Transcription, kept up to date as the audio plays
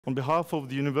On behalf of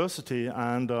the university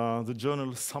and the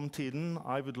journal Samtiden,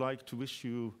 I would like to wish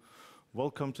you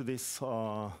welcome to this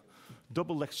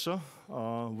double lecture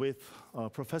with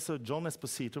Professor John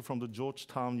Esposito from the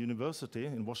Georgetown University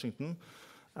in Washington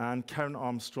and Karen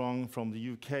Armstrong from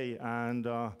the UK. And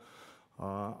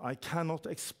I cannot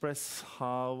express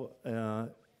how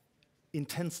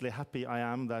intensely happy I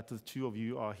am that the two of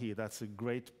you are here. That's a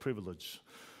great privilege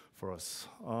for us.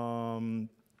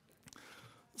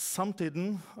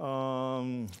 Samtiden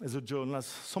is a journal, as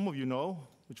some of you know,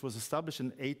 which was established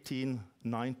in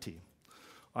 1890.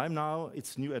 I'm now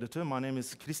its new editor. My name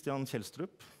is Christian Kjelstrup.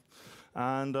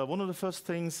 And one of the first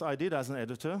things I did as an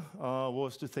editor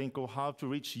was to think of how to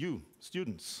reach you,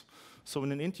 students. So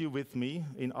in an interview with me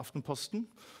in Aftenposten,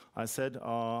 I said,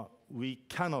 we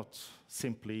cannot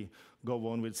simply go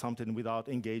on with Samtiden without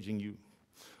engaging you.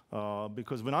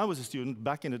 Because when I was a student,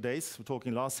 back in the days, we're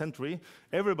talking last century,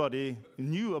 everybody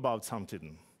knew about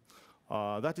Samtiden.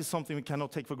 That is something we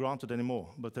cannot take for granted anymore.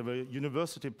 But there were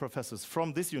university professors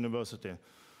from this university,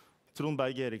 Trond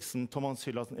Berg Eriksen, Thomas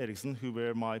Hylasen Eriksen, who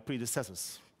were my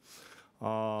predecessors.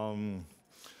 Now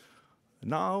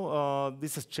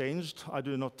this has changed. I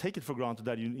do not take it for granted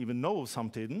that you even know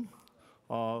Samtiden.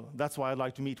 That's why I'd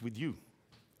like to meet with you.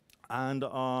 And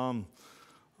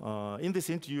in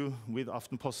this interview with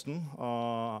Aftenposten,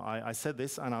 I said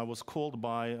this, and I was called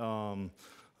by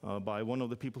one of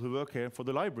the people who work here for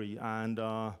the library, and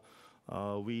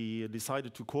we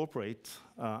decided to cooperate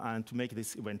and to make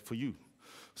this event for you.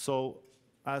 So,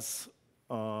 as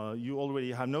you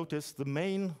already have noticed, the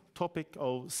main topic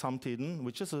of Samtiden,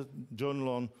 which is a journal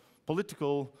on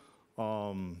political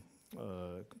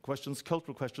questions,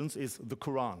 cultural questions, is the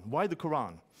Quran. Why the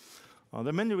Quran? There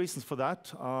are many reasons for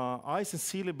that. I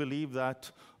sincerely believe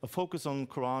that a focus on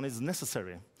Quran is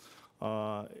necessary.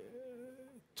 To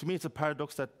me, it's a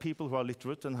paradox that people who are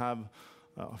literate and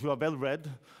who are well-read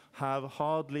have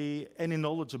hardly any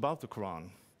knowledge about the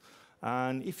Quran.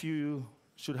 And if you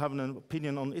should have an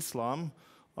opinion on Islam,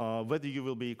 whether you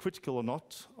will be critical or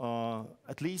not,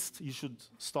 at least you should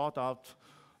start out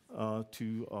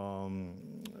to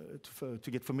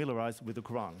get familiarized with the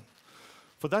Quran.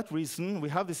 For that reason, we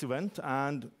have this event,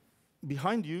 and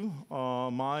behind you,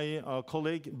 my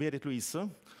colleague Berit Louise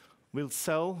will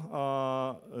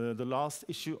sell the last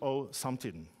issue of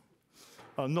Samtiden,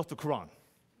 not the Quran.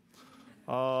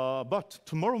 But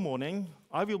tomorrow morning,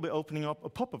 I will be opening up a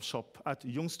pop-up shop at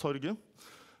Youngstorget,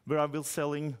 where I will be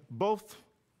selling both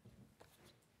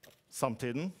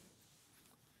Samtiden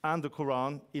and the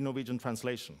Quran in Norwegian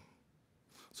translation.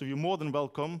 So you're more than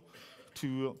welcome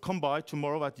to come by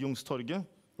tomorrow at Youngstorget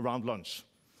around lunch.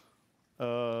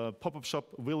 Pop-up shop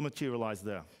will materialize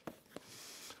there.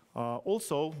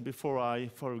 Also, before I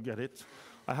forget it,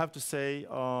 I have to say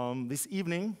this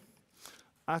evening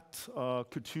at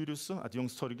Kulturhuset at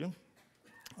Youngstorget,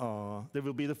 there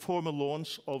will be the formal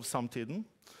launch of Samtiden.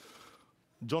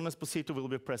 John Esposito will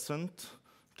be present.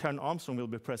 Karen Armstrong will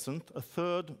be present. A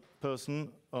third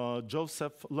person,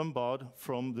 Joseph Lombard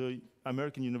from the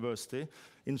American University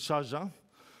in Sharjah,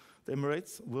 the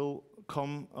Emirates, will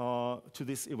come to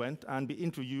this event and be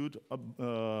interviewed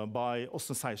by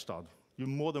Åsne Seierstad. You're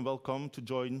more than welcome to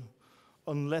join,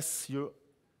 unless you're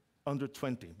under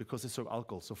 20, because they serve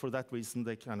alcohol. So for that reason,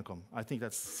 they can come. I think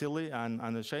that's silly and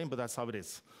a shame, but that's how it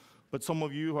is. But some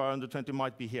of you who are under 20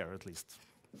 might be here, at least.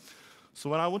 So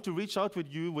when I want to reach out with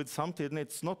you with Samtiden,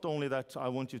 it's not only that I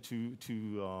want you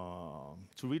to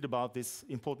read about this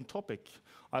important topic.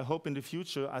 I hope in the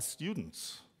future, as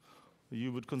students,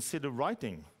 you would consider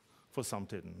writing for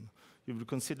Samtiden. You would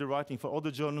consider writing for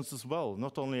other journals as well,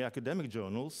 not only academic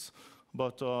journals,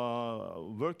 but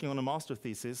working on a master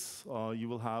thesis, you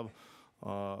will have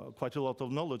quite a lot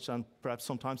of knowledge, and perhaps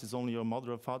sometimes it's only your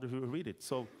mother or father who read it.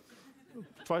 So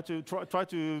try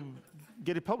to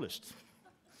get it published.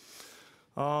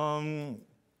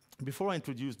 Before I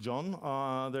introduce John,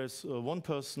 there's one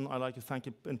person I'd like to thank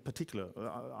in particular.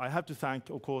 I have to thank,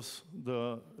 of course,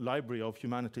 the Library of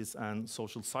Humanities and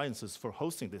Social Sciences for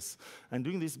hosting this and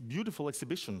doing this beautiful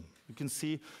exhibition. You can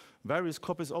see various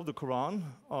copies of the Quran,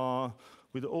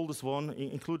 with the oldest one,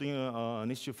 including an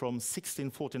issue from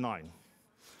 1649.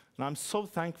 And I'm so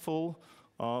thankful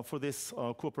for this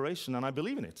cooperation, and I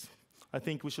believe in it. I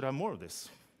think we should have more of this.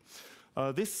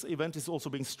 This event is also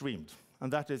being streamed,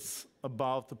 and that is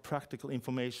about the practical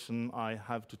information I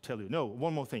have to tell you. No,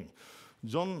 one more thing.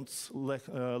 John's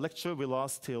lecture will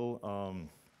last till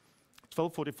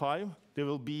 12:45. There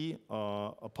will be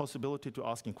a possibility to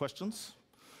ask him questions,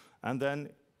 and then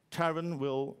Karen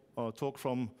will talk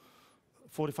from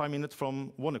 45 minutes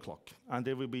from 1 o'clock, and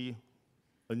there will be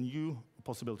a new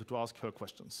possibility to ask her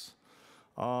questions.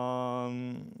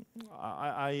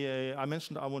 I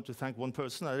mentioned I want to thank one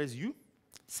person, that is you,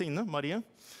 Signe Marie.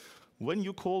 When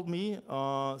you called me,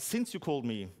 since you called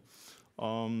me,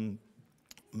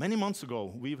 many months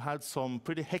ago, we've had some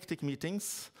pretty hectic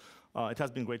meetings. It has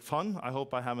been great fun. I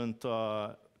hope I haven't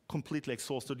completely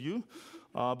exhausted you.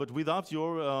 But without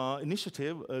your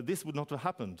initiative, this would not have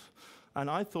happened. And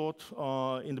I thought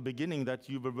in the beginning that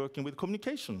you were working with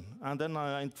communication. And then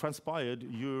it transpired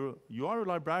you are a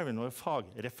librarian or a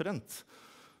fagreferent.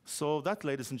 So that,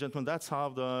 ladies and gentlemen, that's how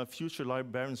the future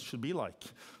librarians should be like.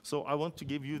 So I want to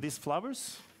give you these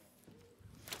flowers.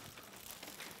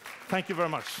 Thank you very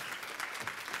much.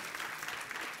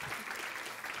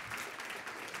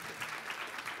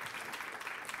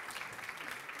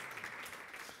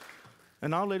 And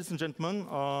now, ladies and gentlemen,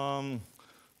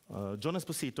 John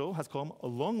Esposito has come a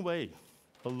long way,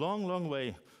 long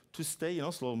way, to stay in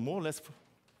Oslo, more or less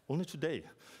only today.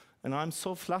 And I'm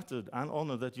so flattered and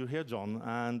honored that you're here, John.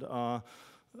 And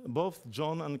both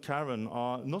John and Karen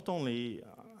are not only,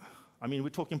 I mean, we're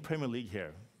talking Premier League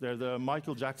here. They're the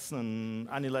Michael Jackson and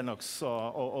Annie Lennox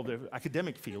of the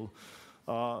academic field.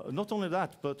 Not only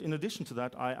that, but in addition to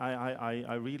that,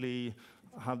 I really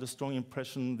have the strong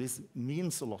impression this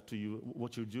means a lot to you,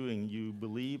 what you're doing. You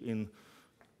believe in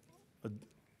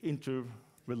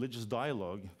inter-religious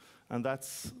dialogue, and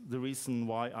that's the reason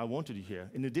why I wanted you here.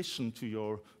 In addition to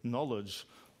your knowledge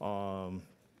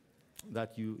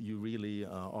that you really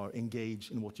are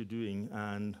engaged in what you're doing,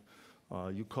 and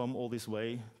you come all this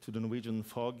way to the Norwegian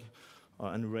fog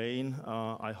and rain.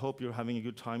 I hope you're having a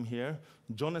good time here.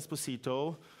 John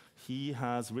Esposito, he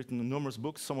has written numerous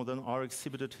books. Some of them are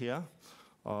exhibited here.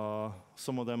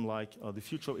 Some of them like The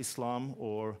Future of Islam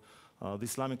or The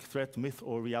Islamic Threat, Myth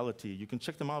or Reality. You can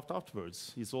check them out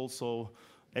afterwards. He's also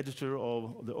editor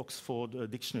of the Oxford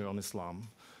Dictionary on Islam.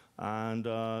 And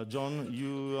John,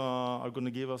 you are going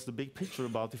to give us the big picture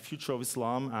about the future of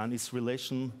Islam and its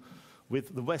relation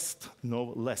with the West,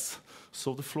 no less.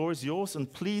 So the floor is yours,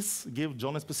 and please give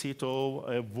John Esposito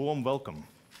a warm welcome.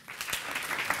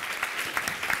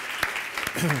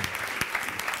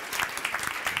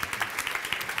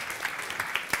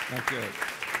 Thank you.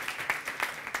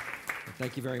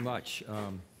 Thank you very much.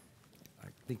 I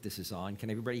think this is on. Can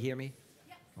everybody hear me?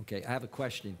 Yeah. Okay, I have a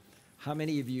question. How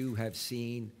many of you have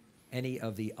seen any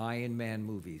of the Iron Man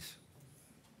movies?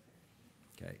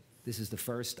 Okay, this is the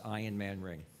first Iron Man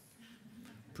ring,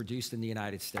 produced in the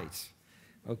United States.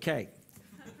 Okay,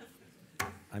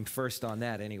 I'm first on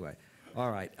that anyway. All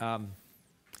right.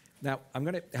 Now, I'm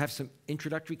going to have some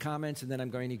introductory comments, and then I'm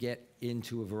going to get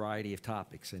into a variety of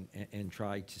topics and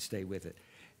try to stay with it.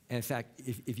 And in fact,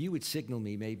 if you would signal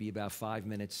me maybe about 5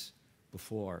 minutes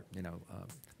before, you know,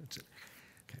 that's it.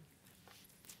 Okay.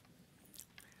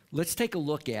 Let's take a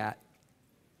look at,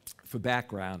 for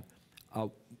background,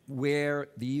 where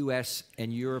the U.S.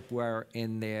 and Europe were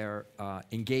in their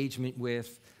engagement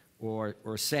with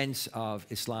or sense of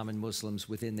Islam and Muslims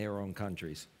within their own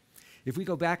countries. If we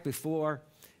go back before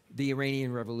the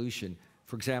Iranian Revolution,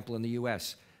 for example, in the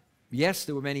U.S., yes,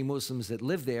 there were many Muslims that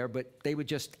lived there, but they were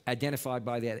just identified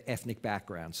by their ethnic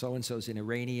background. So-and-so's an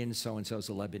Iranian, so-and-so's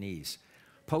a Lebanese.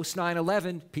 Post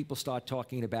 9/11, people start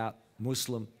talking about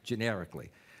Muslim generically.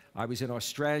 I was in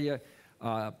Australia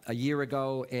a year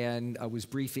ago, and I was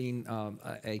briefing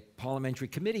a parliamentary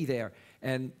committee there,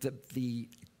 and the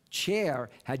chair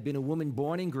had been a woman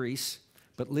born in Greece,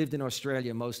 but lived in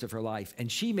Australia most of her life.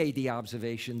 And she made the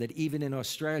observation that even in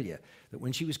Australia, that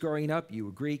when she was growing up, you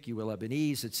were Greek, you were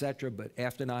Lebanese, etc., but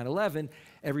after 9/11,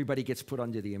 everybody gets put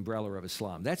under the umbrella of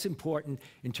Islam. That's important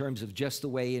in terms of just the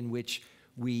way in which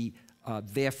we,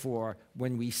 therefore,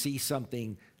 when we see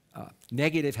something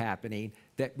negative happening,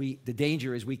 that the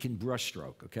danger is we can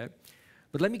brushstroke, okay?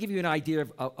 But let me give you an idea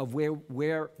of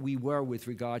where we were with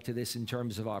regard to this in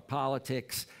terms of our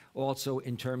politics, also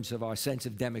in terms of our sense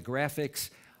of demographics,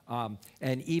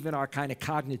 and even our kind of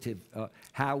cognitive,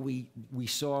 how we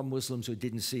saw Muslims or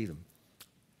didn't see them.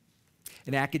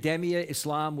 In academia,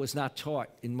 Islam was not taught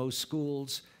in most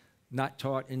schools, not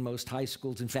taught in most high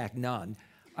schools, in fact, none,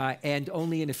 and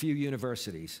only in a few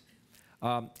universities.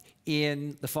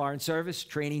 In the Foreign Service,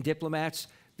 training diplomats,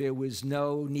 there was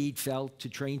no need felt to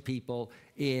train people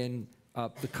in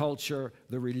the culture,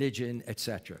 the religion,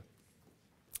 etc.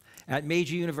 At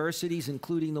major universities,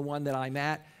 including the one that I'm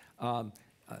at,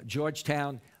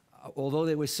 Georgetown, although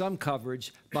there was some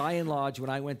coverage, by and large,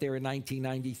 when I went there in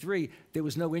 1993, there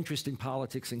was no interest in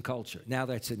politics and culture. Now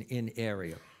that's an in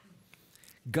area.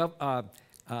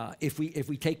 If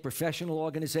we take professional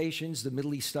organizations, the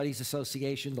Middle East Studies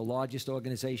Association, the largest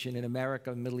organization in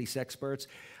America, Middle East experts,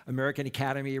 American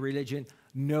Academy of Religion,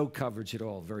 no coverage at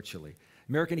all, virtually.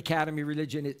 American Academy of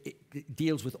Religion, it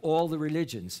deals with all the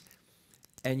religions.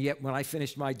 And yet, when I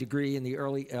finished my degree in the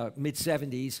early,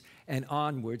 mid-'70s and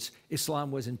onwards, Islam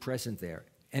wasn't present there.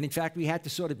 And in fact, we had to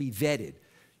sort of be vetted,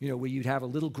 you know, where you'd have a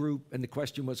little group, and the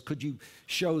question was, could you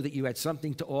show that you had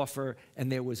something to offer and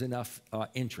there was enough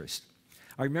interest?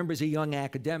 I remember as a young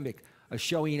academic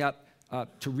showing up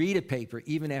to read a paper,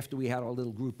 even after we had our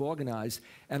little group organized,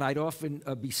 and I'd often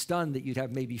be stunned that you'd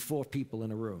have maybe 4 people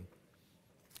in a room.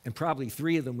 And probably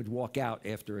 3 of them would walk out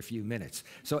after a few minutes.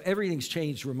 So everything's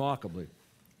changed remarkably.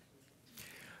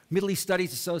 Middle East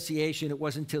Studies Association, it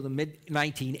wasn't until the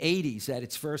mid-1980s that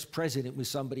its first president was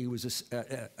somebody who was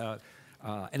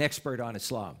an expert on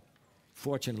Islam.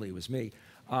 Fortunately, it was me.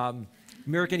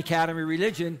 American Academy of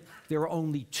Religion, there are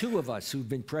only 2 of us who've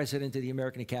been president of the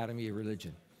American Academy of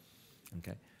Religion.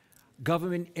 Okay.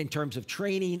 Government, in terms of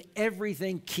training,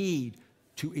 everything keyed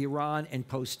to Iran and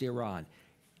post-Iran.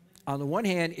 On the one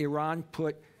hand, Iran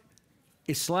put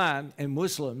Islam and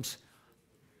Muslims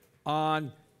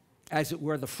on, as it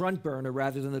were, the front burner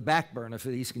rather than the back burner for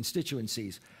these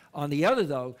constituencies. On the other,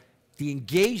 though, the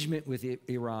engagement with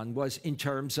Iran was in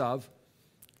terms of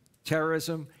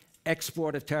terrorism,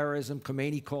 export of terrorism,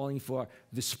 Khomeini calling for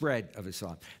the spread of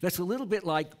Islam. That's a little bit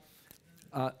like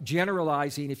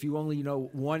generalizing if you only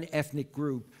know one ethnic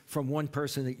group from one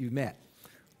person that you met.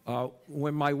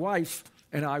 When my wife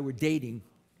and I were dating,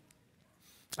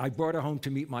 I brought her home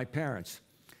to meet my parents.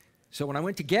 So when I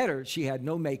went to get her, she had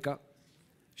no makeup.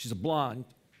 She's a blonde.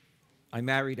 I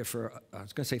married her for, I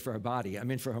was going to say for her body. I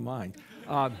meant for her mind.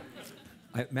 I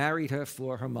married her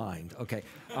for her mind. Okay.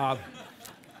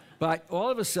 But all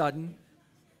of a sudden,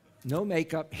 no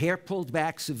makeup, hair pulled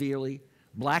back severely,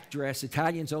 black dress.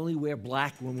 Italians only wear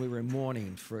black when we were in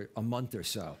mourning for a month or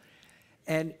so.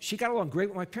 And she got along great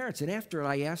with my parents. And after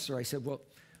I asked her, I said, well,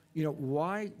 you know,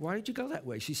 why did you go that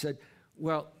way? She said,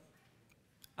 well,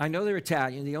 I know they're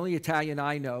Italian. The only Italian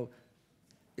I know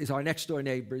is our next-door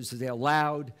neighbors. They're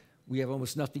loud. We have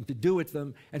almost nothing to do with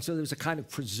them. And so there's a kind of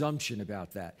presumption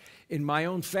about that. In my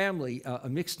own family, a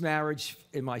mixed marriage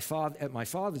at my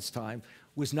father's time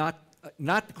was not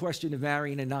the question of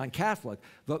marrying a non-Catholic,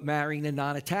 but marrying a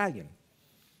non-Italian.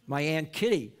 My Aunt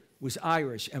Kitty was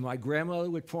Irish, and my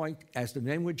grandmother would point, as the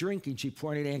men were drinking, she'd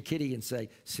point at Aunt Kitty and say,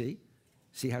 see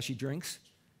how she drinks?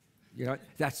 You know,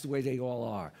 that's the way they all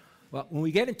are. Well, when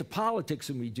we get into politics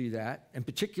and we do that, and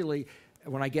particularly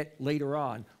when I get later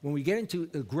on, when we get into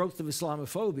the growth of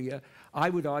Islamophobia, I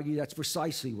would argue that's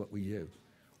precisely what we do.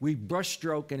 We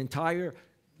brushstroke an entire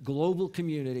global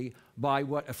community by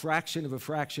what a fraction of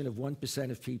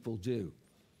 1% of people do.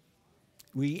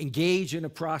 We engage in a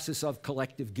process of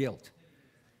collective guilt.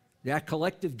 That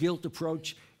collective guilt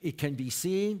approach, it can be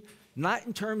seen not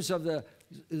in terms of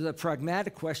the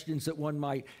pragmatic questions that one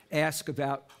might ask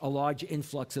about a large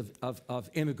influx of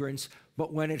immigrants,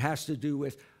 but when it has to do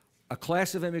with a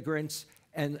class of immigrants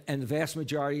and the vast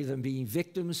majority of them being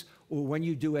victims, or when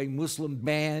you do a Muslim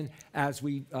ban, as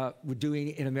we were doing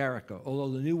in America.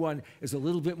 Although the new one is a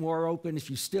little bit more open, if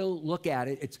you still look at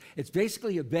it, it's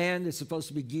basically a ban that's supposed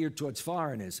to be geared towards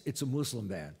foreigners. It's a Muslim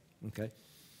ban, okay?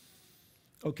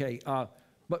 Okay,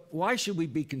 but why should we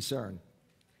be concerned?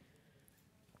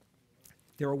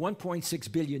 There are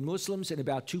 1.6 billion Muslims and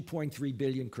about 2.3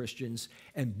 billion Christians,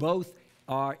 and both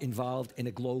are involved in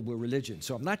a global religion.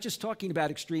 So I'm not just talking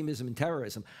about extremism and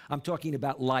terrorism. I'm talking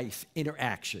about life,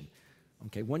 interaction.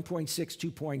 Okay, 1.6,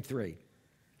 2.3.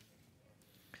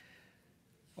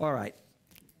 All right.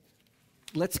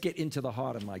 Let's get into the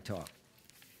heart of my talk.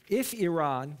 If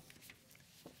Iran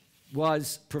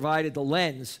was provided the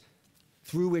lens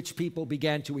through which people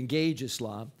began to engage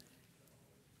Islam,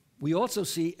 we also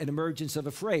see an emergence of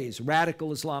a phrase,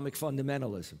 radical Islamic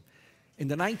fundamentalism. In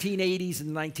the 1980s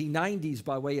and 1990s,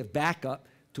 by way of backup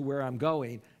to where I'm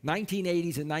going,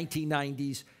 1980s and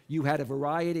 1990s, you had a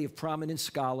variety of prominent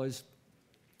scholars,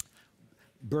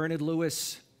 Bernard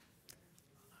Lewis,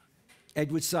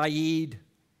 Edward Said,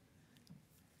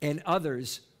 and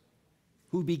others,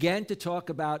 who began to talk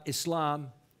about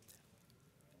Islam,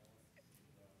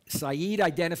 Said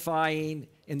identifying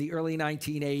in the early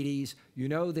 1980s, you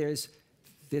know, there's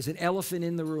an elephant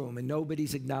in the room and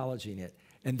nobody's acknowledging it.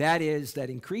 And that is that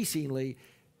increasingly,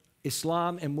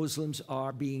 Islam and Muslims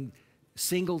are being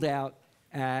singled out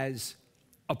as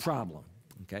a problem,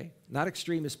 okay? Not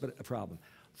extremists, but a problem.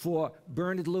 For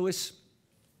Bernard Lewis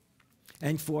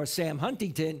and for Sam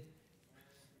Huntington,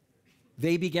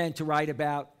 they began to write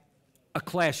about a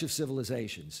clash of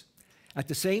civilizations. At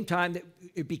the same time that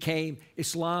it became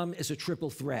Islam is a triple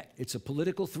threat. It's a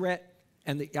political threat,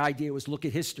 and the idea was look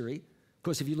at history. Of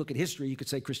course, if you look at history, you could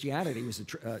say Christianity was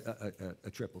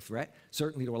a triple threat,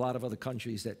 certainly to a lot of other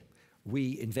countries that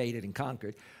we invaded and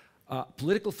conquered.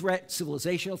 Political threat,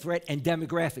 civilizational threat, and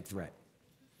demographic threat.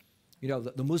 You know,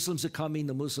 the Muslims are coming,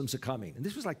 the Muslims are coming. And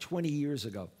this was like 20 years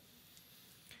ago.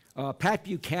 Pat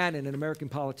Buchanan, an American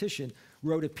politician,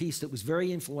 wrote a piece that was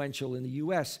very influential in the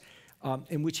US,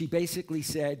 in which he basically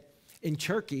said, in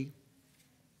Turkey,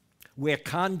 where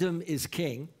condom is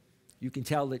king, you can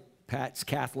tell that Pat's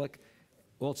Catholic,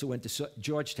 also went to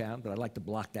Georgetown, but I'd like to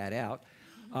block that out.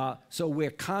 So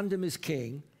where condom is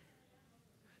king,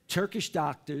 Turkish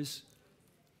doctors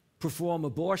perform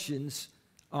abortions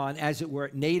on, as it were,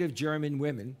 native German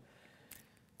women.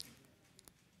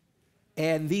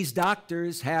 And these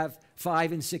doctors have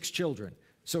 5 and 6 children.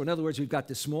 So in other words, we've got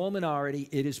the small minority,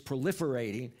 it is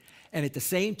proliferating, and at the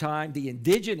same time, the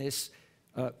indigenous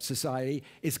society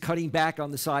is cutting back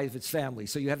on the size of its family.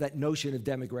 So you have that notion of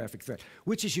demographic threat,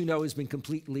 which, as you know, has been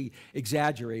completely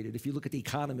exaggerated. If you look at The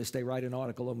Economist, they write an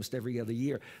article almost every other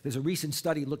year. There's a recent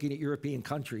study looking at European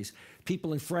countries.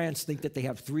 People in France think that they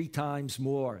have 3 times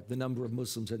more the number of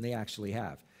Muslims than they actually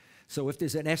have. So if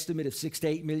there's an estimate of 6 to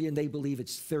 8 million, they believe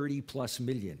it's 30+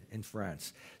 million in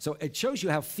France. So it shows you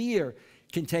how fear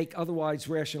can take otherwise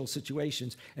rational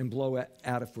situations and blow it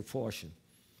out of proportion.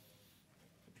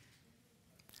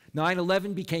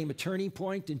 9/11 became a turning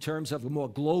point in terms of a more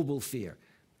global fear,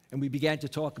 and we began to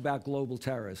talk about global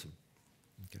terrorism.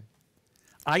 Okay.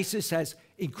 ISIS has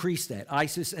increased that.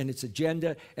 ISIS and its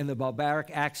agenda and the barbaric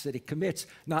acts that it commits,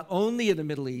 not only in the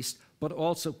Middle East, but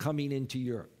also coming into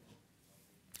Europe.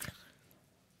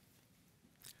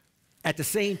 At the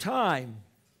same time,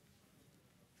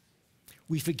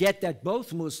 we forget that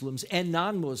both Muslims and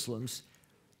non-Muslims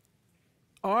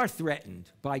are threatened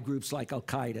by groups like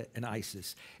Al-Qaeda and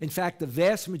ISIS. In fact, the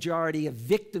vast majority of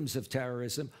victims of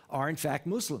terrorism are, in fact,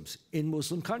 Muslims in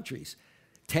Muslim countries.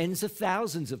 Tens of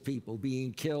thousands of people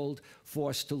being killed,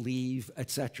 forced to leave,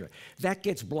 etc. That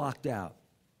gets blocked out.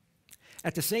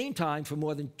 At the same time, for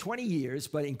more than 20 years,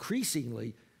 but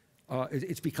increasingly,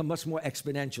 it's become much more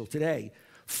exponential today,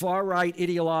 far-right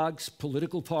ideologues,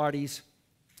 political parties,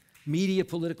 media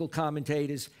political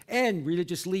commentators, and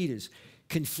religious leaders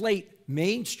conflate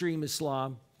mainstream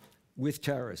Islam with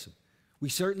terrorism. We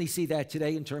certainly see that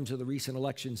today in terms of the recent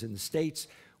elections in the States.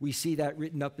 We see that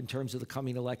written up in terms of the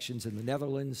coming elections in the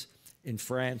Netherlands, in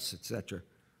France, etc.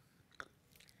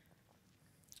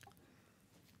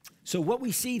 So what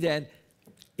we see then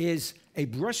is a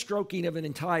brushstroking of an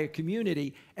entire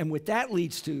community, and what that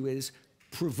leads to is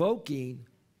provoking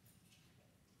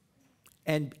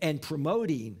and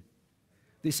promoting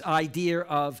this idea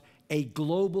of a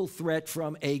global threat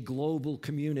from a global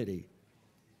community.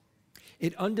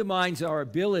 It undermines our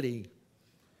ability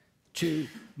to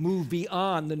move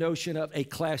beyond the notion of a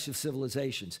clash of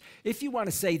civilizations. If you want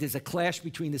to say there's a clash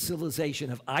between the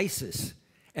civilization of ISIS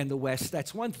and the West,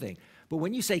 that's one thing. But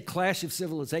when you say clash of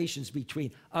civilizations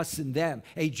between us and them,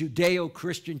 a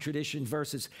Judeo-Christian tradition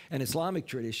versus an Islamic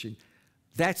tradition,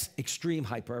 that's extreme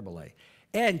hyperbole.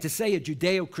 And to say a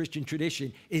Judeo-Christian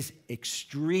tradition is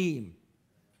extreme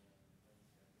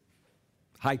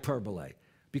hyperbole,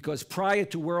 because prior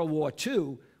to World War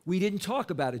II, we didn't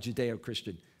talk about a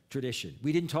Judeo-Christian tradition.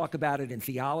 We didn't talk about it in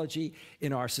theology,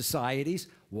 in our societies.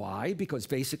 Why? Because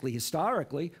basically,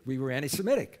 historically, we were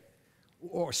anti-Semitic,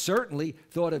 or certainly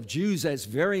thought of Jews as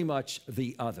very much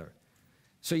the other.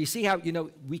 So you see how, you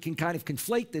know, we can kind of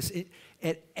conflate this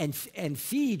and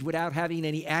feed without having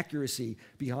any accuracy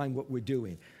behind what we're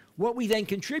doing. What we then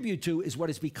contribute to is what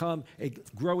has become a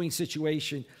growing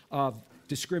situation of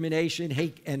discrimination,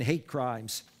 hate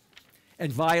crimes,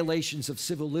 and violations of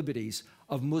civil liberties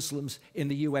of Muslims in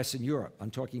the US and Europe.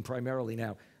 I'm talking primarily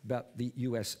now about the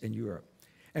US and Europe.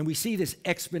 And we see this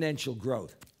exponential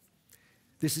growth.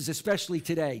 This is especially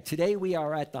today. Today we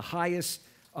are at the highest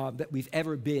that we've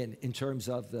ever been in terms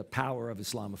of the power of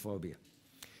Islamophobia.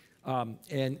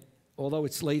 And although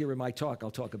it's later in my talk,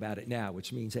 I'll talk about it now,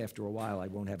 which means after a while I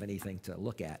won't have anything to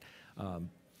look at.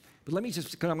 But let me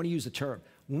just, because I'm going to use a term.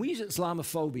 When we use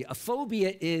Islamophobia, a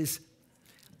phobia is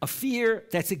a fear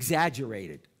that's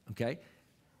exaggerated, okay?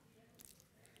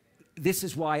 This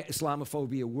is why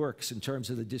Islamophobia works in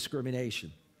terms of the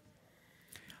discrimination.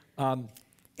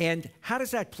 And how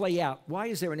does that play out? Why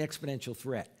is there an exponential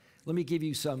threat? Let me give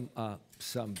you some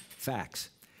facts.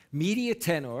 Media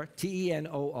Tenor,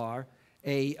 T-E-N-O-R,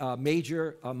 a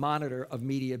major monitor of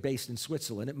media based in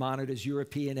Switzerland, it monitors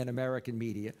European and American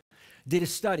media, did a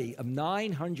study of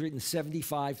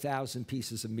 975,000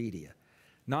 pieces of media.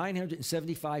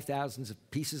 975,000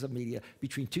 pieces of media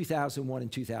between 2001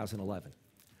 and 2011.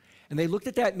 And they looked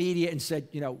at that media and said,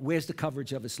 you know, where's the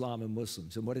coverage of Islam and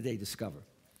Muslims? And what did they discover?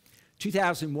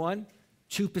 2001,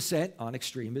 2% on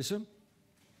extremism.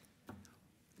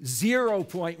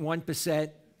 0.1%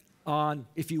 on,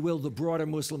 if you will, the broader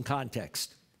Muslim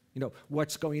context. You know,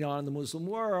 what's going on in the Muslim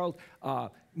world,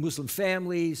 Muslim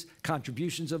families,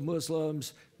 contributions of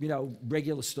Muslims, you know,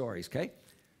 regular stories, okay?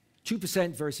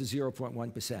 2% versus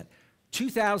 0.1%.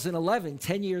 2011,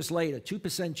 10 years later,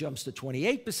 2% jumps to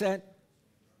 28%.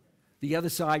 The other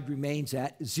side remains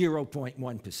at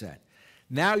 0.1%.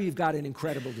 Now you've got an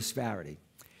incredible disparity.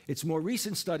 Its more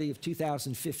recent study of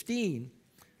 2015,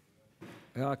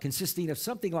 consisting of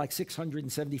something like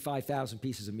 675,000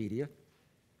 pieces of media,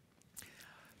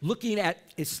 looking at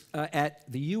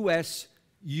the US,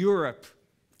 Europe,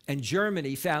 and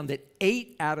Germany, found that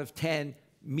 8 out of 10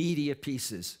 media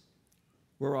pieces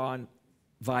were on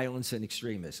violence and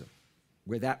extremism,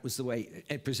 where that was the way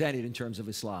it presented in terms of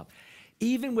Islam.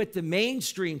 Even with the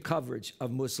mainstream coverage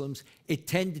of Muslims, it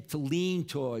tended to lean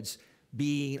towards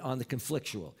being on the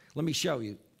conflictual. Let me show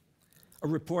you. A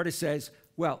reporter says,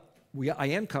 well, I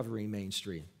am covering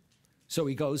mainstream. So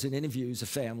he goes and interviews a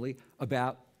family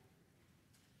about,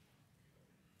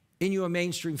 in your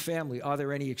mainstream family, are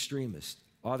there any extremists?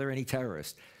 Are there any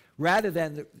terrorists? Rather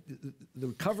than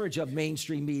the coverage of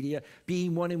mainstream media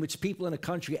being one in which people in a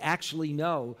country actually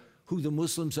know who the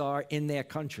Muslims are in their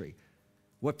country.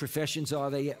 What professions are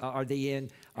they in?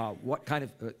 What kind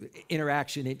of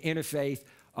interaction in interfaith?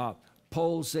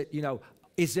 Polls that, you know,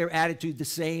 is their attitude the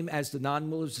same as the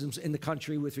non-Muslims in the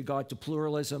country with regard to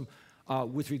pluralism,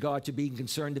 with regard to being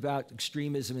concerned about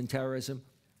extremism and terrorism?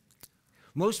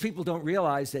 Most people don't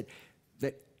realize that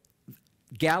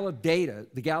Gallup data,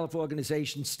 the Gallup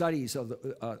organization studies of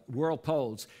the world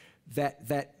polls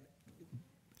that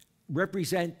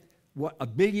represent what 1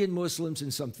 billion Muslims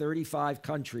in some 35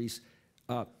 countries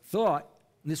thought,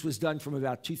 and this was done from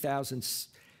about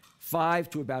 2005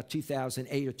 to about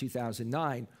 2008 or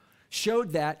 2009,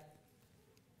 showed that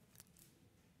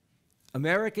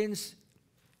Americans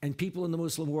and people in the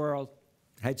Muslim world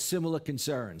had similar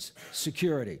concerns.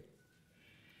 Security.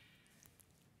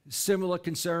 Similar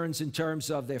concerns in terms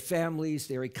of their families,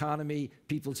 their economy,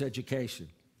 people's education.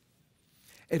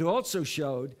 It also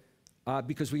showed,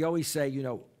 because we always say, you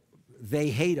know, they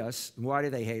hate us. Why do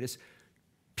they hate us?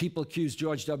 People accuse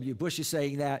George W. Bush of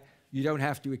saying that. You don't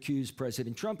have to accuse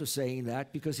President Trump of saying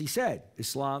that because he said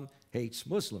Islam hates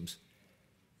Muslims,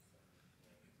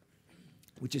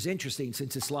 which is interesting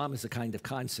since Islam is a kind of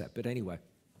concept. But anyway,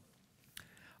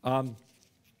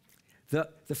 the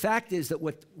fact is that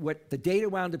what the data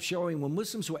wound up showing when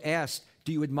Muslims were asked,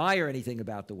 do you admire anything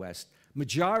about the West?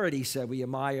 Majority said we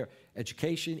admire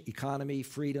education, economy,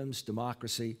 freedoms,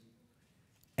 democracy,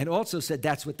 and also said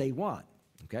that's what they want,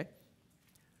 okay?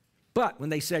 But when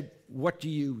they said, what do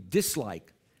you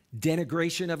dislike?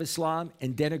 Denigration of Islam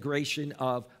and denigration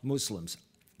of Muslims.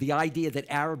 The idea that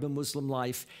Arab and Muslim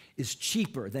life is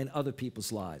cheaper than other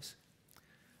people's lives.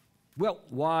 Well,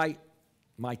 why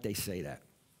might they say that?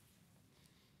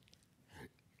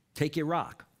 Take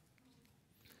Iraq.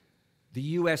 The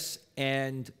US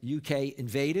and UK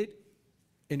invaded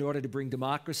in order to bring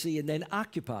democracy and then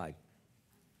occupied.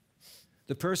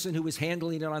 The person who was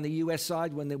handling it on the US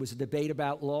side when there was a debate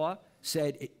about law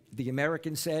said, the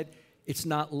American said, it's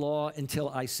not law until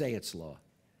I say it's law.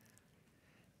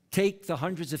 Take the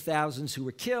hundreds of thousands who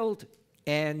were killed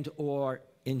and or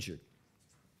injured.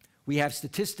 We have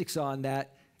statistics on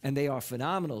that, and they are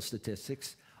phenomenal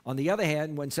statistics. On the other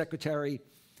hand, when Secretary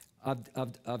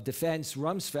of Defense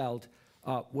Rumsfeld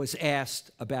was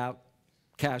asked about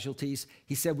casualties,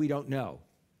 he said, we don't know.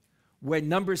 When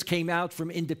numbers came out from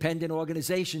independent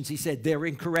organizations, he said, they're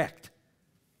incorrect.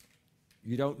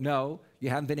 You don't know. You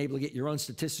haven't been able to get your own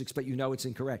statistics, but you know it's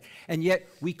incorrect. And yet,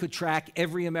 we could track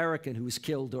every American who was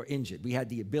killed or injured. We had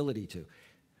the ability to.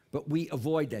 But we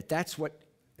avoid that. That's what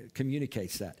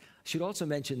communicates that. I should also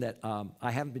mention that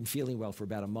I haven't been feeling well for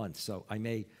about a month, so I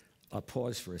may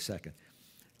pause for a second.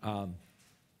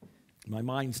 My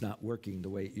mind's not working the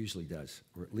way it usually does,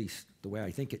 or at least the way I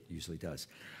think it usually does.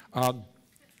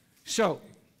 So,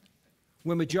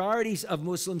 when majorities of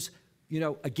Muslims, you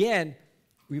know, again,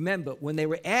 remember, when they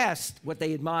were asked what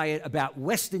they admired about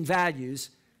Western values,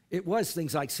 it was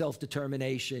things like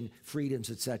self-determination,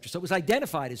 freedoms, etc. So it was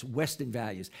identified as Western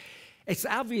values. It's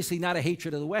obviously not a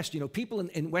hatred of the West. You know, people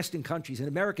in Western countries, in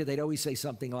America, they'd always say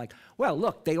something like, well,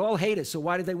 look, they all hate us, so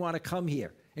why do they want to come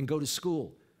here and go to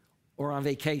school or on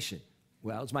vacation?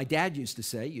 Well, as my dad used to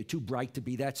say, you're too bright to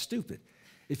be that stupid.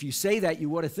 If you say that,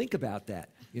 you ought to think about that.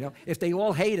 You know, if they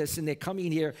all hate us and they're coming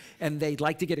here and they'd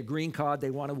like to get a green card,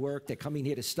 they want to work, they're coming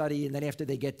here to study, and then after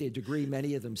they get their degree,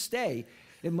 many of them stay,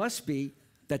 it must be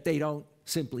that they don't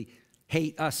simply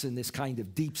hate us in this kind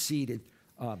of deep-seated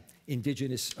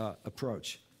indigenous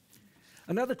approach.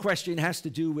 Another question has to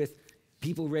do with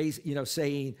people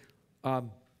saying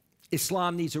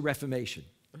Islam needs a reformation.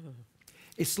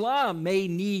 Islam may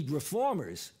need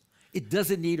reformers. It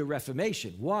doesn't need a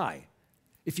reformation. Why?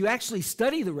 If you actually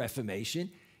study the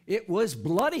Reformation, it was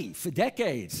bloody for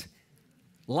decades.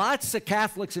 Lots of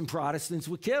Catholics and Protestants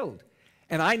were killed.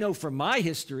 And I know from my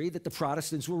history that the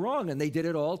Protestants were wrong, and they did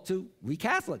it all to we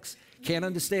Catholics. Can't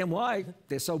understand why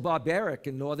they're so barbaric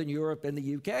in Northern Europe and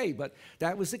the UK, but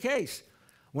that was the case.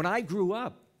 When I grew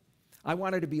up, I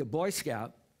wanted to be a Boy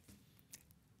Scout.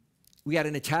 We had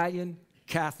an Italian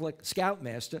Catholic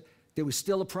scoutmaster. There was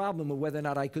still a problem of whether or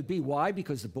not I could be. Why?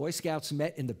 Because the Boy Scouts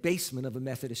met in the basement of a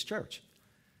Methodist church.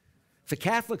 For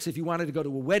Catholics, if you wanted to go to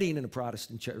a wedding in a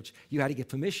Protestant church, you had to get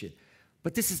permission.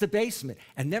 But this is the basement.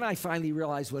 And then I finally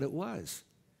realized what it was.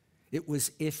 It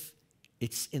was if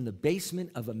it's in the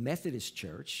basement of a Methodist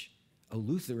church, a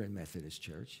Lutheran Methodist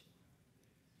church,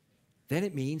 then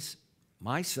it means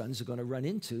my sons are going to run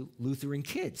into Lutheran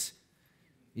kids.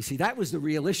 You see, that was the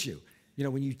real issue.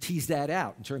 When you tease that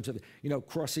out in terms of,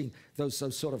 crossing those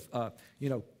sort of,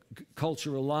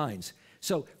 cultural lines.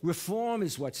 So reform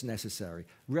is what's necessary.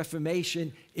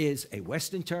 Reformation is a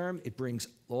Western term. It brings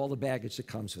all the baggage that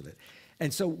comes with it.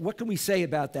 And so what can we say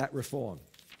about that reform?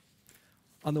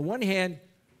 On the one hand,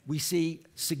 we see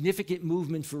significant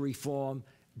movement for reform,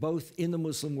 both in the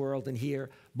Muslim world and here,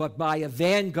 but by a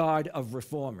vanguard of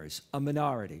reformers, a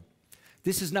minority.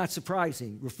 This is not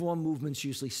surprising. Reform movements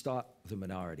usually start with a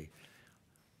minority.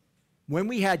 When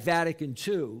we had Vatican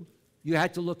II, you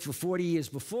had to look for 40 years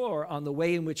before on the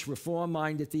way in which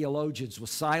reform-minded theologians were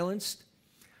silenced,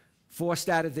 forced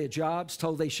out of their jobs,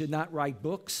 told they should not write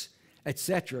books,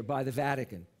 etc., by the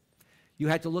Vatican. You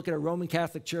had to look at a Roman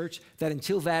Catholic Church that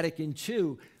until Vatican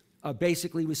II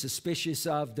basically was suspicious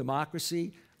of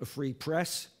democracy, a free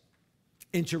press,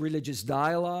 interreligious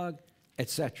dialogue,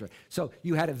 etc. So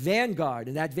you had a vanguard,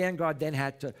 and that vanguard then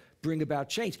had to bring about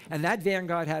change. And that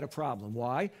vanguard had a problem.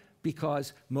 Why?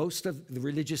 Because most of the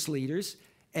religious leaders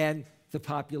and the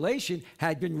population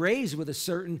had been raised with a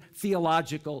certain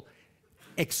theological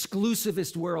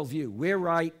exclusivist worldview. We're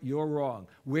right, you're wrong.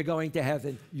 We're going to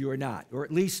heaven, you're not. Or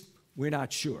at least we're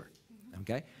not sure,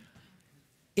 okay?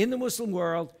 In the Muslim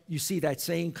world, you see that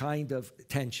same kind of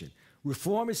tension.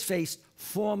 Reformers faced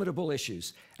formidable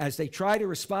issues as they try to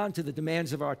respond to the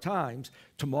demands of our times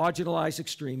to marginalize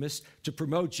extremists, to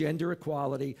promote gender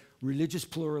equality, religious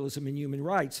pluralism, and human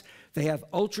rights. They have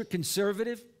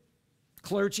ultra-conservative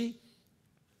clergy,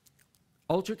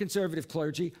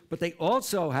 but they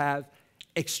also have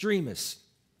extremists,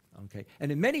 okay?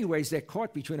 And in many ways, they're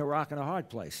caught between a rock and a hard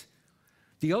place.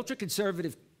 The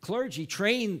ultra-conservative clergy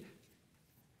train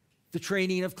the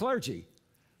training of clergy.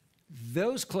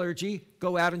 Those clergy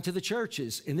go out into the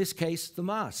churches, in this case, the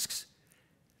mosques.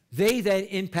 They then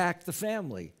impact the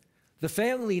family. The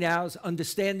family now's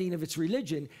understanding of its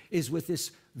religion is with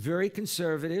this very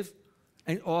conservative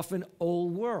and often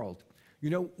old world.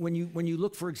 When you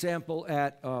look, for example,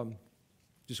 at,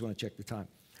 just want to check the time.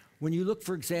 When you look,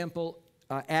 for example,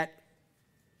 at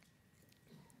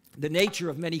the nature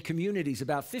of many communities,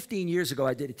 about 15 years ago,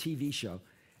 I did a TV show,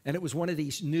 and it was one of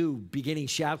these new beginning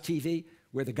Shout TV,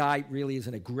 where the guy really is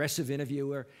an aggressive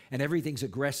interviewer, and everything's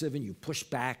aggressive, and you push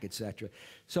back, etc.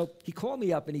 So he called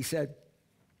me up, and he said,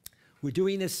 we're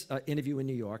doing this interview in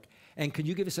New York, and can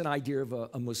you give us an idea of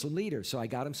a Muslim leader? So I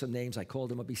got him some names. I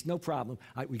called him up. He said, no problem.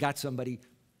 We got somebody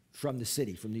from the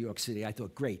city, from New York City. I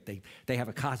thought, great. They have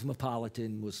a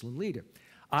cosmopolitan Muslim leader.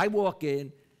 I walk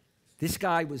in. This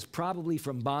guy was probably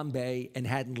from Bombay and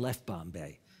hadn't left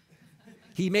Bombay.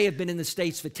 He may have been in the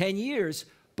States for 10 years,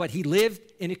 but he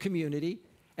lived in a community,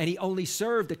 and he only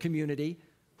served a community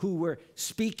who were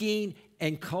speaking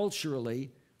and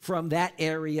culturally from that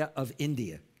area of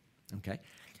India, okay?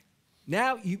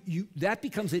 Now, that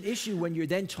becomes an issue when you're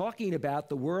then talking about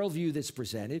the worldview that's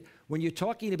presented, when you're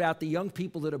talking about the young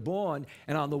people that are born,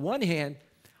 and on the one hand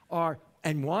are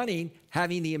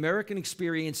having the American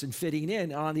experience and fitting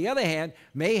in, and on the other hand,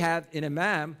 may have an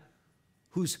imam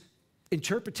whose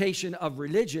interpretation of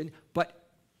religion, but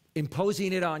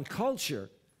imposing it on culture,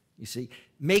 you see,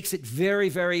 makes it very,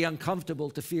 very uncomfortable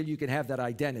to feel you can have that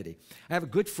identity. I have a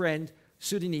good friend,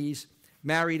 Sudanese,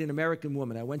 married an American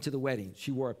woman. I went to the wedding. She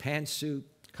wore a pantsuit,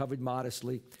 covered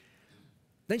modestly.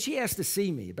 Then she asked to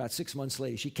see me about 6 months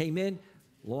later. She came in,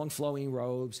 long flowing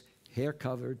robes, hair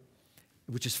covered,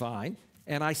 which is fine.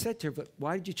 And I said to her, but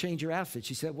why did you change your outfit?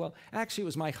 She said, well, actually, it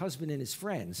was my husband and his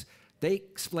friends. They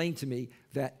explained to me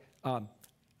that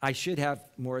I should have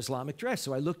more Islamic dress.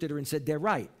 So I looked at her and said, they're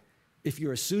right. If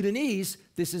you're a Sudanese,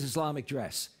 this is Islamic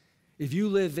dress. If you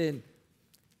live in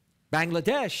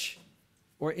Bangladesh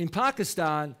or in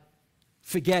Pakistan,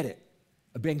 forget it.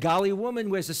 A Bengali woman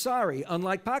wears a sari.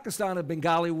 Unlike Pakistan, a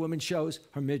Bengali woman shows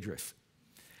her midriff.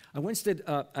 I once did,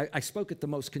 I spoke at the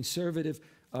most conservative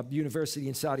university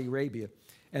in Saudi Arabia,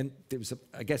 and there was,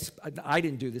 I guess, I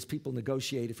didn't do this. People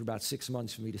negotiated for about 6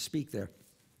 months for me to speak there.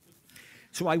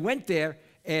 So I went there,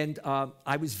 and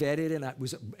I was vetted, and it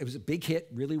was a big hit,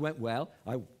 really went well.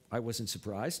 I wasn't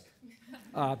surprised.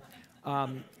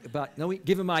 But no,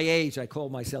 given my age, I call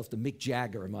myself the Mick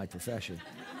Jagger of my profession.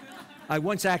 I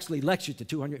once actually lectured to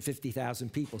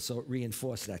 250,000 people, so it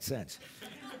reinforced that sense.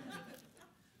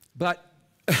 But,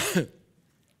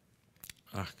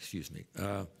 excuse me.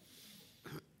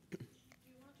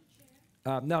 No,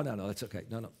 that's okay.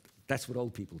 No, that's what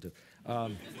old people do.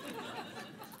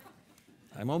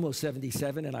 I'm almost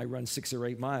 77, and I run 6 or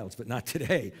 8 miles, but not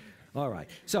today. All right.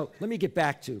 So let me get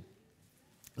back to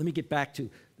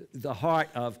the heart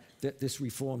of this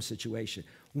reform situation.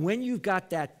 When you've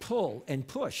got that pull and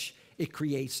push, it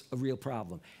creates a real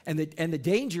problem. And the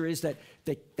danger is that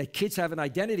kids have an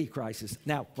identity crisis.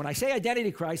 Now, when I say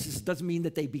identity crisis, it doesn't mean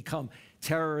that they become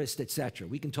terrorists, etc.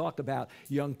 We can talk about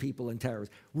young people and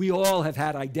terrorists. We all have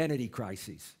had identity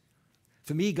crises.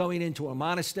 For me, going into a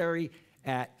monastery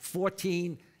at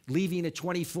 14, leaving at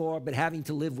 24, but having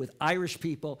to live with Irish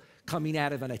people coming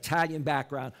out of an Italian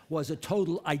background was a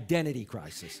total identity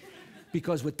crisis.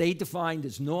 Because what they defined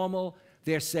as normal,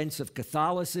 their sense of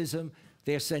Catholicism,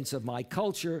 their sense of my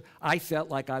culture, I felt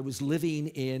like I was living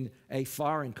in a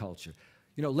foreign culture.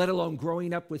 You know, let alone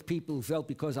growing up with people who felt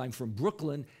because I'm from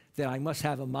Brooklyn that I must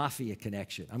have a mafia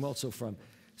connection. I'm also from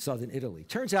southern Italy.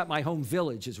 Turns out my home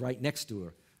village is right next to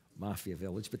a mafia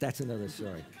village, but that's another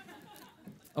story.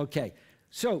 Okay,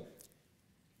 so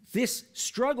this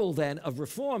struggle then of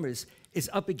reformers is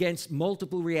up against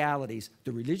multiple realities.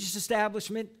 The religious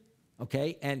establishment,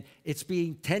 okay, and it's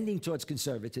tending towards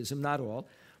conservatism, not all,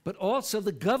 but also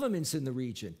the governments in the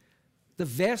region. The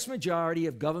vast majority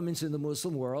of governments in the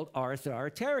Muslim world are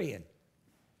authoritarian.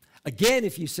 Again,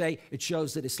 if you say it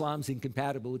shows that Islam's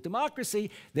incompatible with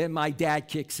democracy, then my dad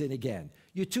kicks in again.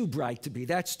 You're too bright to be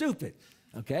that stupid,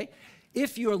 okay?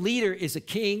 If your leader is a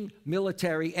king,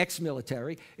 military,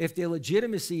 ex-military, if their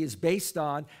legitimacy is based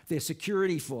on their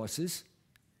security forces,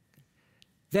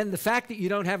 then the fact that you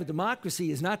don't have a democracy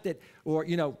is not that, or,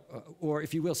 you know, or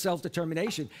if you will,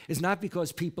 self-determination, is not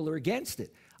because people are against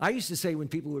it. I used to say when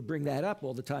people would bring that up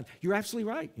all the time, you're absolutely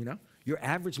right, you know. Your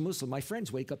average Muslim, my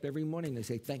friends wake up every morning and they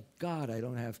say, thank God I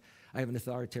have an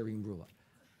authoritarian ruler.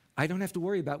 I don't have to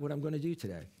worry about what I'm going to do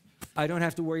today. I don't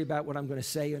have to worry about what I'm going to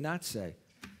say or not say.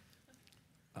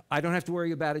 I don't have to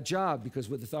worry about a job because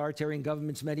with authoritarian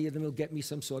governments, many of them will get me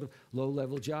some sort of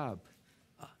low-level job.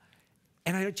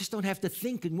 And I just don't have to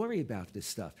think and worry about this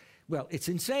stuff. Well, it's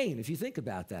insane if you think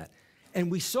about that. And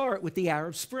we saw it with the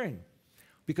Arab Spring.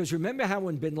 Because remember how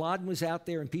when bin Laden was out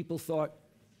there and people thought,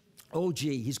 oh,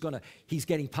 gee, he's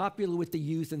getting popular with the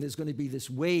youth and there's going to be this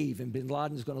wave and bin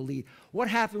Laden's going to lead. What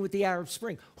happened with the Arab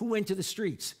Spring? Who went to the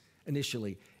streets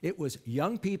initially? It was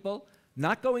young people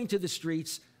not going to the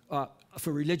streets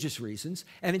for religious reasons.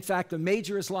 And in fact, the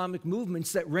major Islamic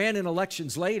movements that ran in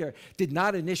elections later did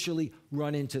not initially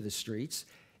run into the streets.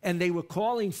 And they were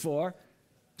calling for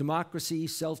democracy,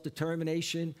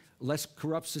 self-determination, less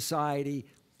corrupt society,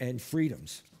 and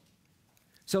freedoms.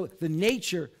 So the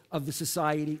nature of the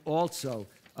society also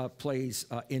plays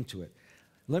into it.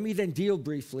 Let me then deal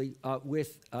briefly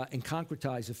with and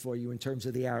concretize it for you in terms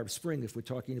of the Arab Spring if we're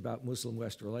talking about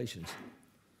Muslim-West relations.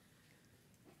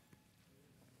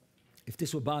 If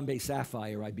this were Bombay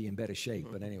Sapphire, I'd be in better shape,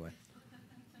 but anyway.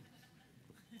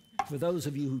 For those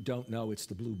of you who don't know, it's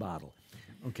the blue bottle.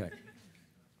 Okay.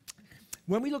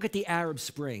 When we look at the Arab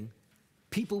Spring,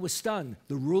 people were stunned.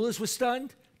 The rulers were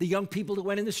stunned. The young people that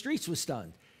went in the streets were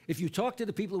stunned. If you talk to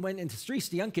the people who went into the streets,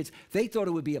 the young kids, they thought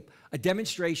it would be a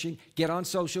demonstration, get on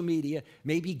social media,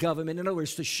 maybe government, in other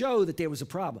words, to show that there was a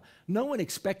problem. No one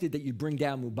expected that you'd bring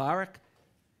down Mubarak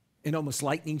in almost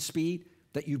lightning speed,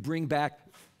 that you bring back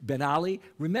Ben Ali.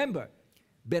 Remember,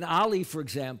 Ben Ali, for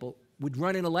example, would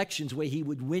run in elections where he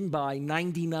would win by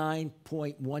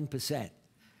 99.1%.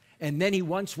 And then he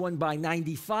once won by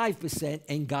 95%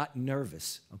 and got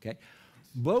nervous, okay?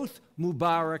 Both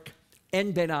Mubarak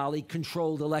and Ben Ali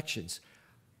controlled elections.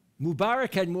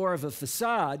 Mubarak had more of a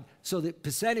facade, so that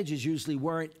percentages usually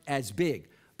weren't as big.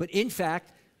 But in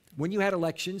fact, when you had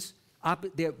elections,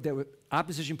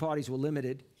 opposition parties were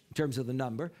limited in terms of the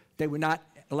number. They were not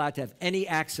allowed to have any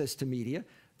access to media.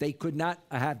 They could not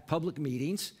have public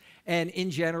meetings. And in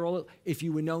general, if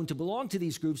you were known to belong to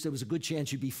these groups, there was a good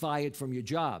chance you'd be fired from your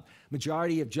job.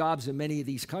 Majority of jobs in many of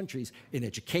these countries, in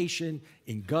education,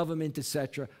 in government,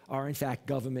 etc., are in fact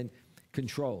government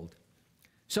controlled.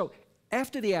 So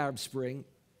after the Arab Spring,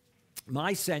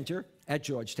 my center at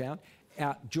Georgetown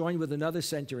joined with another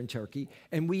center in Turkey,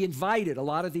 and we invited a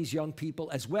lot of these young people,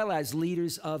 as well as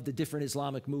leaders of the different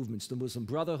Islamic movements, the Muslim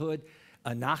Brotherhood,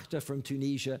 Ennahda from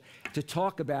Tunisia, to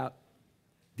talk about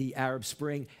the Arab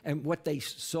Spring and what they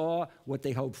saw, what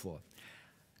they hoped for.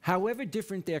 However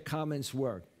different their comments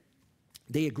were,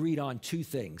 they agreed on two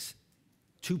things,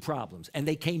 two problems. And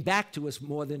they came back to us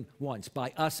more than once.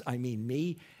 By us, I mean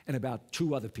me and about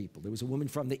two other people. There was a woman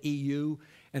from the EU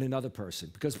and another person,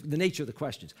 because of the nature of the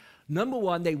questions. Number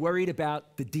one, they worried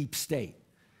about the deep state,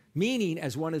 meaning,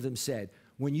 as one of them said,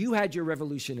 when you had your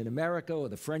revolution in America or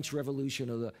the French Revolution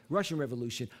or the Russian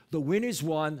Revolution, the winners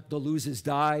won, the losers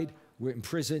died, were in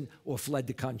prison, or fled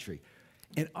the country.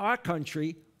 In our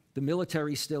country, the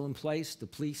military is still in place, the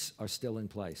police are still in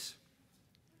place.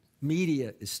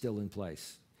 Media is still in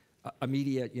place,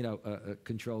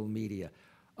 control media.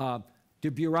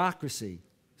 The bureaucracy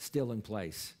still in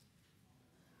place.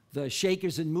 The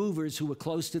shakers and movers who were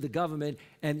close to the government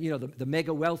and the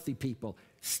mega wealthy people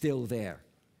still there.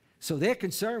 So their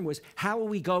concern was, how are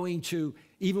we going to,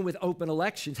 even with open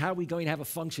elections, how are we going to have a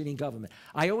functioning government?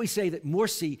 I always say that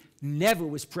Morsi never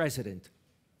was president.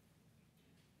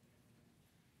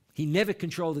 He never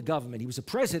controlled the government. He was a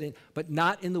president, but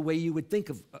not in the way you would think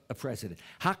of a president.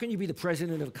 How can you be the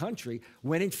president of a country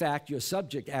when, in fact, you're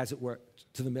subject, as it were,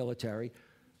 to the military,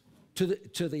 to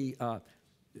the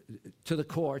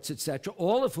courts, etc.,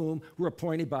 all of whom were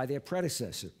appointed by their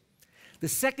predecessor? The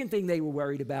second thing they were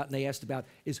worried about and they asked about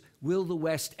is, will the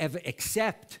West ever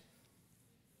accept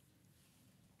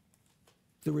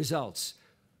the results?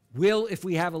 If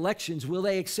we have elections, will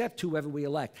they accept whoever we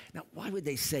elect? Now, why would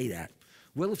they say that?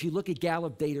 Well, if you look at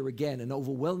Gallup data again, an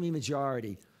overwhelming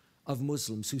majority of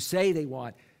Muslims who say they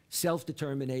want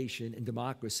self-determination and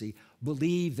democracy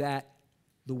believe that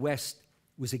the West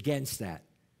was against that.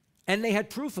 And they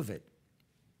had proof of it.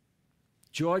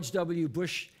 George W.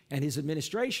 Bush and his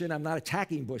administration, I'm not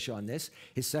attacking Bush on this,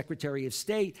 his Secretary of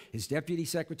State, his Deputy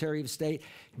Secretary of State,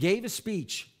 gave a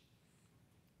speech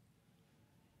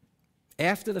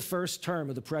after the first term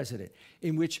of the president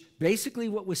in which basically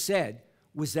what was said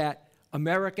was that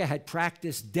America had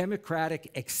practiced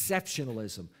democratic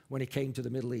exceptionalism when it came to the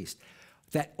Middle East.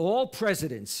 That all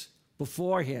presidents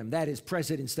before him, that is,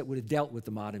 presidents that would have dealt with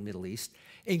the modern Middle East,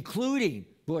 including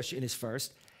Bush in his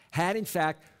first, had in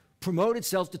fact promoted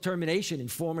self-determination in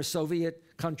former Soviet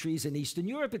countries in Eastern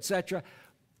Europe, etc.,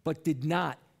 but did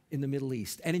not in the Middle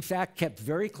East, and in fact kept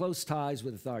very close ties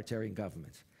with authoritarian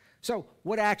governments. So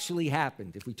what actually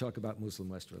happened if we talk about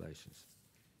Muslim-West relations?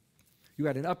 You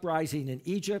had an uprising in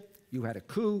Egypt, you had a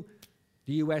coup.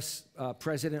 The US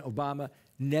President Obama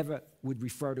never would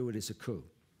refer to it as a coup.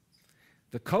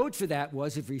 The code for that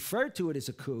was, if referred to it as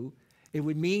a coup, it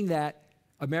would mean that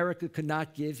America could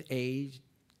not give aid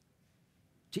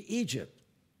to Egypt,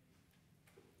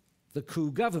 the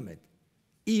coup government,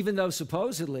 even though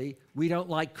supposedly we don't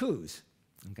like coups,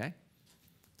 okay?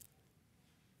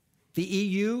 The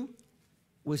EU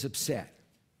was upset,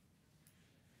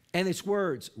 and its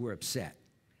words were upset,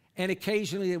 and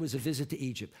occasionally there was a visit to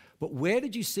Egypt. But where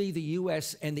did you see the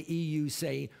US and the EU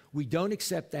saying, we don't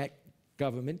accept that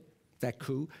government, that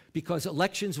coup, because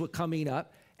elections were coming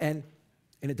up, and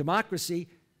in a democracy,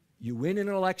 you win an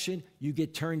election, you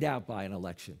get turned out by an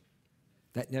election.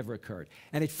 That never occurred.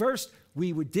 And at first,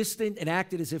 we were distant and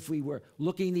acted as if we were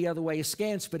looking the other way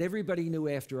askance, but everybody knew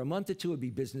after a month or two it would be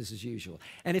business as usual.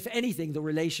 And if anything, the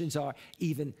relations are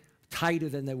even tighter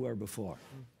than they were before.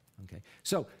 Okay?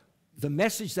 So the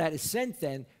message that is sent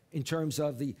then, in terms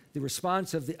of the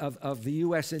response of the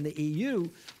US and the EU,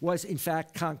 was in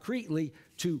fact concretely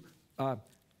to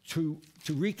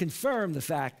reconfirm the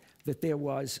fact that there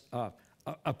was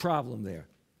a problem there.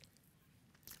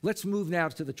 Let's move now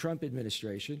to the Trump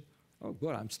administration. Oh,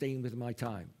 good, I'm staying with my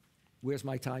time. Where's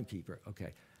my timekeeper?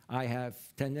 Okay, I have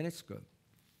 10 minutes, good.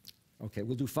 Okay,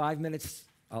 we'll do 5 minutes.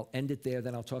 I'll end it there,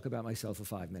 then I'll talk about myself for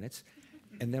 5 minutes,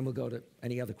 and then we'll go to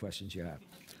any other questions you have.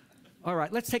 All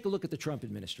right, let's take a look at the Trump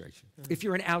administration. If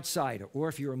you're an outsider or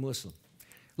if you're a Muslim,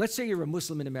 let's say you're a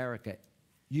Muslim in America,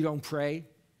 you don't pray,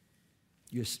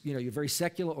 you're very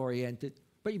secular oriented,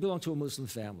 but you belong to a Muslim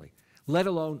family, let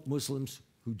alone Muslims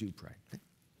who do pray.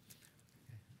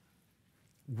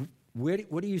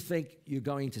 What do you think you're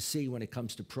going to see when it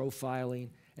comes to profiling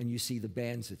and you see the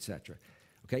bans, etc.?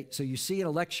 Okay, so you see an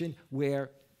election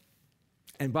where,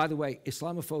 and by the way,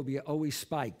 Islamophobia always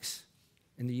spikes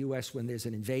in the US when there's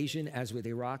an invasion, as with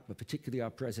Iraq, but particularly our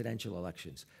presidential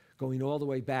elections, going all the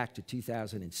way back to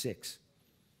 2006,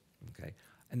 okay?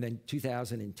 And then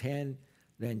 2010,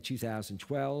 then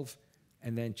 2012,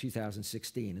 and then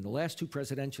 2016. In the last two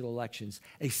presidential elections,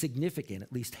 a significant,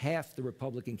 at least half the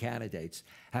Republican candidates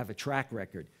have a track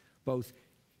record, both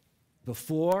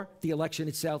before the election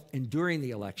itself and during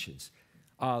the elections,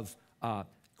 of,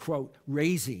 quote,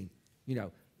 raising, you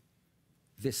know,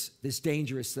 this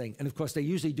dangerous thing. And of course, they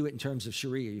usually do it in terms of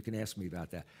Sharia. You can ask me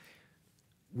about that.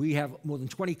 We have more than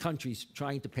 20 countries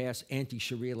trying to pass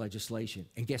anti-Sharia legislation.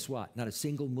 And guess what? Not a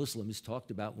single Muslim has talked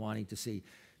about wanting to see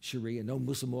Sharia. No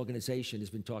Muslim organization has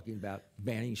been talking about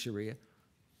banning Sharia.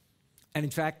 And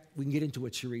in fact, we can get into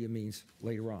what Sharia means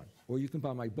later on. Or you can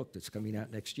buy my book that's coming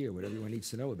out next year, what everyone needs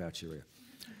to know about Sharia.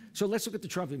 So let's look at the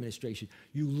Trump administration.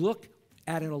 You look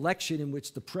at an election in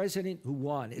which the president who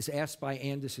won is asked by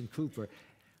Anderson Cooper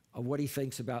what he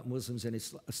thinks about Muslims and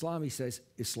Islam. He says,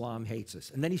 Islam hates us.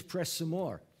 And then he's pressed some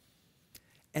more,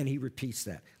 and he repeats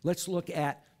that. Let's look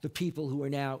at the people who are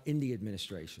now in the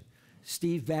administration.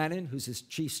 Steve Bannon, who's his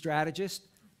chief strategist,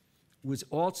 was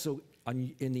also,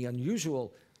 in the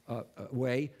unusual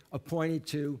way, appointed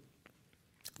to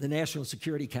the National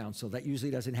Security Council. That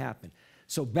usually doesn't happen.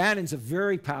 So Bannon's a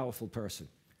very powerful person.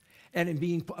 And in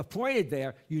being appointed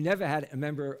there, you never had a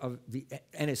member of the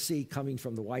NSC coming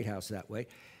from the White House that way.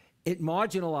 It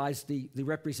marginalized the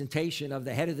representation of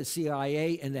the head of the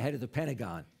CIA and the head of the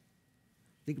Pentagon.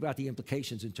 Think about the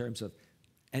implications in terms of,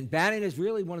 and Bannon is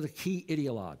really one of the key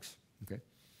ideologues. Okay?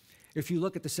 If you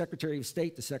look at the Secretary of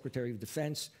State, the Secretary of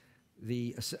Defense,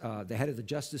 the head of the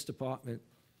Justice Department,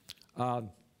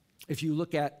 if you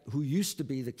look at who used to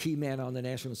be the key man on the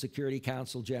National Security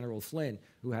Council, General Flynn,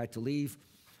 who had to leave,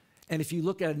 and if you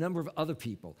look at a number of other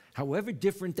people, however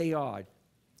different they are,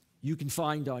 you can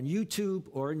find on YouTube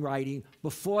or in writing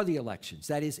before the elections,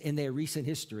 that is, in their recent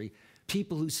history,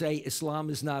 people who say Islam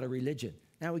is not a religion.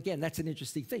 Now, again, that's an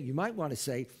interesting thing. You might want to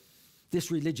say this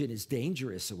religion is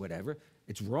dangerous or whatever.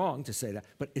 It's wrong to say that,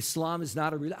 but Islam is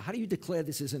not a religion. How do you declare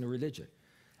this isn't a religion?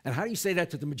 And how do you say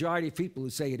that to the majority of people who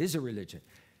say it is a religion?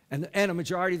 And a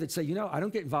majority that say, you know, I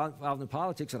don't get involved in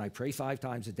politics and I pray 5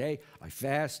 times a day, I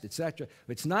fast, etc.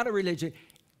 But it's not a religion,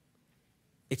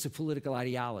 it's a political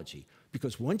ideology.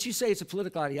 Because once you say it's a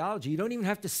political ideology, you don't even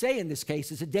have to say in this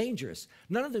case, is it dangerous?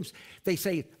 None of them, they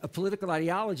say a political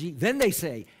ideology, then they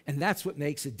say, and that's what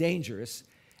makes it dangerous.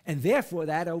 And therefore,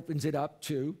 that opens it up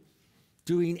to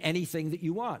doing anything that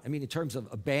you want. I mean, in terms of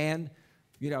a ban,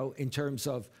 you know, in terms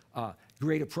of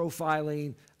greater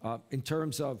profiling, in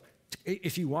terms of,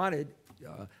 if you wanted,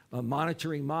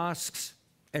 monitoring mosques,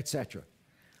 etc.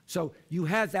 So you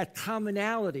have that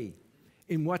commonality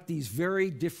in what these very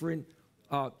different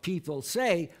people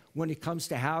say when it comes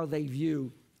to how they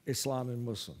view Islam and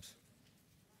Muslims.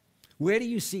 Where do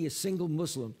you see a single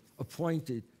Muslim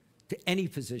appointed to any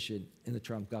position in the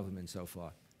Trump government so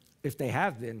far? If they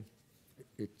have been,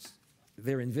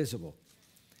 they're invisible.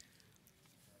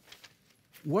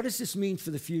 What does this mean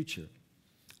for the future?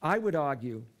 I would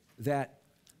argue that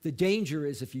the danger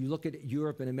is, if you look at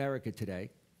Europe and America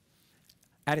today,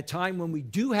 at a time when we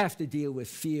do have to deal with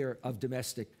fear of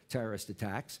domestic terrorist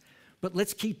attacks, but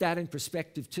let's keep that in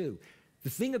perspective too.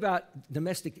 The thing about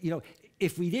domestic, you know,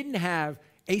 if we didn't have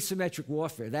asymmetric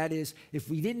warfare, that is, if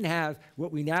we didn't have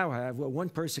what we now have, where one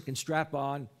person can strap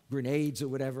on grenades or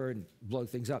whatever and blow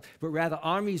things up, but rather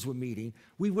armies were meeting,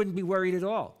 we wouldn't be worried at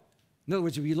all. In other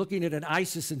words, we'd be looking at an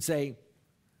ISIS and saying,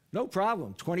 no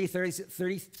problem, 20,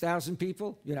 30,000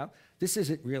 people, you know, this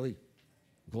isn't really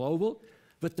global.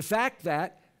 But the fact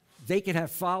that they can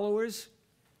have followers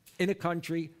in a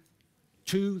country,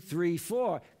 2, 3,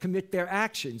 4, commit their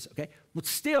actions, okay? But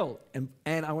still, and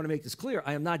I want to make this clear,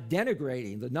 I am not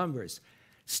denigrating the numbers.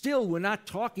 Still, we're not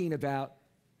talking about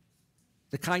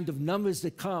the kind of numbers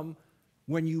that come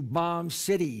when you bomb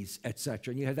cities,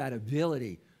 etc., and you have that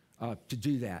ability to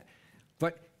do that.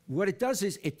 But what it does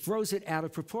is it throws it out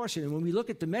of proportion. And when we look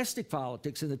at domestic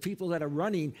politics and the people that are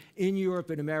running in Europe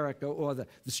and America, or the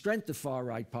strength of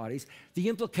far-right parties, the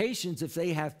implications if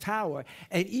they have power,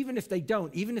 and even if they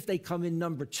don't, even if they come in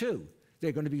number 2,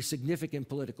 they're going to be significant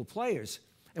political players.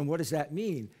 And what does that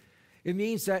mean? It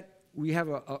means that we have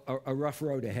a rough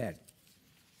road ahead.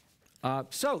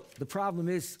 So the problem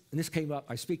is, and this came up,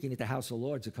 I was speaking at the House of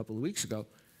Lords a couple of weeks ago,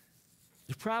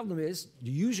 the problem is,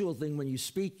 the usual thing when you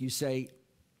speak, you say,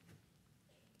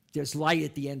 there's light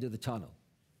at the end of the tunnel.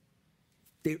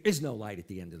 There is no light at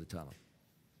the end of the tunnel.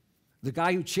 The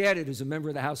guy who chaired it, who's a member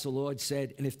of the House of Lords,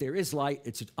 said, and if there is light,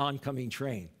 it's an oncoming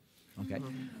train, okay?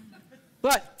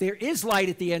 But there is light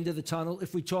at the end of the tunnel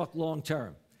if we talk long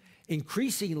term.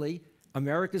 Increasingly,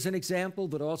 America's an example,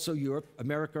 but also Europe.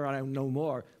 America, I don't know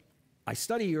more. I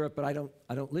study Europe, but I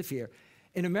don't live here.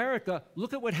 In America,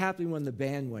 look at what happened when the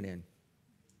ban went in.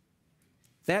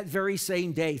 That very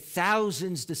same day,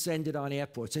 thousands descended on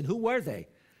airports. And who were they?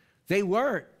 They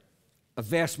weren't a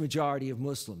vast majority of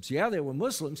Muslims. Yeah, there were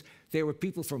Muslims. There were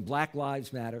people from Black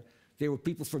Lives Matter. There were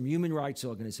people from human rights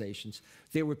organizations.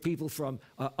 There were people from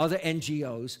other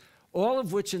NGOs, all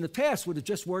of which in the past would have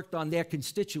just worked on their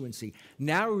constituency,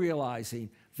 now realizing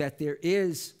that there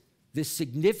is this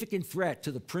significant threat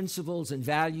to the principles and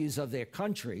values of their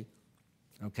country,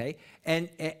 okay, and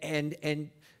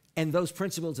those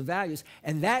principles and values,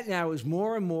 and that now is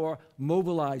more and more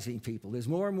mobilizing people. There's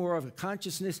more and more of a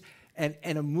consciousness and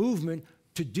a movement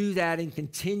to do that and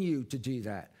continue to do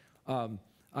that.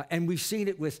 And we've seen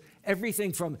it with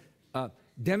everything from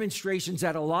demonstrations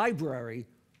at a library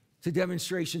to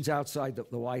demonstrations outside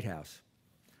the White House.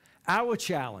 Our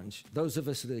challenge, those of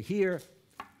us that are here,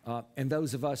 and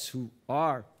those of us who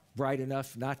are bright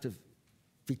enough not to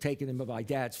be taken in by my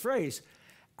dad's phrase,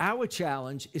 our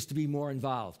challenge is to be more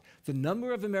involved. The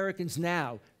number of Americans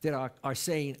now that are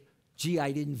saying, gee,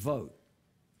 I didn't vote.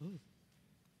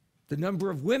 The number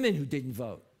of women who didn't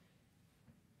vote.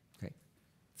 Okay.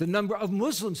 The number of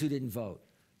Muslims who didn't vote.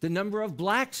 The number of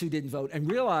blacks who didn't vote, and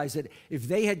realize that if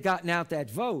they had gotten out that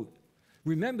vote,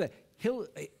 remember,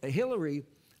 Hillary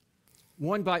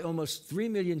won by almost 3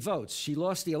 million votes. She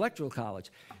lost the Electoral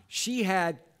College. She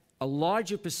had a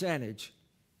larger percentage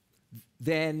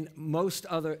than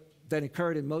than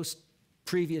occurred in most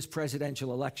previous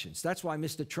presidential elections. That's why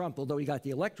Mr. Trump, although he got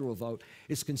the electoral vote,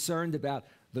 is concerned about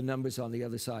the numbers on the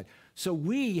other side. So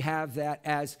we have that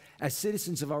as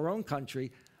citizens of our own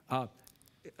country, a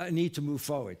need to move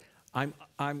forward. I'm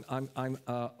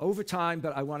over time,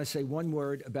 but I want to say one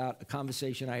word about a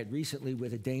conversation I had recently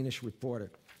with a Danish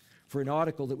reporter for an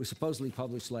article that was supposedly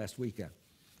published last weekend.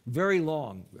 Very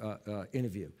long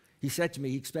interview. He said to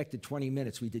me he expected 20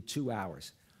 minutes. We did 2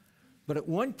 hours. But at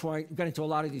one point, we got into a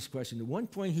lot of these questions. At one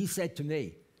point, he said to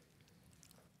me,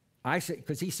 I said,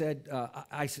 because he said,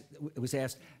 I was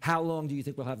asked, how long do you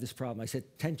think we'll have this problem? I said,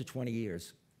 10 to 20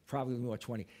 years, probably more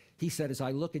 20. He said, as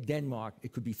I look at Denmark,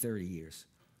 it could be 30 years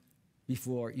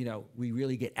before, you know, we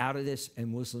really get out of this and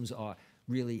Muslims are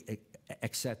really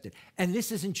accepted. And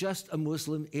this isn't just a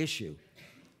Muslim issue.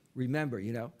 Remember,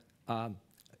 you know,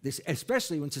 this,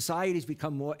 especially when societies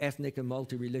become more ethnic and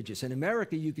multi-religious. In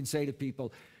America, you can say to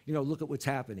people, you know, look at what's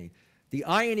happening. The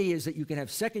irony is that you can have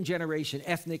second-generation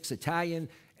ethnics, Italian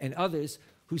and others,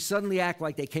 who suddenly act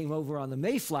like they came over on the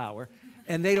Mayflower,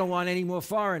 and they don't want any more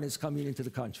foreigners coming into the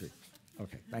country.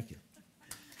 Okay, thank you.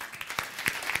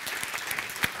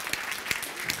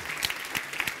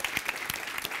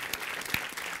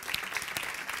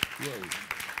 Whoa.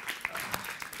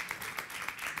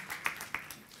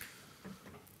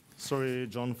 Sorry,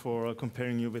 John, for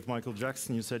comparing you with Michael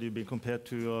Jackson. You said you'd be compared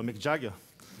to Mick Jagger.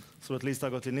 So at least I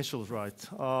got the initials right.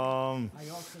 I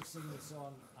also sing the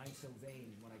song, I'm So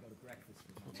Vain, when I go to breakfast.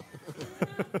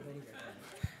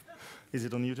 Is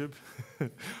it on YouTube?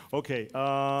 Okay.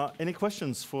 Any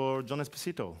questions for John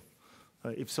Esposito?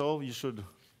 If so, you should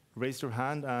raise your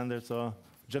hand, and there's a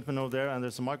gentleman over there, and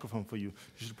there's a microphone for you.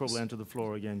 You should probably enter the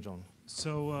floor again, John.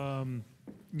 So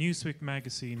Newsweek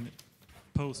magazine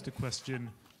posed a question,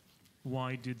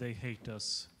 why do they hate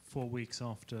us 4 weeks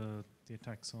after the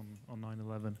attacks on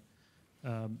 9/11?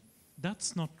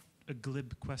 That's not a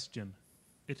glib question.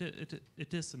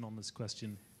 It is an honest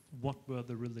question. What were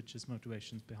the religious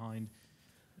motivations behind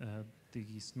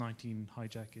these 19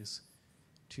 hijackers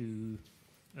to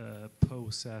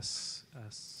pose as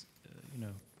you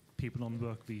know, people on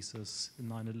work visas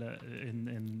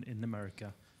in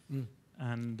America? Mm.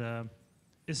 And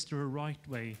is there a right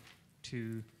way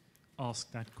to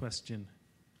ask that question?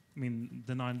 I mean,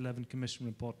 the 9/11 Commission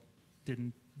report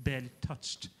barely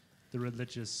touched the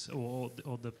religious or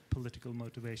the political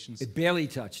motivations. It barely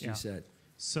touched, you said.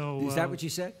 So is that what you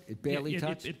said? It barely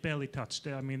touched? It barely touched.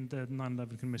 I mean, the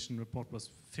 9/11 Commission report was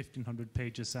 1,500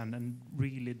 pages and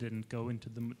really didn't go into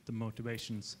the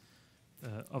motivations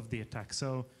of the attack.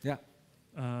 So, yeah.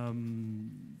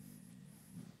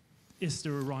 Is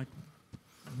there a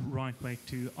right way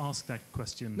to ask that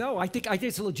question? No, I think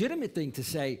it's a legitimate thing to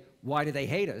say, why do they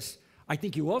hate us? I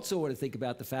think you also ought to think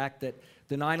about the fact that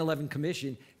the 9/11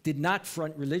 Commission did not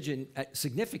front religion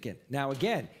significant. Now,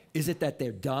 again, is it that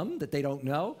they're dumb, that they don't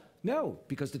know? No,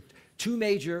 because the two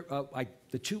major,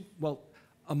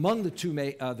 among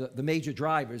the major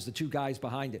drivers, the two guys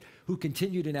behind it, who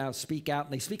continue to now speak out,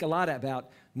 and they speak a lot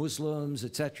about Muslims,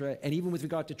 etc., and even with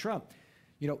regard to Trump,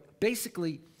 you know,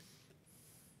 basically,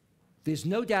 there's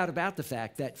no doubt about the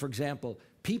fact that, for example,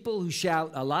 people who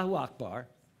shout Allahu Akbar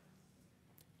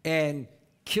and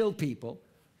kill people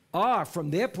are,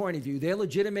 from their point of view, they're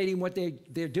legitimating what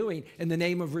they're doing in the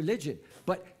name of religion.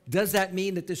 But does that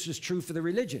mean that this is true for the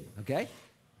religion, okay?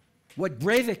 What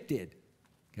Breivik did,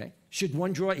 okay? Should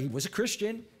one draw, he was a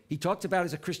Christian. He talked about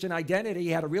his Christian identity. He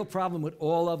had a real problem with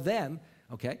all of them,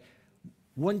 okay?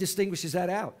 One distinguishes that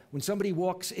out. When somebody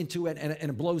walks into it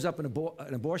and blows up an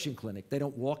abortion clinic, they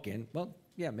don't walk in. Well,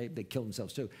 yeah, maybe they kill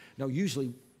themselves too. No,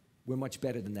 usually we're much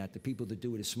better than that. The people that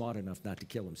do it are smart enough not to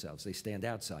kill themselves. They stand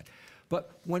outside.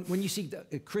 But when you see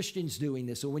Christians doing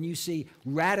this, or when you see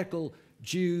radical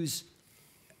Jews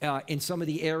in some of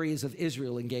the areas of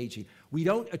Israel engaging, we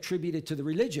don't attribute it to the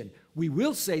religion. We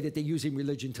will say that they're using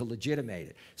religion to legitimate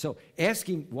it. So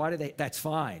asking why do they, that's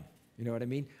fine. You know what I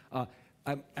mean?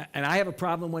 And I have a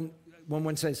problem when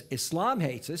one says Islam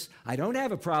hates us. I don't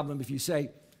have a problem if you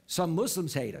say some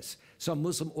Muslims hate us, some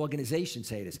Muslim organizations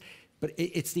hate us. But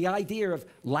it's the idea of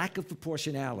lack of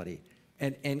proportionality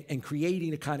and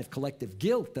creating a kind of collective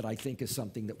guilt that I think is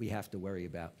something that we have to worry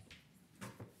about.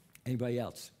 Anybody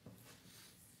else?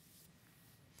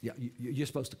 Yeah, you're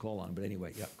supposed to call on, but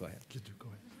anyway, yeah, go ahead. Go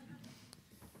ahead.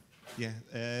 Yeah,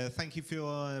 thank you for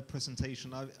your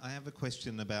presentation. I have a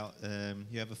question about,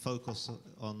 you have a focus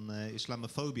on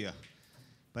Islamophobia,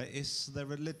 but is there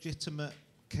a legitimate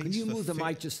case? Can you move the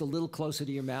mic just a little closer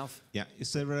to your mouth? Yeah,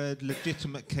 is there a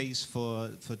legitimate case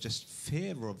for just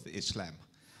fear of Islam?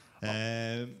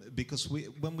 Because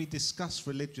when we discuss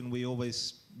religion, we're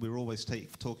always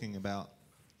talking about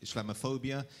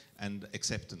Islamophobia and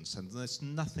acceptance, and there's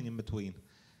nothing in between.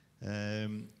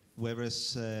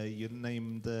 Whereas you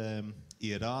named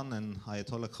Iran and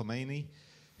Ayatollah Khomeini,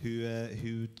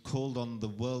 who called on the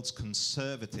world's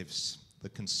conservatives, the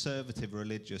conservative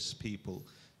religious people,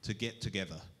 to get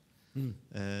together. I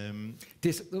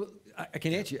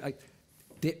can answer you.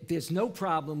 There's no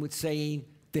problem with saying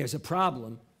there's a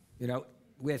problem, you know,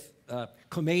 with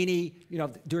Khomeini, you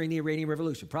know, during the Iranian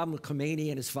Revolution. Problem with Khomeini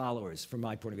and his followers, from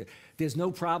my point of view. There's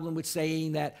no problem with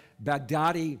saying that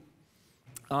Baghdadi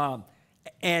and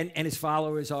his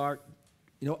followers are,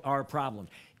 you know, are a problem.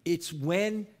 It's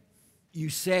when you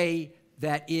say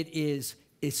that it is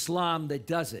Islam that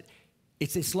does it.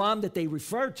 It's Islam that they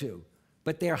refer to,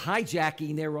 but they're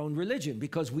hijacking their own religion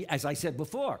because we, as I said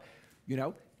before, you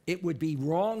know, it would be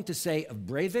wrong to say of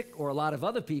Breivik or a lot of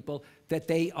other people that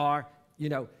they are, you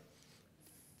know,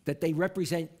 that they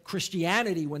represent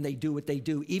Christianity when they do what they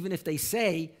do, even if they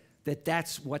say that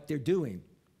that's what they're doing.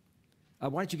 Why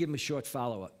don't you give them a short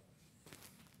follow-up?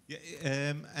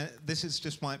 Yeah, this is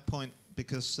just my point,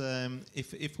 because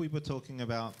if we were talking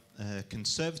about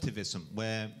conservatism,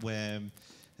 where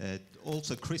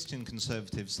also Christian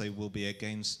conservatives, they will be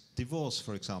against divorce,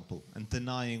 for example, and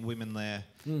denying women their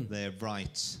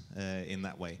rights in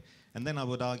that way. And then I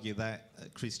would argue that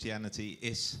Christianity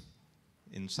is,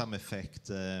 in some effect,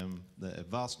 the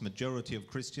vast majority of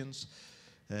Christians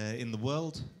in the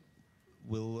world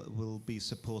will be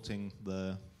supporting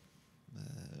the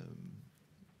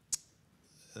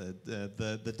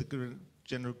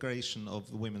degeneration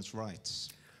of women's rights.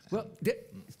 Well,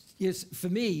 yes, for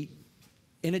me,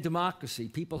 in a democracy,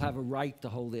 people have a right to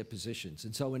hold their positions.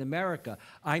 And so in America,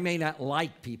 I may not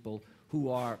like people who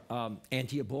are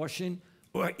anti-abortion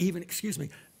or even, excuse me,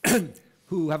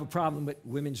 who have a problem with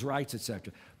women's rights,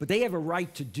 etc. But they have a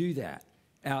right to do that,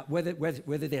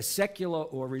 whether they're secular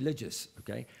or religious,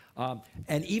 okay?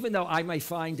 And even though I may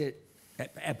find it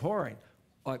abhorrent,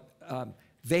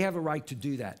 they have a right to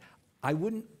do that. I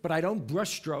wouldn't, but I don't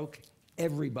brushstroke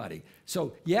everybody.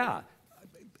 So yeah,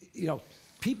 you know,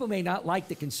 people may not like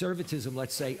the conservatism,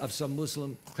 let's say, of some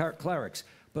Muslim clerics,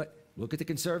 but look at the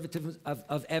conservatism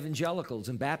of evangelicals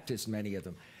and Baptists, many of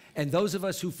them. And those of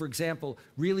us who, for example,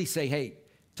 really say, hey,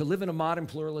 to live in a modern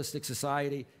pluralistic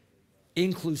society,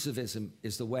 inclusivism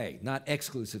is the way, not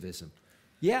exclusivism.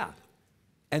 Yeah,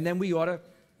 and then we ought to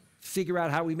figure out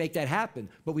how we make that happen.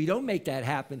 But we don't make that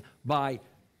happen by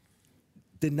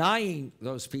denying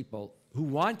those people who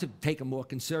want to take a more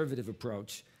conservative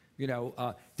approach, you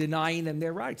know, denying them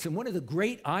their rights. And one of the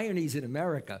great ironies in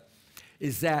America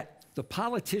is that the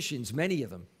politicians, many of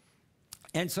them,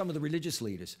 and some of the religious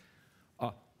leaders,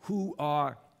 who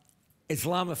are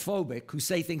Islamophobic, who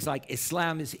say things like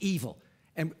Islam is evil.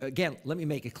 And again, let me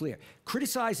make it clear.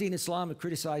 Criticizing Islam or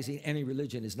criticizing any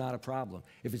religion is not a problem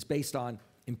if it's based on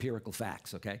empirical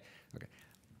facts, okay? Okay.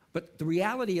 But the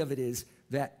reality of it is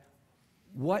that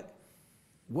what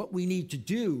we need to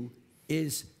do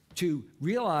is to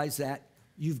realize that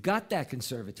you've got that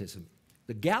conservatism.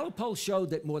 The Gallup poll showed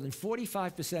that more than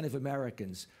 45% of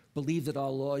Americans believe that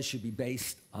our laws should be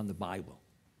based on the Bible.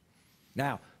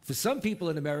 Now, for some people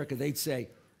in America, they'd say,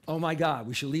 oh my God,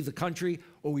 we should leave the country,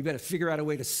 or we better figure out a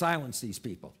way to silence these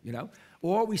people, you know?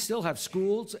 Or we still have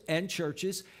schools and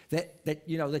churches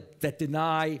that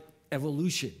deny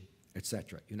evolution,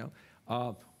 etc. You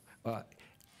know?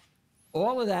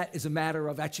 All of that is a matter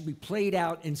of actually played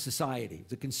out in society,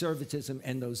 the conservatism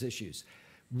and those issues,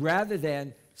 rather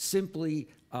than simply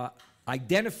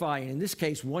identifying, in this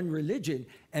case, one religion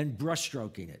and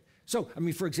brushstroking it. So, I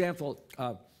mean, for example,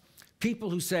 people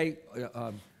who say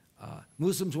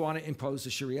Muslims want to impose the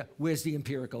Sharia, where's the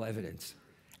empirical evidence?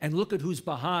 And look at who's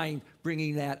behind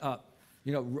bringing that up,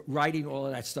 you know, writing all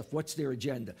of that stuff. What's their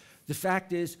agenda? The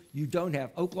fact is, you don't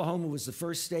have. Oklahoma was the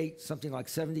first state, something like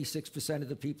 76% of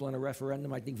the people in a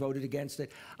referendum, I think, voted against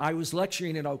it. I was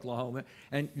lecturing in Oklahoma,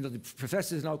 and you know, the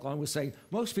professors in Oklahoma were saying,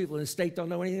 most people in the state don't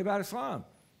know anything about Islam.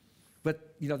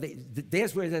 But you know,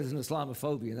 there's where there's an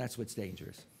Islamophobia, and that's what's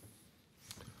dangerous.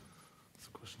 That's a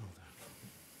question over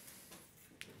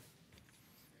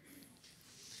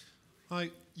there.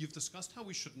 Hi, you've discussed how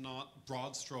we should not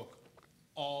broad stroke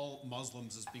all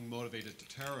Muslims as being motivated to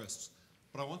terrorists,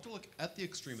 but I want to look at the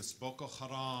extremists, Boko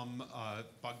Haram,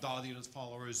 Baghdadi and his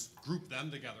followers, group them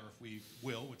together if we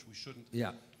will, which we shouldn't.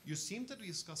 Yeah. You seem to be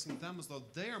discussing them as though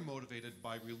they are motivated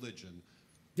by religion.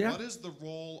 Yeah. What is the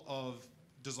role of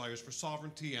desires for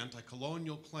sovereignty,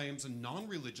 anti-colonial claims, and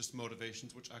non-religious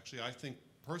motivations, which actually I think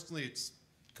personally it's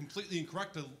completely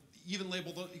incorrect to even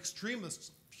label the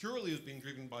extremists purely as being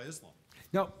driven by Islam?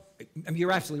 No, I mean,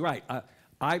 you're absolutely right.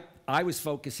 I was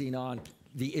focusing on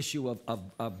the issue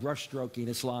of brushstroking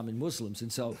Islam and Muslims.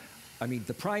 And so, I mean,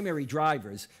 the primary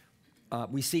drivers,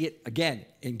 we see it, again,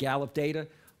 in Gallup data,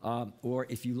 or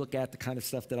if you look at the kind of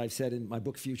stuff that I've said in my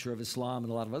book, Future of Islam,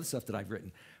 and a lot of other stuff that I've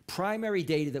written. Primary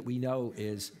data that we know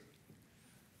is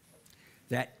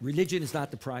that religion is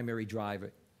not the primary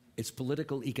driver. It's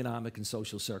political, economic, and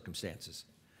social circumstances.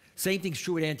 Same thing's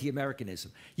true with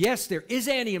anti-Americanism. Yes, there is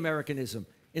anti-Americanism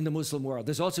in the Muslim world.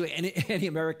 There's also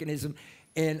anti-Americanism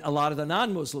in a lot of the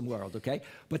non-Muslim world, okay?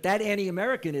 But that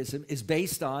anti-Americanism is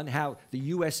based on how the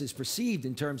U.S. is perceived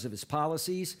in terms of its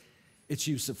policies, its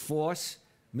use of force,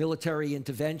 military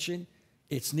intervention,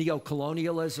 its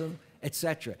neo-colonialism,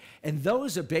 etc. And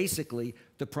those are basically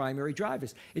the primary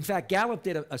drivers. In fact, Gallup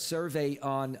did a survey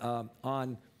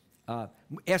on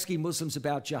asking Muslims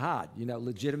about jihad, you know,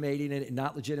 legitimating it and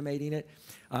not legitimating it.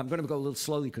 I'm going to go a little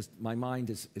slowly because my mind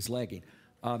is lagging.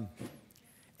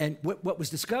 And what was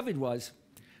discovered was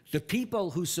the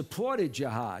people who supported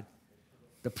jihad,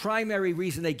 the primary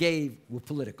reason they gave were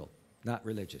political, not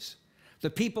religious.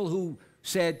 The people who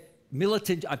said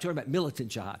militant, I'm talking about militant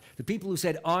jihad. The people who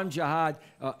said armed jihad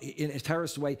in a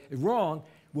terrorist way wrong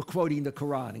were quoting the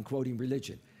Quran and quoting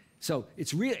religion. So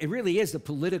it really is the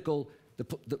political, the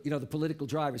political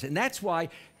drivers. And that's why,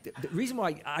 the reason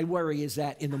why I worry is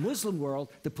that in the Muslim world,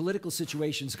 the political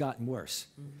situation's gotten worse.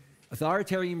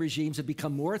 Authoritarian regimes have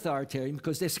become more authoritarian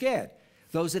because they're scared.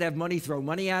 Those that have money throw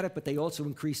money at it, but they also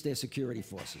increase their security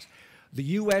forces. The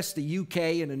US, the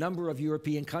UK, and a number of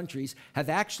European countries have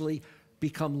actually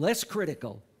become less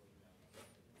critical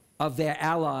of their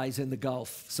allies in the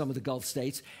Gulf, some of the Gulf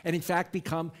states, and in fact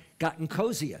gotten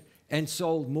cozier and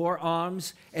sold more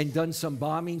arms and done some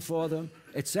bombing for them,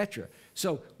 etc.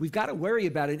 So we've got to worry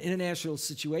about an international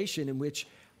situation in which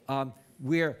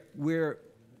we're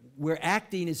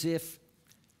acting as if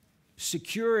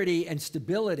security and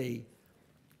stability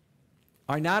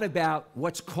are not about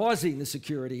what's causing the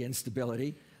security and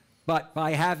stability, but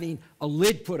by having a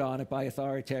lid put on it by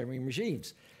authoritarian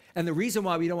regimes. And the reason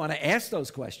why we don't want to ask those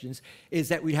questions is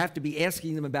that we have to be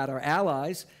asking them about our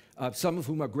allies, some of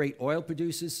whom are great oil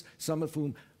producers, some of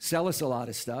whom sell us a lot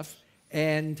of stuff,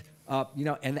 and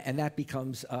that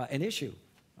becomes an issue.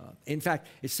 In fact,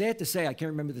 it's sad to say, I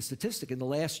can't remember the statistic, in the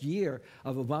last year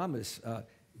of Obama's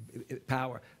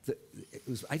power,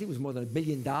 I think it was more than $1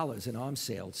 billion in arms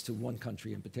sales to one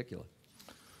country in particular.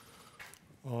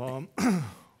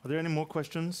 Are there any more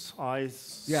questions? I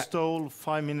stole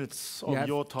 5 minutes of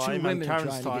your time and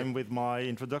Karen's time with my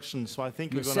introduction, so I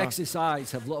think your sexist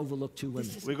eyes have overlooked 2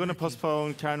 women. We're going to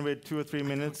postpone Karen with 2 or 3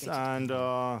 minutes, and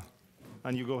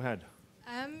you go ahead.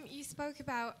 You spoke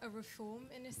about a reform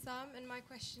in Islam, and my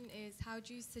question is, how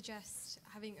do you suggest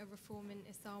having a reform in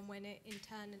Islam when it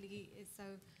internally is so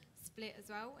split as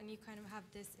well, and you kind of have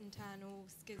this internal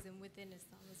schism within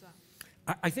Islam as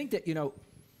well? I think that,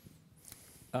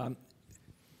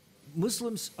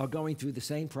 Muslims are going through the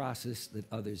same process that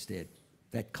others did,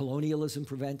 that colonialism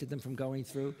prevented them from going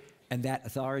through, and that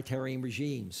authoritarian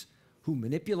regimes who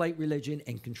manipulate religion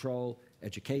and control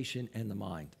education and the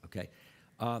mind, okay?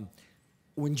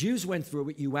 When Jews went through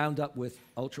it, you wound up with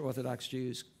ultra-Orthodox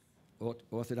Jews,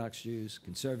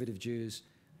 conservative Jews,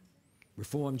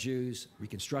 Reform Jews,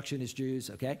 Reconstructionist Jews,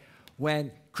 okay?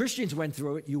 When Christians went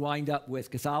through it, you wind up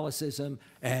with Catholicism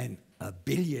and a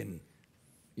billion,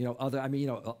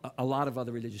 a lot of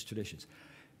other religious traditions.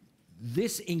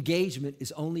 This engagement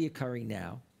is only occurring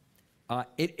now.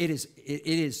 It is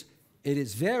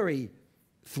very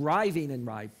thriving and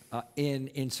ripe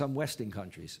in some Western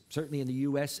countries, certainly in the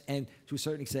US and to a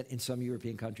certain extent in some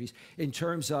European countries, in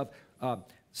terms of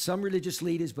some religious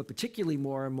leaders, but particularly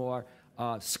more and more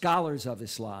scholars of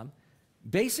Islam,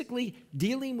 basically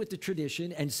dealing with the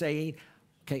tradition and saying,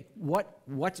 okay,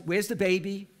 where's the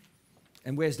baby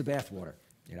and where's the bathwater?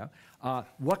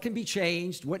 What can be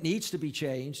changed, what needs to be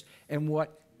changed, and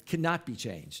what cannot be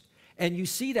changed. And you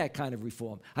see that kind of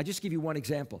reform. I'll just give you one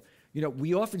example.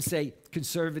 We often say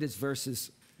conservatives versus,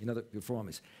 the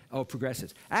reformers or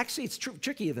progressives. Actually, it's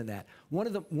trickier than that. One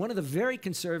of the very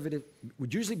conservative,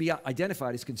 would usually be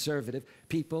identified as conservative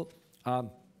people, a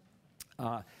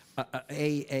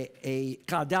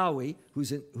Qaradawi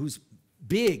who's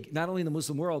big, not only in the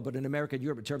Muslim world, but in America and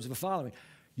Europe in terms of a following.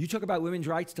 You talk about women's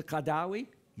rights to Qaradawi,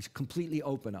 he's completely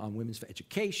open on women's for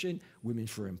education, women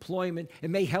for employment. It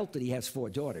may help that he has 4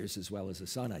 daughters as well as a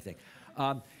son, I think.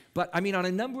 But I mean, on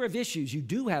a number of issues, you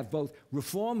do have both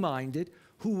reform-minded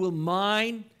who will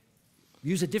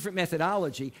use a different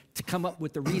methodology to come up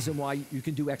with the reason why you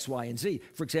can do X, Y, and Z.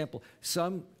 For example,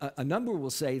 a number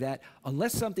will say that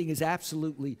unless something is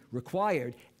absolutely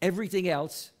required, everything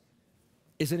else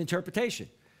is an interpretation.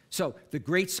 So the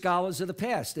great scholars of the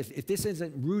past, if this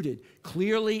isn't rooted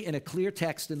clearly in a clear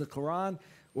text in the Quran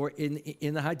or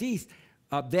in the Hadith,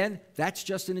 then that's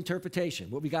just an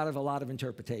interpretation. What we got of a lot of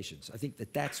interpretations. I think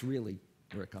that's really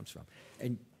where it comes from.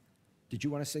 And did you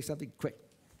want to say something? Quick.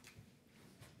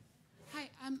 Hi,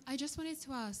 I just wanted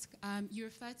to ask, you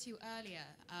referred to earlier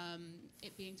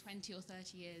it being 20 or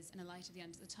 30 years and a light at the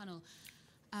end of the tunnel.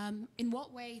 In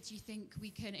what way do you think we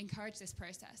can encourage this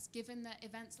process, given that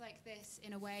events like this,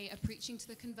 in a way, are preaching to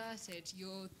the converted?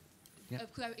 You're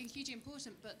hugely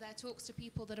important, but they're talks to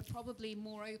people that are probably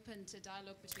more open to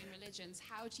dialogue between religions.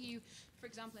 How do you, for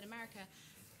example, in America,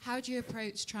 how do you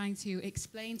approach trying to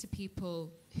explain to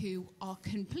people who are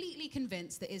completely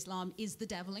convinced that Islam is the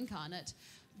devil incarnate,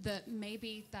 that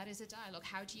maybe that is a dialogue?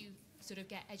 How do you sort of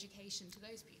get education to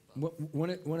those people?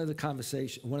 One of the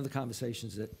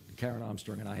conversations that Karen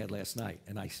Armstrong and I had last night,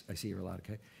 and I see her a lot,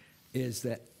 okay, is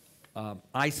that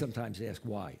I sometimes ask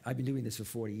why. I've been doing this for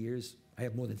 40 years. I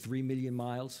have more than 3 million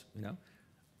miles,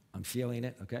 I'm feeling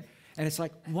it, okay? And it's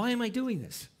like, why am I doing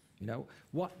this?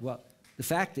 Well, the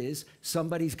fact is,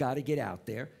 somebody's got to get out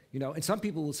there, and some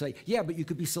people will say, yeah, but you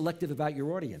could be selective about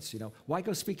your audience, Why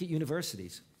go speak at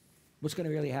universities? What's going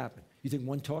to really happen? You think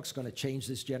one talk's going to change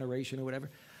this generation or whatever?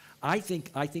 I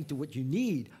think that what you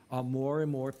need are more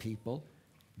and more people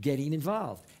getting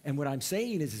involved. And what I'm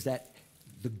saying is that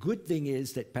the good thing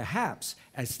is that perhaps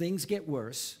as things get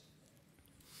worse,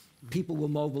 people will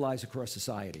mobilize across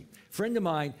society. A friend of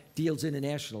mine deals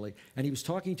internationally, and he was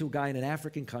talking to a guy in an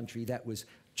African country that was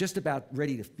just about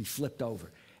ready to be flipped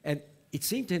over. And it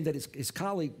seemed to him that his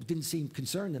colleague didn't seem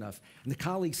concerned enough. And the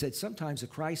colleague said, sometimes a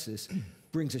crisis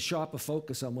brings a sharper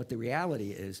focus on what the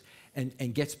reality is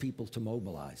and gets people to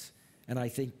mobilize. And I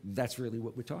think that's really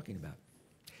what we're talking about.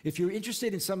 If you're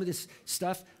interested in some of this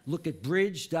stuff, look at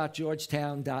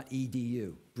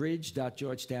bridge.georgetown.edu.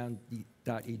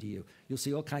 Bridge.georgetown.edu. You'll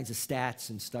see all kinds of stats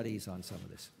and studies on some of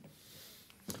this.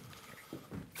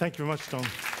 Thank you very much, Tom.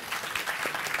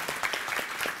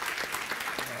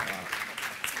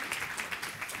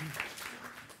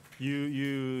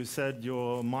 You said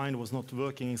your mind was not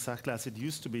working exactly as it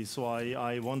used to be, so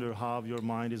I wonder how your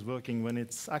mind is working when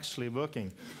it's actually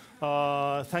working.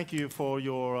 Thank you for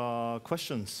your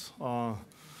questions.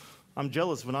 I'm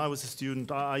jealous. When I was a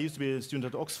student, I used to be a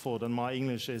student at Oxford, and my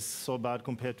English is so bad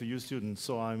compared to you students,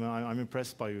 so I'm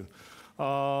impressed by you.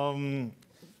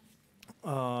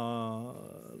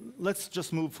 Let's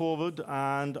just move forward,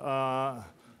 and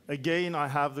again, I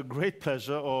have the great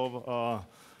pleasure of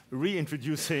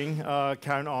reintroducing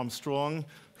Karen Armstrong,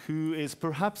 who is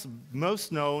perhaps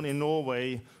most known in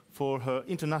Norway for her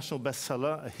international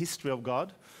bestseller, A History of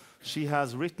God. She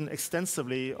has written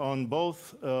extensively on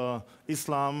both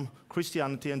Islam,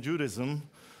 Christianity, and Judaism.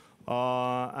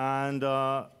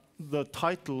 The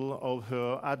title of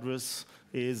her address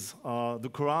is The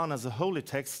Quran as a Holy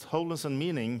Text, Wholeness and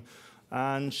Meaning.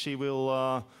 And she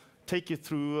will take you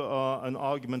through an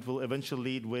argument will eventually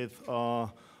lead with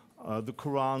the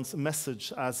Quran's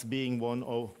message as being one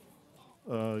of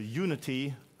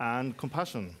unity and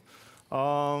compassion.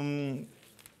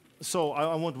 So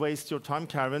I won't waste your time,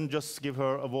 Karen. Just give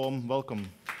her a warm welcome,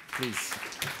 please.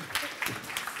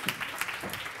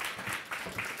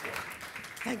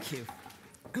 Thank you.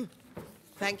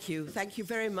 Thank you. Thank you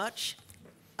very much.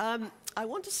 I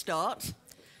want to start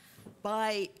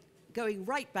by going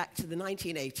right back to the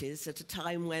 1980s, at a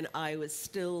time when I was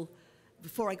still,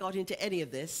 before I got into any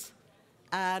of this,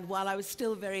 and while I was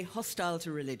still very hostile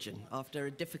to religion after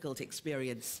a difficult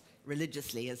experience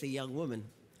religiously as a young woman.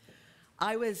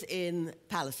 I was in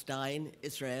Palestine,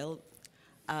 Israel,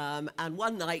 and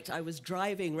one night I was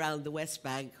driving around the West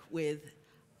Bank with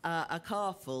a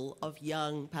car full of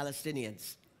young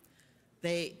Palestinians.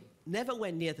 They never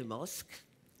went near the mosque.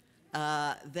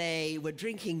 They were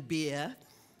drinking beer,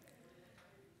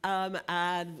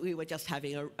 and we were just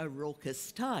having a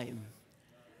raucous time.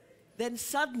 Then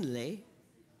suddenly,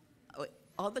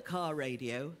 on the car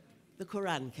radio, the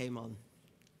Quran came on.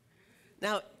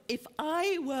 Now, if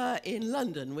I were in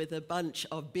London with a bunch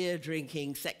of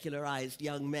beer-drinking, secularized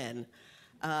young men,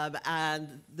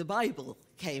 and the Bible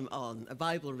came on, a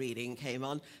Bible reading came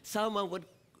on, someone would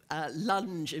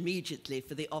lunge immediately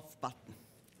for the off button.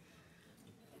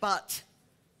 But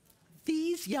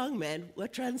these young men were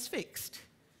transfixed.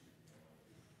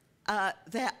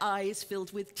 Their eyes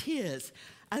filled with tears,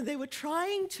 and they were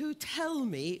trying to tell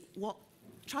me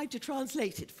tried to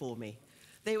translate it for me.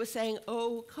 They were saying,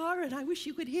 "Oh, Karen, I wish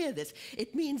you could hear this.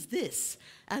 It means this,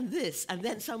 and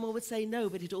then someone would say, "No,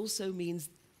 but it also means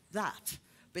that,"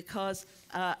 because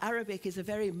Arabic is a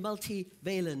very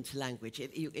multivalent language.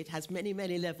 It has many,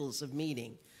 many levels of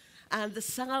meaning. And the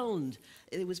sound,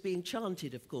 it was being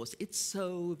chanted, of course, it's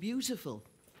so beautiful.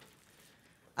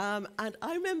 And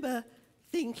I remember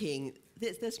thinking,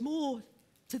 there's more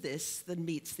to this than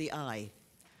meets the eye.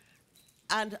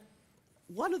 And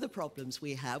one of the problems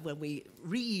we have when we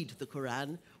read the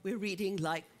Quran, we're reading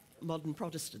like modern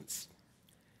Protestants.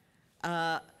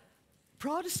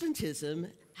 Protestantism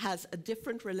has a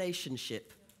different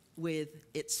relationship with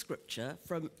its scripture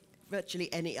from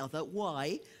virtually any other.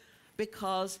 Why?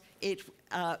 Because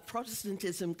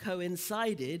Protestantism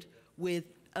coincided with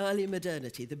early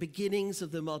modernity, the beginnings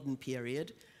of the modern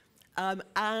period,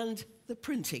 and the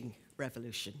printing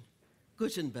revolution,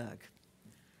 Gutenberg,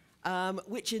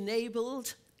 which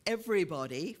enabled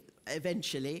everybody,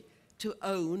 eventually, to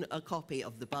own a copy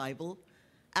of the Bible,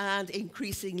 and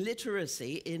increasing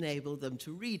literacy enabled them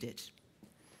to read it.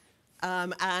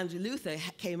 And Luther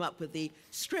came up with the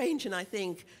strange and, I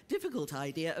think, difficult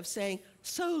idea of saying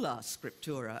sola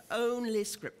scriptura, only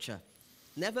scripture.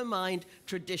 Never mind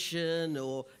tradition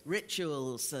or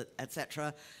rituals,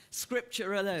 etc.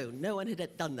 Scripture alone. No one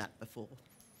had done that before.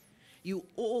 You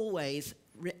always,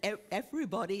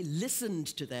 everybody listened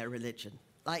to their religion,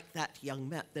 like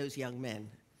those young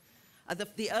men.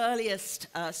 The earliest,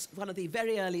 one of the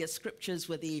very earliest scriptures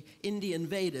were the Indian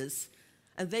Vedas,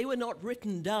 and they were not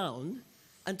written down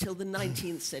until the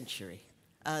 19th century.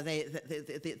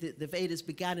 The Vedas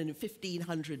began in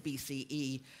 1500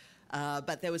 BCE,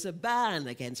 but there was a ban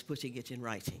against putting it in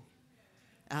writing.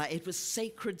 It was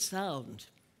sacred sound.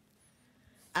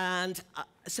 And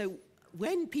so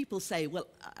when people say, well,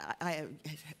 I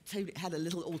had a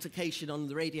little altercation on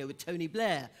the radio with Tony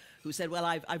Blair, who said, well,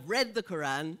 I've read the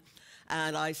Quran,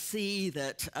 and I see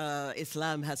that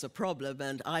Islam has a problem,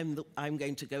 and I'm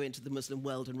going to go into the Muslim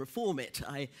world and reform it.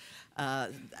 I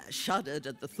shuddered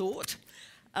at the thought.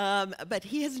 But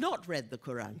he has not read the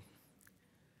Quran.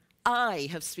 I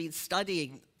have been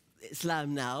studying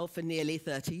Islam now for nearly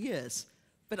 30 years,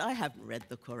 but I haven't read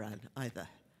the Quran either.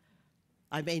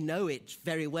 I may know it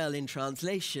very well in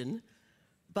translation,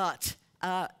 but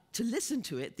to listen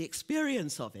to it, the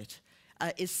experience of it,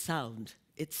 is sound.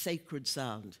 It's sacred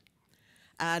sound.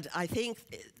 And I think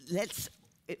it's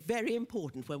very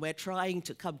important when we're trying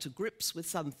to come to grips with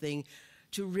something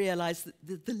to realize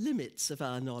the limits of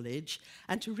our knowledge,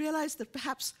 and to realize that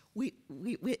perhaps we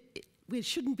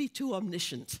shouldn't be too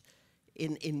omniscient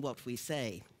in what we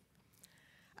say.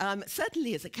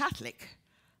 Certainly as a Catholic,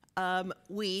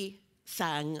 we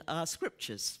sang our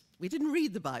scriptures. We didn't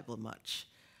read the Bible much.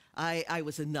 I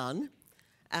was a nun,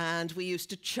 and we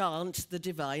used to chant the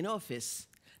divine office.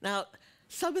 Now,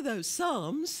 some of those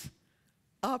psalms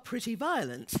are pretty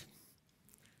violent.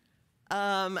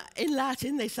 In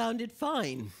Latin, they sounded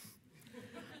fine.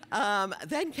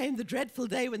 Then came the dreadful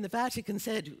day when the Vatican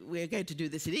said, we're going to do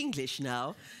this in English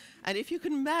now. And if you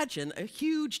can imagine a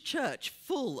huge church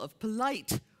full of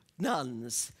polite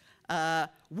nuns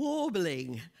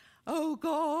warbling, "Oh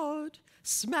God,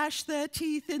 smash their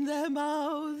teeth in their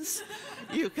mouths."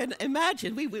 You can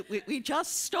imagine, we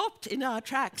just stopped in our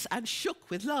tracks and shook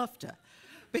with laughter,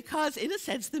 because in a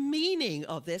sense the meaning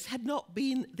of this had not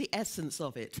been the essence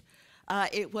of it.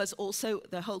 it was also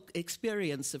the whole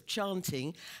experience of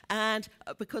chanting, and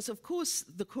because of course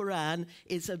the Quran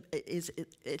it's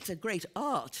a great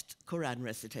art, Quran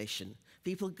recitation.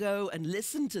 People go and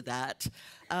listen to that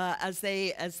as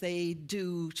they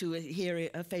do to hear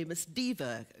a famous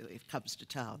diva if it comes to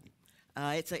town.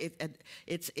 And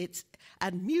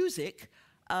music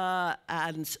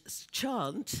and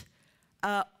chant.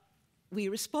 We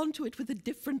respond to it with a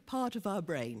different part of our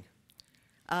brain.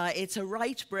 It's a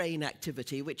right brain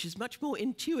activity, which is much more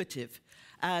intuitive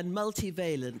and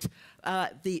multivalent.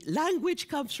 The language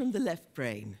comes from the left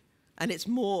brain, and it's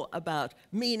more about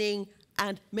meaning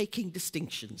and making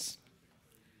distinctions.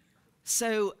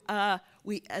 So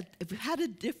we've had a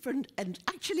different, and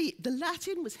actually the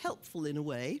Latin was helpful in a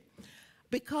way,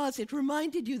 because it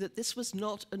reminded you that this was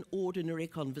not an ordinary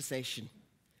conversation.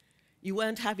 You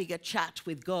weren't having a chat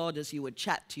with God as you would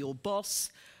chat to your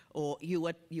boss, or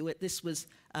this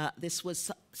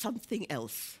was something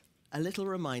else. A little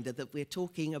reminder that we're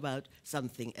talking about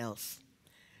something else.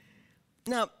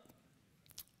 Now,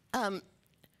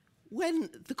 when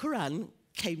the Quran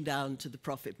came down to the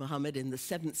Prophet Muhammad in the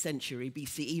 7th century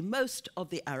BCE, most of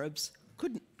the Arabs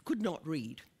could not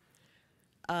read.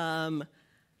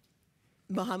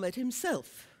 Muhammad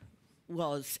himself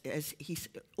was, as he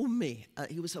said, ummi.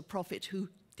 He was a prophet who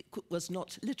was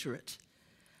not literate.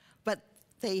 But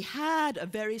they had a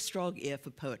very strong ear for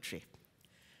poetry.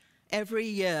 Every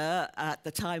year at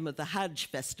the time of the Hajj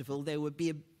festival, there would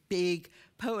be a big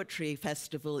poetry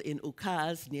festival in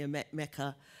Ukaz near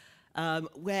Mecca,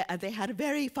 where they had a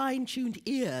very fine-tuned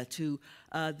ear to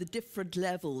the different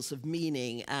levels of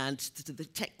meaning and to the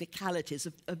technicalities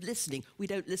of listening. We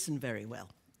don't listen very well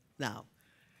now.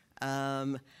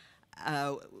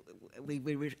 We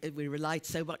rely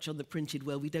so much on the printed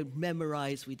word, we don't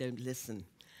memorize, we don't listen.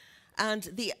 And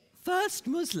the first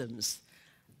Muslims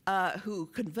who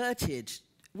converted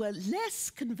were less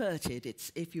converted,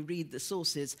 if you read the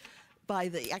sources, by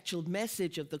the actual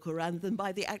message of the Quran than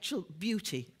by the actual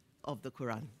beauty of the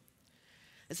Quran.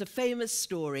 There's a famous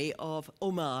story of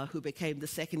Omar, who became the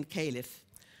second caliph,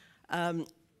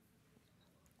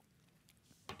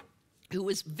 who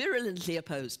was virulently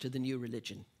opposed to the new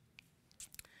religion.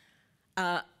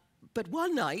 But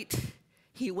one night,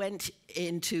 he went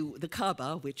into the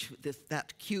Kaaba,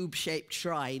 that cube-shaped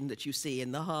shrine that you see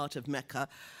in the heart of Mecca,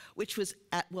 which was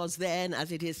then,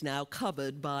 as it is now,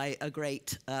 covered by a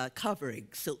great covering,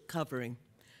 silk covering,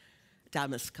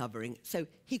 damask covering. So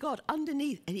he got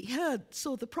underneath, and he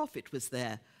saw the Prophet was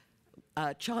there,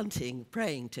 chanting,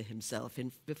 praying to himself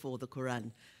before the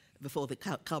Quran, before the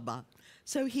Kaaba.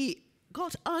 So he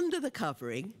got under the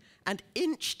covering and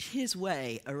inched his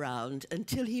way around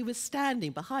until he was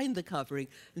standing behind the covering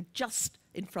and just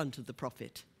in front of the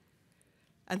Prophet.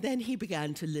 And then he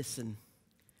began to listen.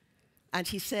 And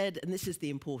he said, and this is the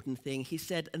important thing, he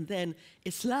said, and then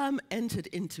Islam entered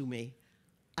into me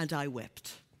and I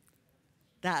wept.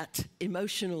 That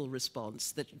emotional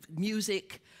response that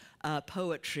music,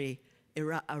 poetry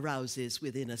arouses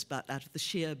within us, but out of the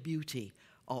sheer beauty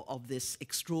of this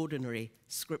extraordinary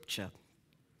scripture.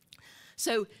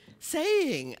 So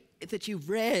saying that you've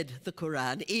read the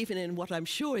Quran, even in what I'm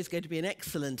sure is going to be an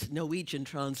excellent Norwegian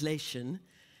translation,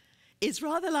 is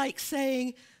rather like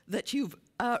saying that you've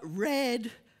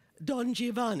read Don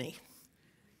Giovanni,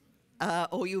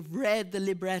 or you've read the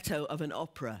libretto of an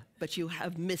opera, but you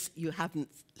haven't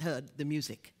heard the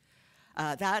music.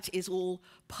 That is all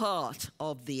part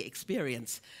of the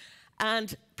experience.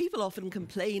 And people often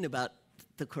complain about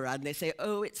the Quran. They say,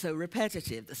 oh, it's so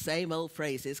repetitive. The same old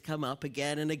phrases come up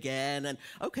again and again. And,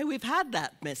 okay, we've had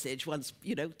that message once,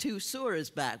 2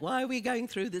 surahs back. Why are we going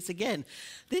through this again?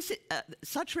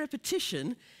 Such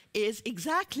repetition is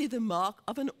exactly the mark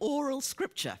of an oral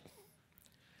scripture.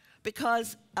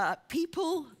 Because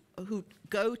people who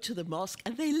go to the mosque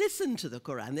and they listen to the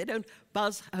Quran, they don't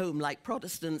buzz home like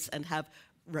Protestants and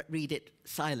read it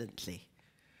silently.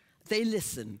 They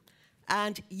listen.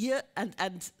 And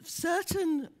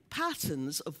certain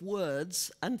patterns of words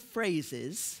and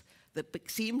phrases that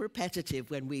seem repetitive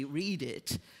when we read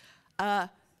it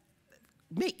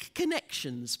make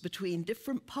connections between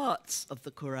different parts of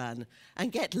the Quran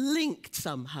and get linked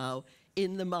somehow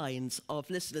in the minds of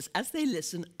listeners as they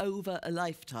listen over a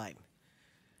lifetime.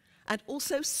 And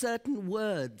also certain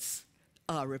words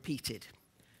are repeated.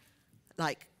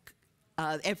 Like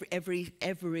every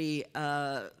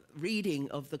reading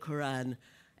of the Quran,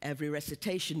 every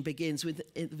recitation begins with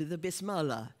the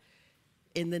Bismillah,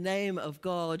 in the name of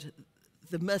God,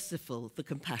 the merciful, the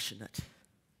compassionate.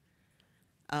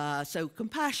 So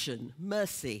compassion,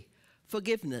 mercy,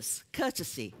 forgiveness,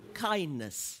 courtesy,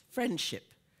 kindness, friendship.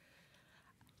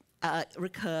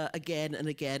 recur again and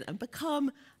again and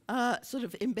become sort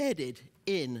of embedded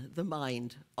in the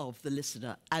mind of the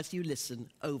listener as you listen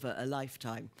over a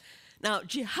lifetime. Now,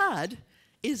 jihad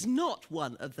is not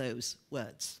one of those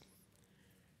words.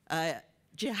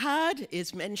 Jihad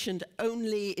is mentioned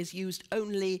only, is used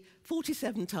only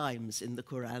 47 times in the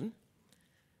Quran,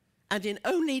 and in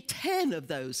only 10 of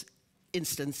those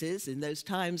instances, in those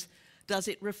times, does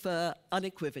it refer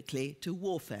unequivocally to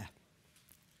warfare.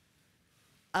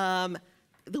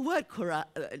 The word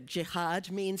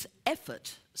jihad means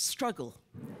effort, struggle.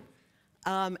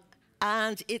 And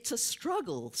it's a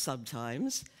struggle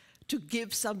sometimes to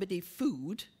give somebody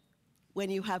food when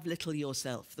you have little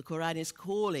yourself. The Quran is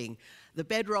calling, the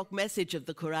bedrock message of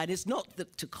the Quran is not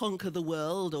to conquer the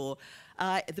world, or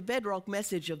the bedrock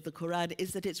message of the Quran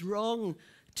is that it's wrong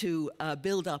to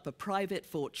build up a private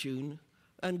fortune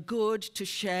and good to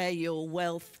share your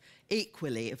wealth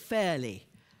equally, fairly,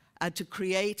 and to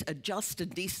create a just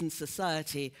and decent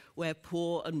society where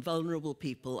poor and vulnerable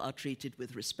people are treated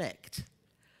with respect.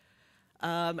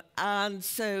 And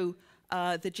so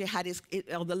the jihad is,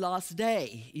 on the last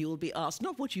day, you will be asked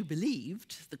not what you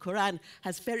believed. The Quran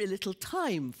has very little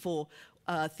time for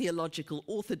theological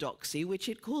orthodoxy, which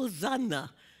it calls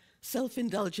zanna,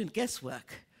 self-indulgent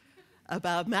guesswork,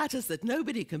 about matters that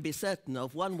nobody can be certain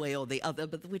of one way or the other,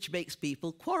 but which makes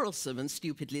people quarrelsome and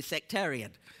stupidly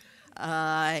sectarian.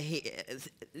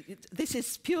 This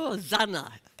is pure zanna,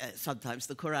 sometimes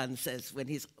the Quran says, when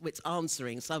it's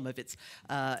answering some of its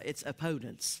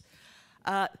opponents.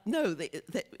 No,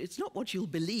 it's not what you'll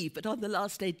believe, but on the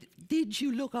last day, did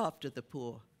you look after the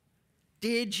poor?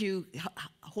 Did you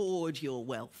hoard your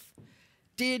wealth?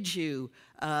 Did you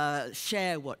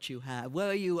share what you have?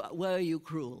 Were you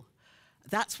cruel?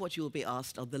 That's what you'll be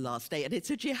asked on the last day, and it's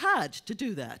a jihad to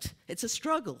do that. It's a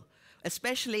struggle,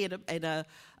 especially in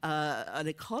an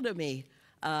economy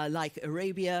like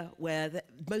Arabia, where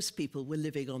most people were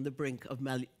living on the brink of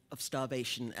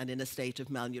starvation and in a state of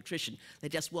malnutrition. There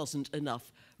just wasn't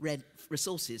enough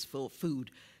resources for food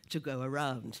to go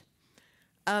around.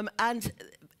 And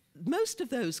most of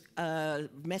those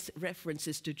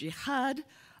references to jihad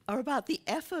are about the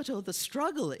effort or the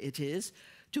struggle it is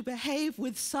to behave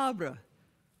with sabr,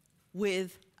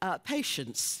 with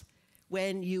patience,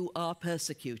 when you are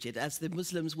persecuted, as the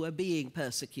Muslims were being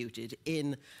persecuted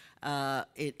in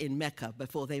Mecca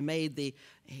before they made the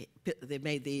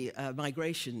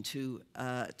migration to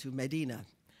Medina.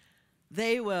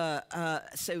 They were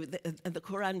and the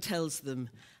Quran tells them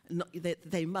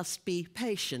that they must be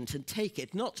patient and take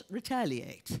it, not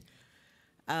retaliate.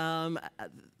 The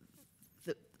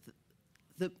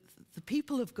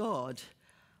people of God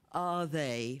are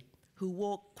they who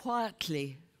walk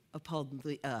quietly upon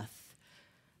the earth,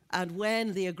 and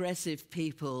when the aggressive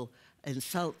people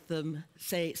insult them,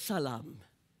 say salam,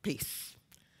 peace.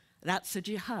 That's a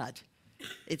jihad.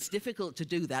 It's difficult to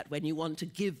do that when you want to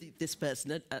give this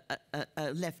person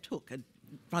a left hook, a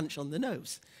punch on the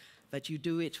nose, but you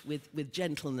do it with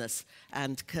gentleness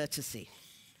and courtesy.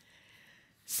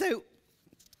 So,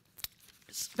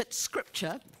 but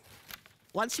scripture,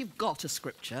 once you've got a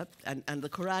scripture, and the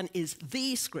Quran is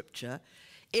the scripture,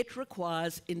 it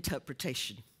requires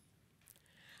interpretation.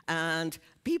 And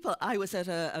I was at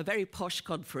a very posh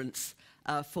conference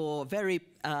for very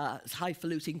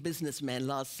highfalutin businessmen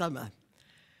last summer.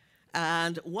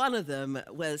 And one of them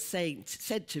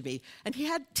said to me, and he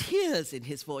had tears in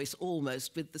his voice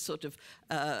almost with the sort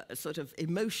of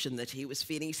emotion that he was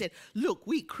feeling. He said, "Look,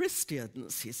 we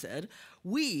Christians," he said,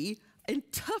 "we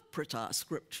interpret our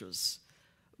scriptures.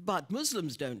 But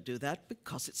Muslims don't do that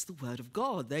because it's the word of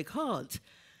God. They can't."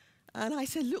 And I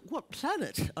said, "Look, what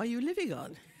planet are you living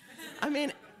on? I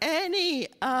mean, any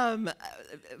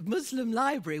Muslim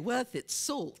library worth its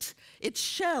salt, its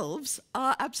shelves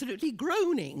are absolutely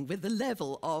groaning with the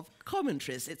level of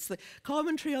commentaries. It's the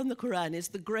commentary on the Quran is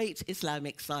the great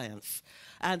Islamic science.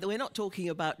 And we're not talking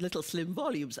about little slim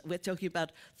volumes. We're talking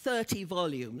about 30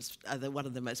 volumes, one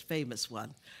of the most famous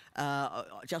one,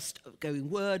 just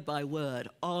going word by word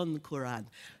on the Quran.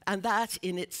 And that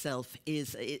in itself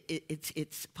is,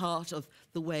 it's part of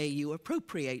the way you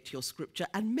appropriate your scripture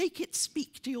and make it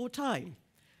speak to your time.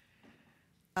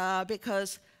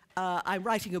 Because I'm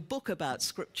writing a book about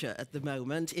scripture at the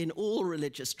moment in all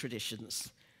religious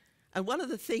traditions. And one of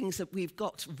the things that we've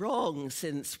got wrong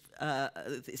since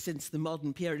the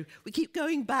modern period, we keep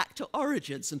going back to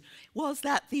origins. And was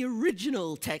that the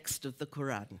original text of the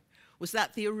Quran? Was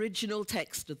that the original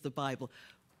text of the Bible?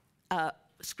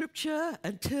 Scripture,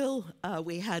 until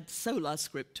we had sola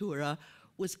scriptura,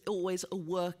 was always a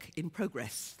work in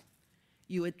progress.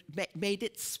 You had made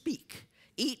it speak.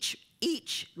 Each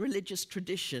religious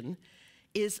tradition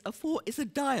is a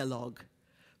dialogue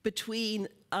between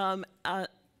an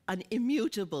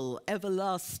immutable,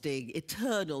 everlasting,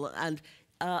 eternal, and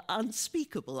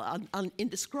unspeakable,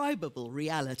 indescribable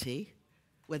reality,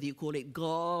 whether you call it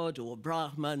God or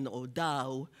Brahman or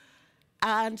Tao,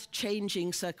 and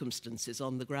changing circumstances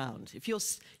on the ground.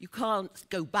 You can't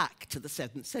go back to the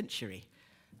 7th century.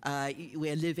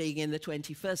 We're living in the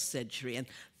 21st century, and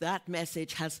that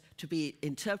message has to be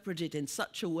interpreted in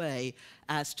such a way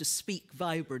as to speak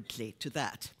vibrantly to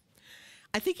that.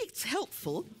 I think it's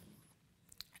helpful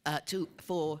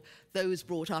for those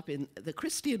brought up in the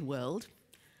Christian world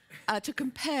to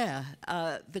compare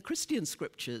the Christian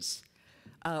scriptures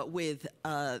with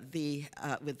the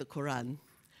Quran.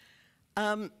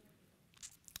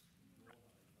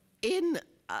 In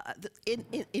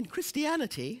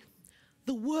Christianity,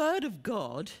 the word of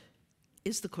God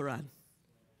is the Quran.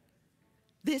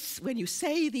 When you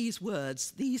say these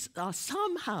words, these are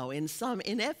somehow, in some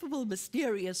ineffable,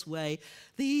 mysterious way,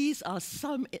 these are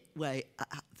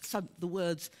the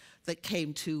words that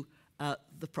came to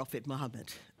the Prophet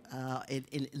Muhammad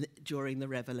during the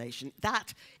Revelation.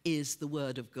 That is the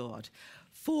word of God.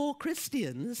 For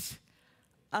Christians,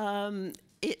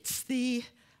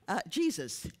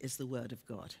 Jesus is the word of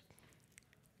God.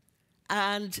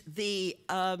 And the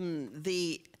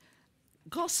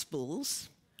Gospels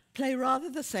play rather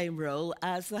the same role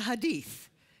as the Hadith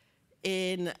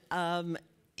in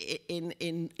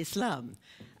Islam.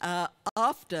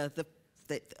 After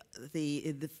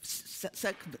in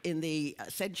the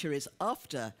centuries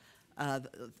after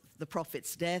the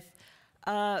Prophet's death,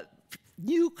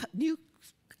 new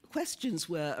questions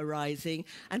were arising,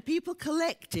 and people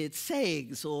collected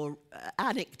sayings or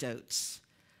anecdotes,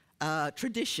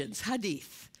 traditions,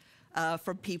 hadith,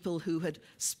 from people who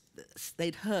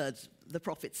they'd heard the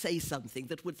Prophet say something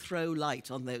that would throw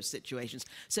light on those situations.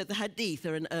 So the hadith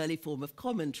are an early form of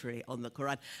commentary on the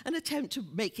Quran, an attempt to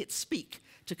make it speak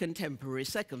to contemporary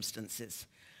circumstances.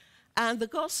 And the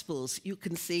Gospels, you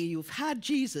can see, you've had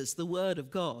Jesus, the Word of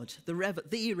God, the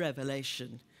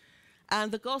revelation.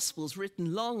 And the Gospels,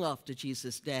 written long after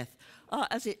Jesus' death, are,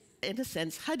 in a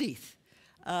sense, hadith.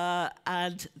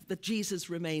 And that Jesus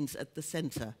remains at the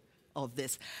center of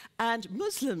this. And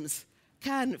Muslims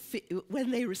can,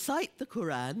 when they recite the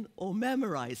Quran or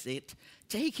memorize it,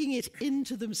 taking it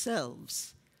into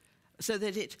themselves so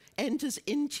that it enters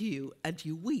into you and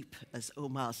you weep, as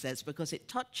Omar says, because it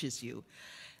touches you.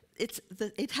 It's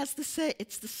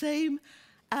the same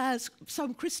as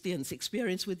some Christians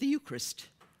experience with the Eucharist,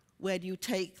 when you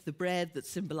take the bread that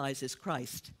symbolizes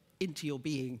Christ into your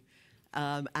being,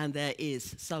 and there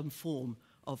is some form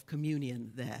of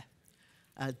communion there.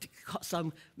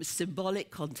 Some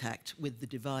symbolic contact with the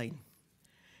divine.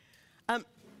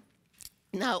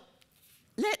 Now,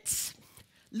 let's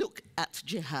look at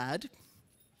jihad,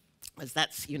 as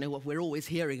that's, what we're always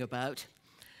hearing about.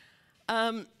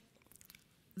 The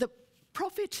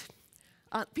Prophet,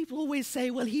 people always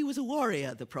say, well, he was a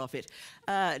warrior, the Prophet.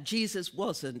 Jesus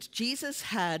wasn't. Jesus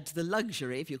had the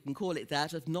luxury, if you can call it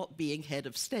that, of not being head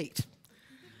of state.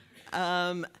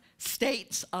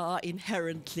 States are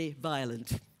inherently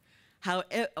violent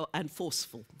and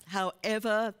forceful.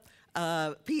 However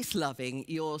peace-loving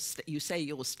you say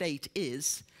your state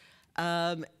is,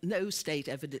 no state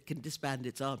ever can disband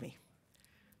its army.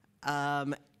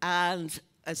 And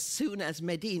as soon as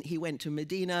he went to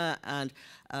Medina, and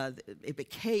it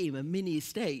became a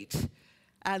mini-state,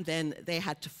 and then they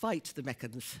had to fight the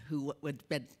Meccans who were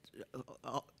bent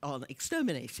on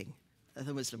exterminating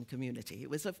the Muslim community. It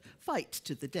was a fight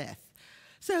to the death.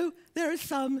 So there is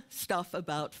some stuff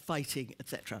about fighting,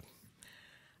 etc.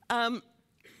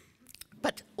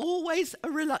 But always a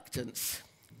reluctance.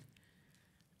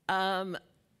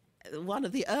 One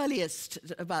of the earliest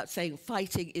about saying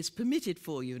fighting is permitted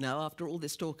for you now, after all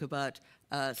this talk about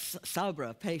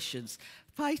sabra, patience.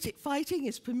 Fighting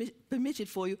is permitted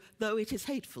for you, though it is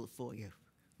hateful for you.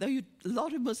 A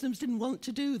lot of Muslims didn't want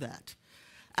to do that.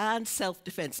 And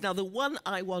self-defense. Now, the one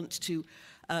I want to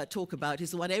talk about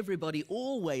is the one everybody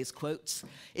always quotes.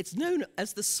 It's known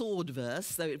as the sword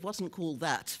verse, though it wasn't called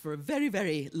that for a very,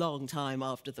 very long time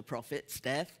after the Prophet's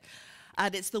death.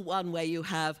 And it's the one where you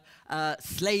have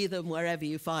slay them wherever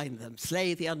you find them,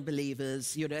 slay the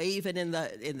unbelievers, even in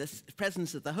the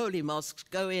presence of the holy mosques,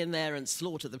 go in there and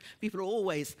slaughter them. People are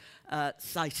always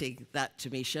citing that to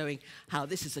me, showing how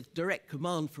this is a direct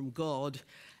command from God,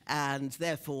 and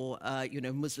therefore,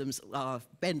 Muslims are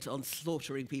bent on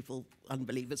slaughtering people,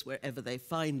 unbelievers, wherever they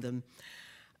find them.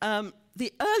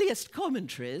 The earliest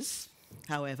commentaries,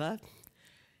 however,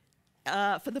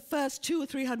 for the first 200 or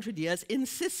 300 years,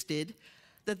 insisted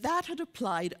that had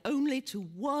applied only to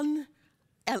one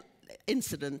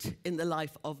incident in the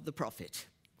life of the Prophet.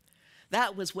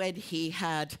 That was when he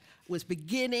was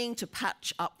beginning to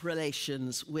patch up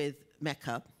relations with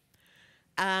Mecca.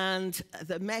 And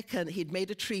he'd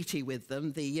made a treaty with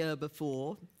them the year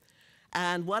before.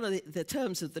 And one of the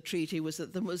terms of the treaty was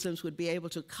that the Muslims would be able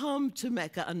to come to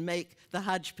Mecca and make the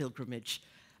Hajj pilgrimage.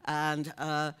 And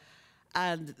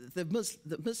the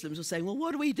Muslims were saying, well,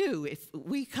 what do we do if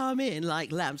we come in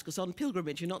like lambs? Because on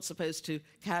pilgrimage, you're not supposed to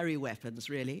carry weapons,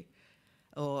 really.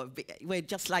 We're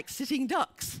just like sitting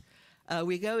ducks.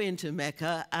 We go into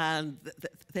Mecca and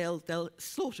they'll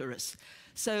slaughter us.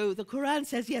 So the Quran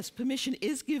says, yes, permission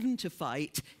is given to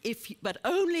fight, but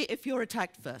only if you're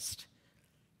attacked first.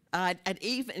 And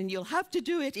you'll have to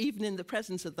do it even in the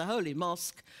presence of the Holy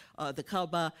Mosque, the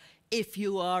Kaaba, if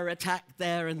you are attacked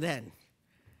there and then.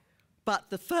 But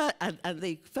the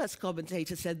first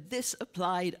commentator said this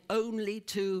applied only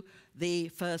to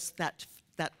that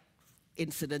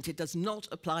incident. It does not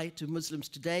apply to Muslims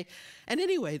today. And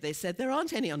anyway, they said there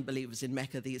aren't any unbelievers in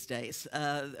Mecca these days.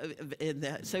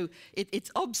 So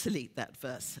it's obsolete, that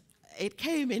verse. It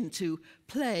came into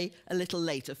play a little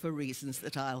later for reasons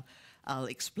that I'll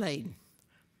explain.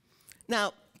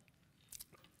 Now,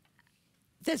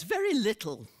 there's very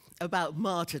little about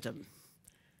martyrdom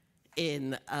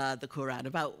in the Quran,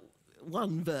 about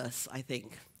one verse, I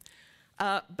think.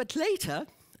 But later,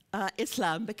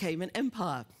 Islam became an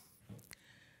empire.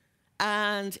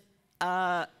 And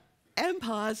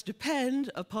empires depend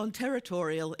upon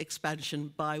territorial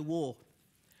expansion by war.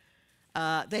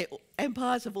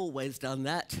 Empires have always done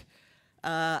that,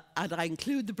 and I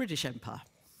include the British Empire.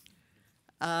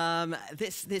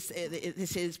 This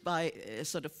is by a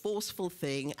sort of forceful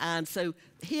thing, and so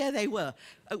here they were.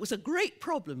 It was a great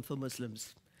problem for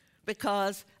Muslims,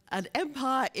 because an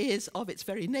empire is, of its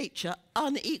very nature,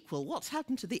 unequal. What's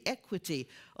happened to the equity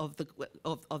of the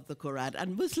Quran?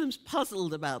 And Muslims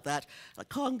puzzled about that. I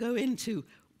can't go into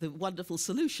the wonderful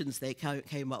solutions they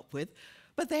came up with,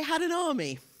 but they had an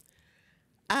army.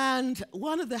 And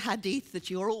one of the hadith that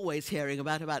you're always hearing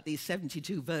about these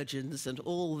 72 virgins and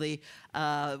all the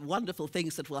wonderful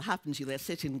things that will happen to you, they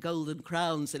sit in golden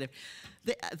crowns. And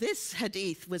this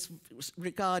hadith was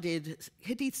regarded,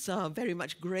 hadiths are very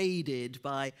much graded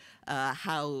by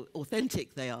how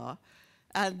authentic they are.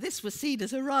 And this was seen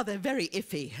as a rather very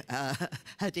iffy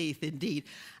hadith indeed.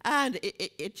 And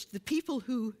the people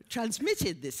who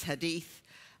transmitted this hadith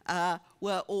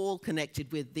were all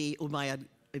connected with the Umayyad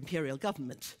imperial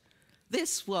government.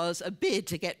 This was a bid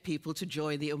to get people to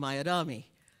join the Umayyad army.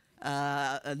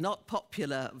 A not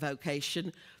popular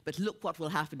vocation, but look what will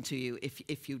happen to you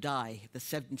if you die. The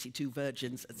 72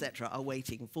 virgins, etc., are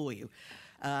waiting for you.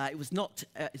 It was not,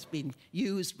 it's been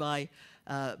used by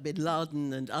bin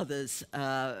Laden and others,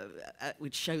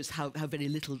 which shows how very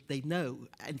little they know,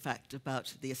 in fact,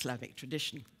 about the Islamic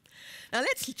tradition. Now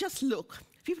let's just look.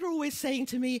 People are always saying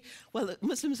to me, well, that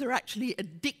Muslims are actually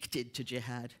addicted to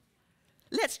jihad.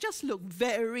 Let's just look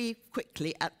very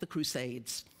quickly at the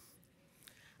Crusades.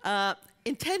 In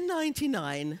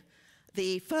 1099,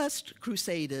 the first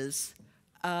Crusaders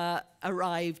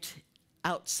arrived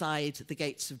outside the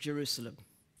gates of Jerusalem.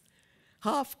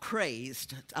 Half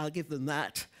crazed, I'll give them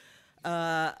that,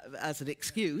 as an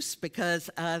excuse,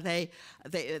 because they'd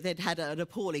had an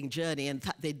appalling journey and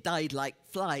they died like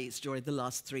flies during the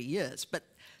last 3 years. But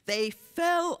they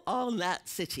fell on that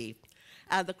city,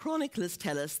 and the chroniclers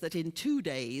tell us that in 2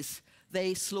 days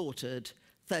they slaughtered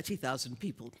 30,000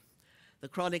 people. The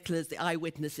chroniclers, the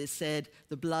eyewitnesses said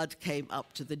the blood came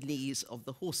up to the knees of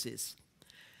the horses.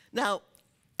 Now,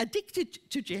 addicted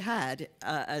to jihad,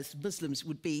 as Muslims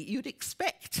would be, you'd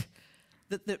expect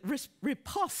that the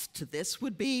riposte to this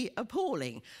would be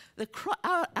appalling.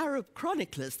 Our Arab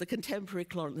chroniclers, the contemporary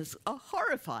chroniclers, are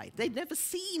horrified. They'd never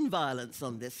seen violence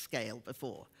on this scale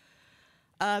before.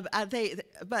 They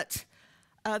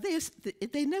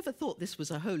never thought this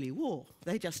was a holy war.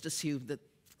 They just assumed that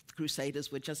the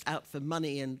Crusaders were just out for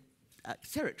money and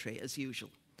territory, as usual.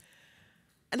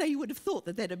 And now you would have thought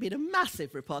that there'd have been a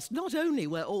massive riposte. Not only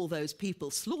were all those people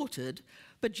slaughtered,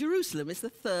 but Jerusalem is the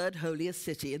third holiest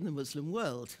city in the Muslim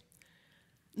world.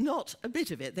 Not a bit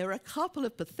of it. There were a couple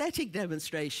of pathetic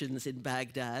demonstrations in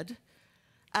Baghdad,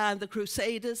 and the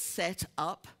Crusaders set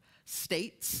up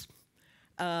states,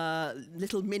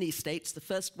 little mini-states, the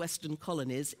first Western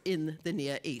colonies in the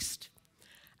Near East.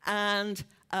 And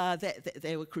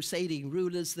there were crusading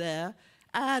rulers there,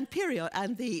 and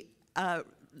the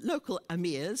local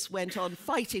emirs went on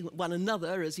fighting one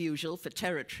another, as usual, for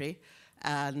territory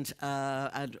and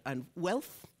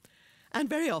wealth. And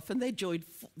very often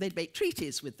they'd make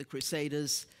treaties with the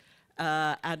Crusaders,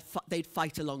 and they'd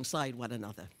fight alongside one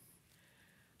another.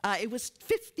 It was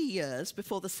 50 years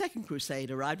before the Second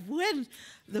Crusade arrived when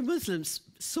the Muslims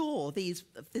saw this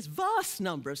vast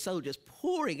number of soldiers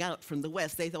pouring out from the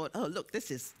west. They thought, oh, look, this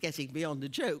is getting beyond a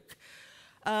joke.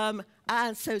 And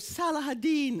so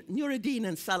Nur-ad-Din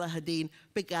and Salahuddin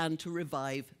began to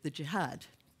revive the jihad.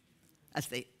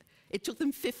 It took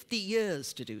them 50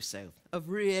 years to do so, of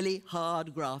really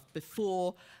hard graft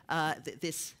before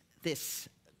this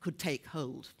could take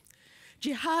hold.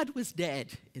 Jihad was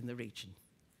dead in the region.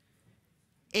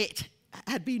 It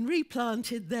had been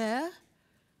replanted there,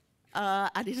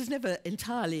 and it has never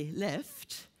entirely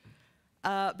left,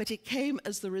 but it came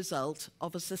as the result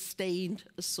of a sustained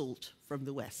assault from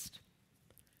the West.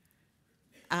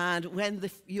 And when the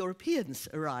Europeans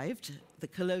arrived, the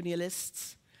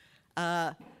colonialists,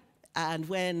 and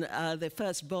when the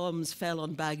first bombs fell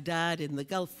on Baghdad in the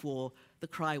Gulf War, the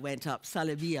cry went up,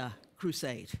 Salamiya,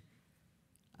 crusade.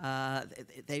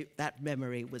 That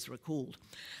memory was recalled.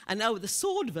 And now the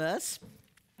sword verse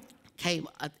came,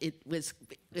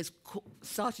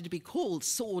 started to be called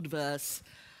sword verse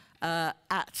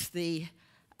about the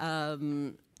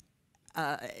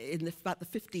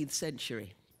 15th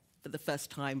century for the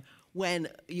first time, when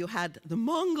you had the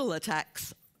Mongol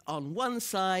attacks on one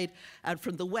side, and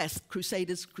from the west,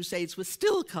 crusades were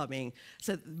still coming.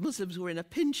 So the Muslims were in a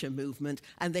pincher movement,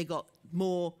 and they got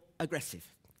more aggressive.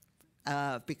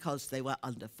 Because they were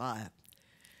under fire.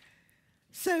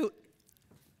 So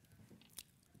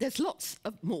there's lots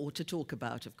more to talk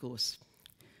about, of course.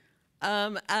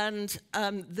 There's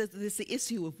the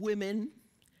issue of women.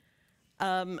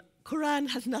 Quran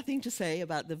has nothing to say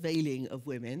about the veiling of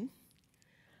women.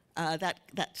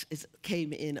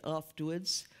 Came in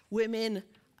afterwards. Women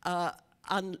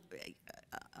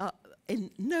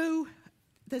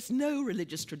there's no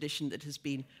religious tradition that has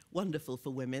been wonderful for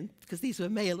women, because these were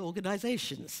male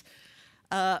organizations.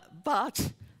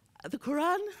 But the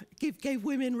Quran gave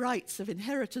women rights of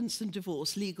inheritance and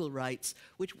divorce, legal rights,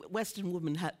 which Western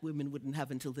women wouldn't have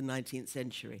until the 19th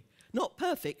century. Not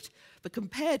perfect, but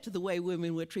compared to the way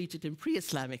women were treated in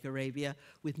pre-Islamic Arabia,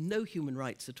 with no human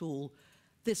rights at all,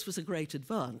 this was a great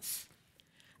advance.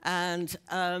 And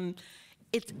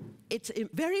it's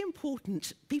very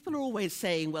important. People are always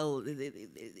saying, well,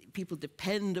 people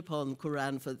depend upon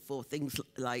Quran for things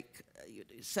like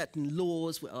certain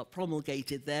laws are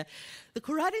promulgated there. The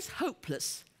Quran is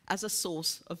hopeless as a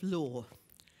source of law,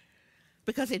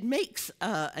 because it makes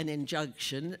an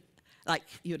injunction, like,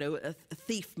 a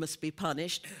thief must be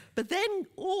punished, but then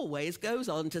always goes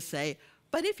on to say,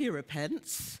 but if he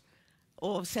repents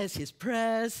or says his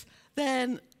prayers,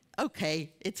 then,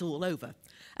 okay, it's all over.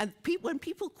 And when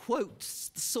people quote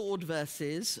sword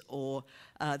verses or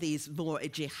these more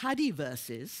jihadi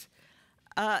verses,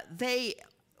 they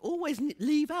always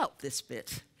leave out this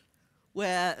bit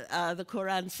where the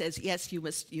Quran says, yes,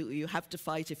 you have to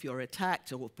fight if you're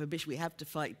attacked, or permission, we have to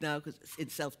fight now because it's in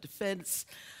self-defense.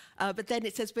 But then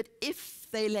it says, but if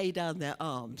they lay down their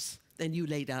arms, then you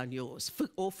lay down yours.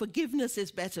 Or forgiveness is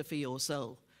better for your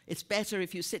soul. It's better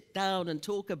if you sit down and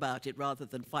talk about it rather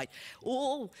than fight.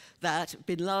 All that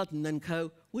Bin Laden and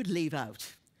co. would leave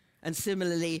out. And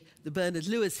similarly, the Bernard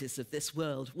Lewises of this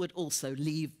world would also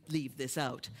leave this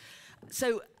out.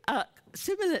 So,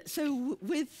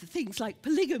 with things like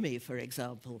polygamy, for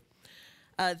example,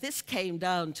 this came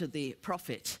down to the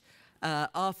Prophet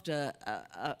after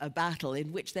a battle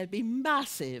in which there'd been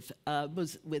massive,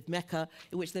 with Mecca,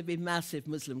 in which there'd been massive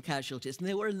Muslim casualties, and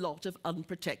there were a lot of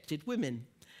unprotected women.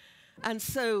 And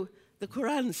so the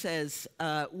Quran says,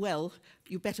 well,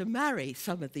 you better marry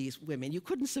some of these women. You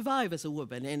couldn't survive as a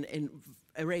woman in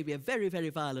Arabia, a very, very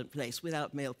violent place,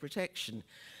 without male protection.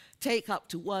 Take up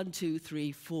to 1, 2,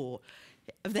 3, 4.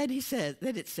 And then it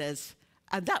says,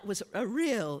 and that was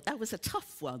a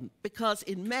tough one, because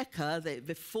in Mecca,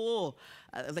 before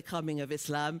the coming of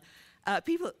Islam,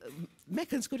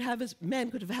 Meccans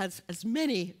men could have had as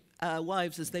many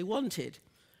wives as they wanted.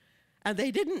 And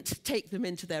they didn't take them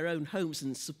into their own homes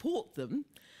and support them.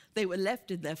 They were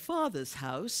left in their father's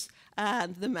house,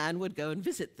 and the man would go and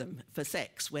visit them for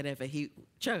sex whenever he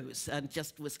chose, and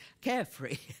just was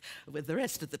carefree with the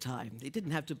rest of the time. He didn't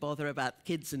have to bother about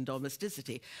kids and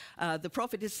domesticity. The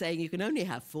Prophet is saying you can only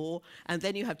have 4, and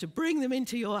then you have to bring them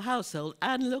into your household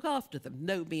and look after them.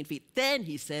 No mean feat. Then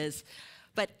he says,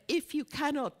 but if you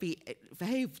cannot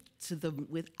behave to them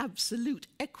with absolute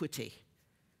equity,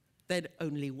 then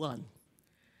only 1.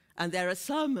 And there are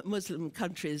some Muslim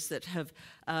countries that have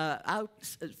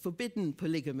forbidden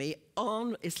polygamy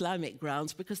on Islamic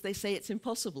grounds because they say it's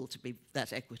impossible to be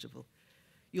that equitable.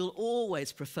 You'll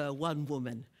always prefer one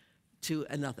woman to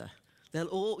another.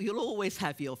 You'll always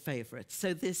have your favorites.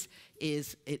 So this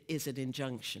is an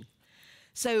injunction.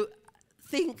 So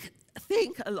think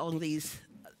along these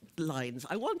lines.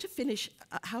 I want to finish.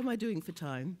 How am I doing for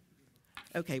time?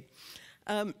 Okay.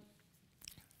 I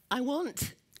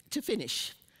want to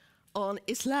finish on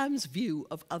Islam's view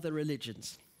of other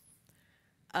religions,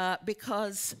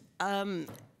 because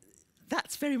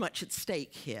that's very much at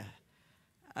stake here.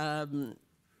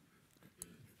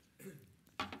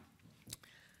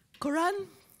 Quran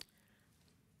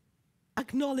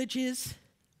acknowledges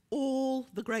all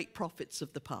the great prophets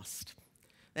of the past.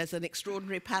 There's an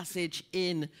extraordinary passage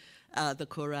in the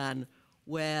Quran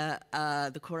where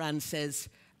the Quran says,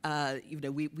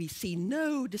 we see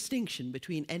no distinction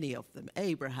between any of them: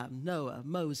 Abraham, Noah,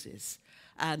 Moses,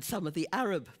 and some of the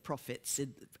Arab prophets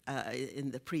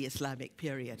in the pre-Islamic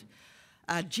period.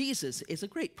 Jesus is a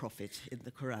great prophet in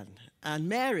the Quran, and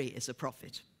Mary is a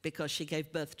prophet because she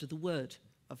gave birth to the Word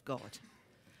of God.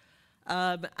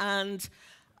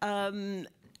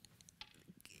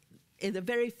 In the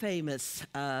very famous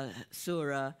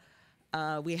surah,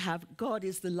 we have God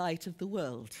is the light of the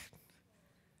world.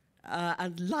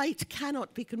 And light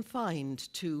cannot be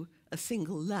confined to a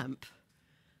single lamp.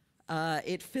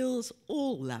 It fills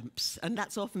all lamps, and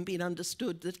that's often been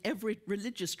understood that every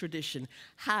religious tradition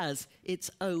has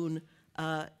its own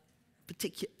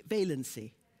particular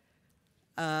valency.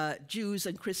 Jews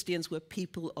and Christians were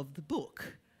people of the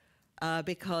book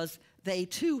because they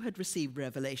too had received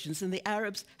revelations, and the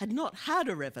Arabs had not had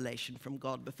a revelation from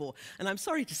God before. And I'm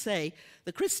sorry to say,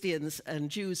 the Christians and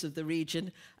Jews of the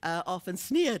region often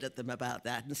sneered at them about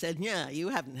that and said, yeah, you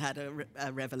haven't had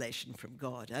a revelation from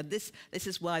God. And this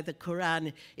is why the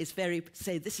Quran is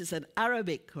say this is an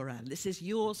Arabic Quran, this is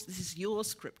your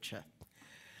scripture.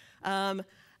 And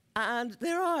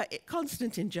there are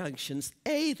constant injunctions.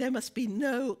 There must be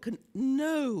no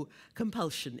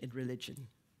compulsion in religion.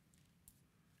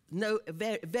 No,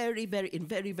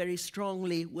 very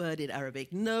strongly worded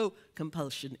Arabic, no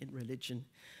compulsion in religion.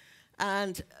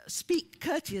 And speak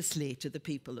courteously to the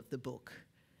people of the book,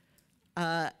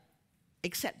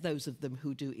 except those of them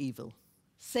who do evil.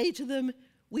 Say to them,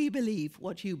 we believe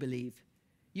what you believe.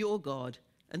 Your God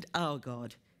and our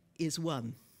God is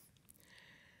one.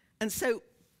 And so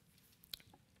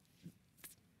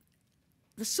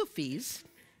the Sufis,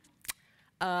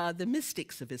 the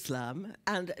mystics of Islam,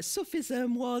 and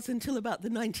Sufism was, until about the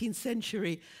 19th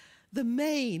century, the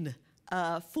main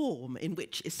form in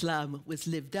which Islam was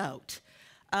lived out.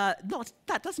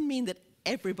 That doesn't mean that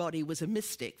everybody was a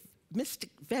mystic.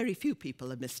 Very few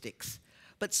people are mystics.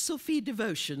 But Sufi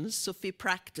devotions, Sufi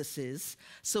practices,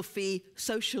 Sufi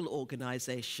social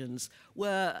organizations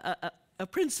were a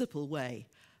principal way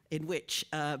in which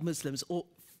Muslims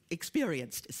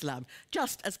experienced Islam,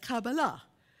 just as Kabbalah,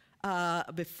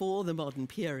 before the modern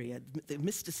period, the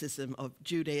mysticism of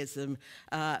Judaism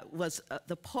was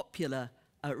the popular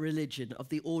religion of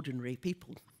the ordinary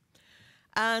people.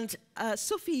 And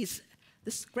Sufis,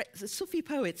 the Sufi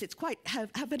poets,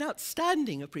 have an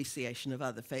outstanding appreciation of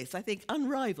other faiths, I think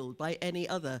unrivaled by any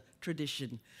other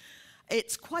tradition.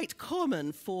 It's quite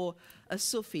common for a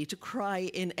Sufi to cry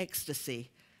in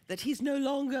ecstasy that he's no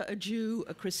longer a Jew,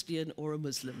 a Christian, or a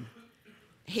Muslim.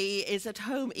 He is at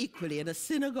home equally in a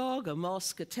synagogue, a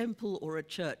mosque, a temple, or a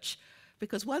church,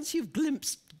 because once you've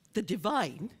glimpsed the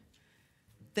divine,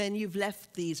 then you've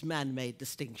left these man-made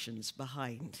distinctions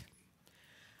behind.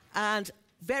 And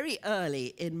very early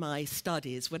in my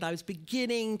studies, when I was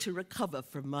beginning to recover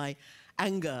from my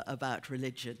anger about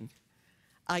religion,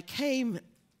 I came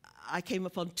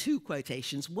upon two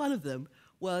quotations. One of them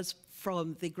was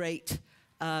from the great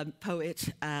poet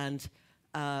and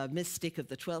mystic of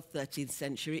the 12th, 13th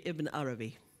century, Ibn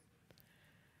Arabi.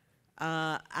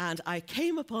 And I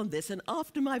came upon this, and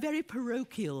after my very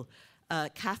parochial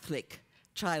Catholic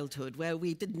childhood, where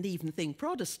we didn't even think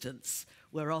Protestants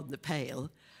were on the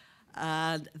pale,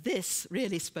 and this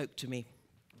really spoke to me.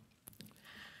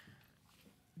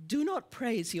 Do not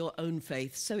praise your own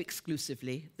faith so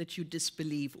exclusively that you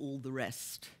disbelieve all the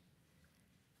rest.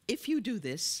 If you do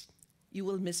this, you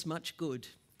will miss much good.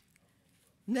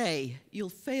 Nay, you'll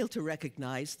fail to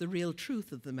recognize the real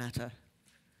truth of the matter.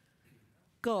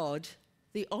 God,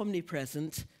 the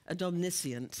omnipresent and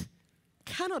omniscient,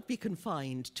 cannot be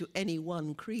confined to any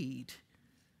one creed.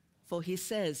 For he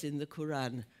says in the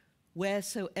Quran,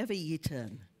 wheresoever ye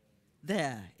turn,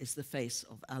 there is the face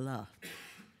of Allah.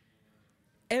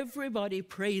 Everybody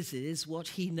praises what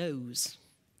he knows.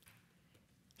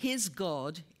 His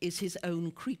God is his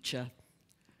own creature,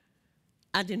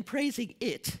 and in praising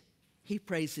it, he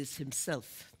praises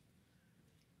himself.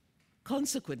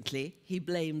 Consequently, he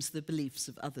blames the beliefs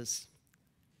of others,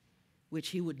 which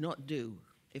he would not do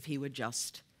if he were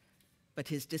just, but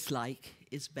his dislike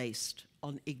is based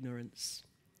on ignorance.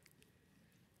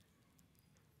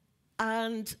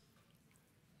 And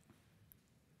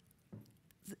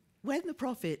when the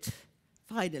prophet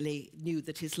finally knew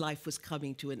that his life was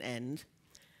coming to an end,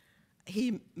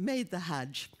 he made the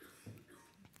Hajj,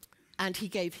 and he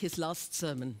gave his last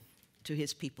sermon to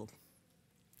his people.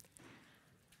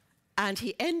 And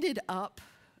he ended up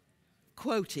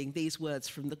quoting these words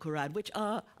from the Quran, which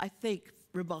are, I think,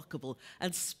 remarkable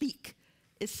and speak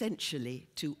essentially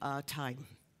to our time.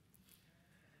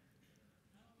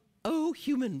 O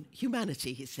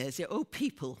humanity, he says, O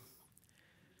people,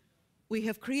 we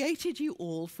have created you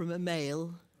all from a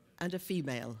male and a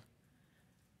female,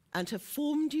 and have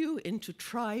formed you into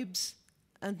tribes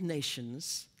and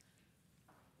nations,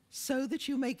 so that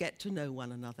you may get to know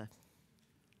one another.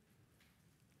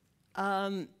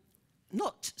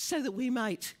 Not so that we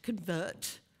might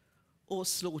convert, or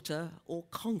slaughter, or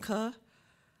conquer,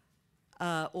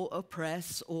 or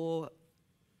oppress, or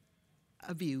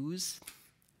abuse,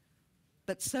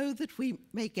 but so that we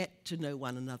may get to know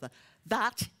one another.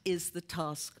 That is the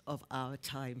task of our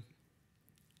time.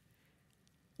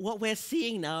 What we're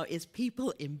seeing now is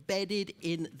people embedded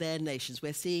in their nations.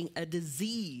 We're seeing a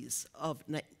disease of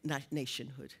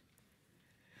nationhood.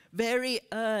 Very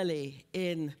early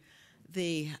in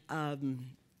the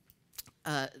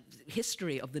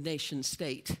history of the nation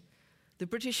state, the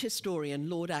British historian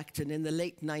Lord Acton in the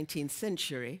late 19th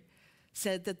century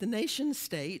said that the nation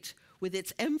state, with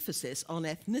its emphasis on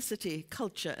ethnicity,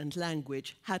 culture, and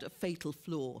language, had a fatal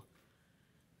flaw.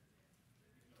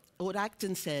 Lord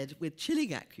Acton said, with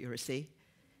chilling accuracy,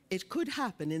 it could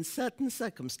happen in certain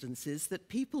circumstances that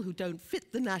people who don't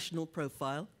fit the national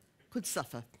profile could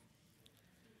suffer.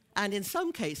 And in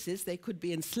some cases, they could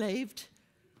be enslaved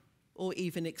or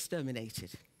even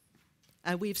exterminated.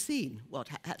 And we've seen what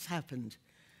has happened.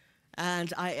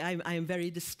 And I am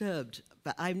very disturbed,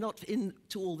 but I'm not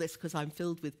into all this because I'm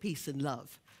filled with peace and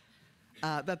love,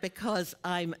 but because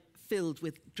I'm filled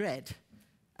with dread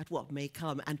at what may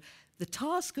come. And the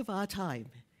task of our time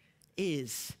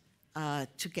is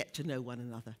to get to know one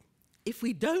another. If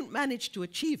we don't manage to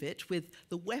achieve it with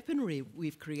the weaponry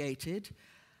we've created,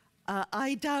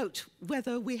 I doubt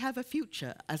whether we have a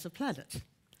future as a planet.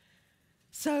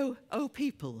 So, O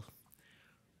people,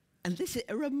 and this is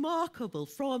remarkable,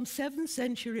 from 7th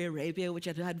century Arabia, which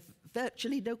had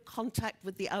virtually no contact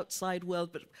with the outside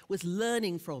world, but was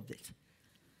learning from it.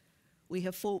 We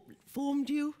have formed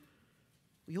you,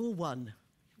 you're one.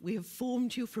 We have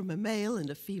formed you from a male and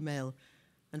a female,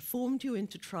 and formed you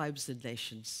into tribes and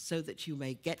nations, so that you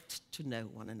may get to know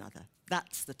one another.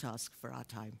 That's the task for our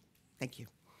time. Thank you.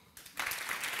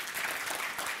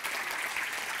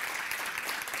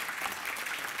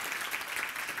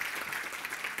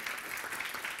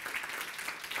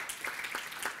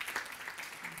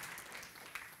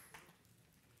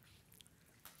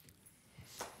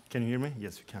 Can you hear me?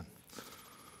 Yes, you can.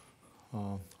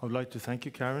 I would like to thank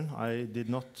you, Karen. I did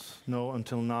not know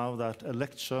until now that a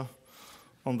lecture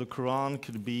on the Quran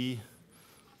could be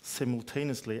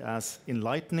simultaneously as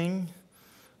enlightening,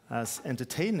 as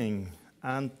entertaining,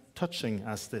 and touching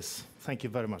as this. Thank you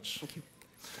very much. Thank you.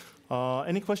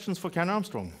 Any questions for Karen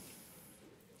Armstrong?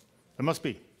 There must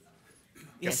be.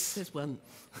 Yes, there's one.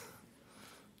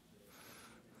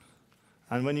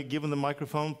 And when you're given the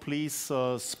microphone, please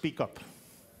speak up.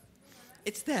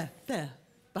 It's there,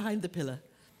 behind the pillar.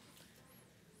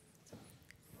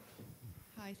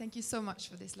 Hi, thank you so much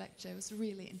for this lecture. It was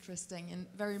really interesting and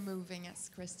very moving,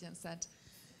 as Christian said.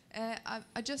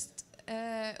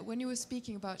 When you were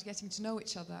speaking about getting to know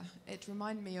each other, it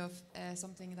reminded me of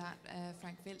something that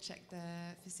Frank Wilczek,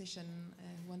 the physician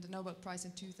who won the Nobel Prize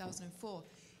in 2004,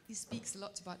 he speaks a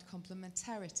lot about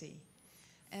complementarity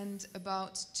and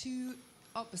about two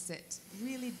opposite,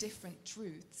 really different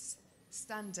truths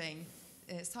standing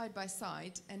side by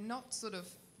side, and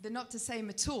they're not the same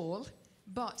at all,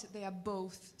 but they are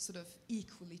both sort of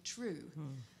equally true.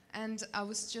 And I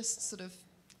was just sort of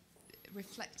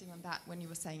reflecting on that when you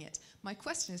were saying it. My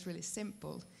question is really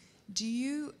simple.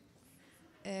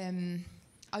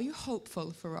 Are you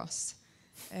hopeful for us?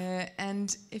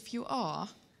 And if you are,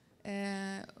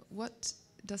 what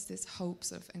does this hope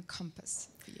sort of encompass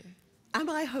for you? Am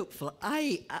I hopeful?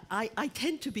 I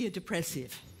tend to be a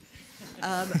depressive.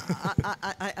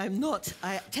 I'm not.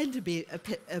 I tend to be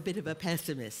a bit of a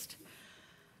pessimist.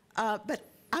 But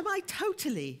am I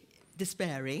totally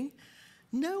despairing?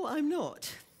 No, I'm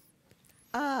not.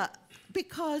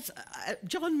 Because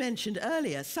John mentioned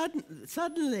earlier,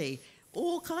 suddenly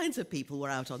All kinds of people were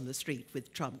out on the street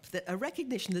with Trump. A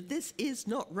recognition that this is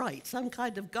not right, some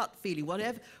kind of gut feeling,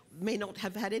 whatever, may not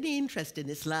have had any interest in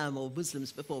Islam or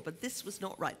Muslims before, but this was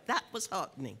not right. That was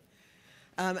heartening.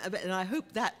 And I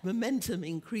hope that momentum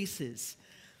increases.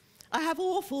 I have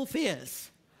awful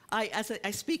fears.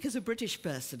 I speak as a British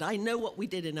person. I know what we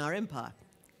did in our empire.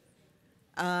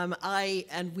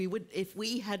 If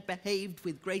we had behaved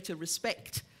with greater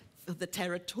respect for the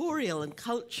territorial and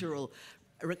cultural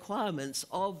requirements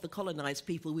of the colonized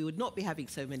people, we would not be having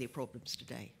so many problems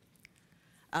today.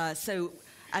 And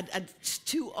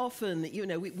too often, you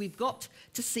know, we've got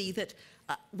to see that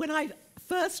when I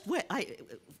first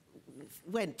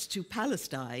went to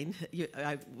Palestine,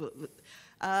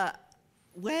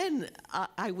 when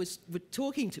I would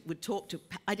talk to,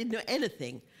 I didn't know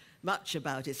anything much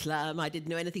about Islam. I didn't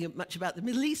know anything much about the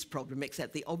Middle East problem,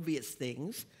 except the obvious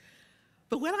things.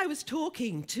 But when I was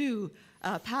talking to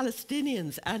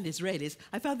Palestinians and Israelis,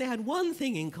 I found they had one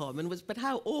thing in common, but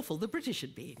how awful the British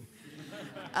had been.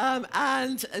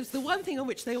 And it's the one thing on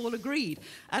which they all agreed.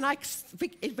 And I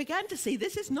began to see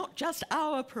this is not just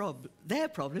their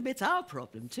problem, it's our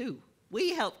problem too.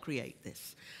 We helped create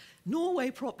this.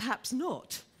 Norway, perhaps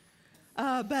not.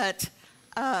 But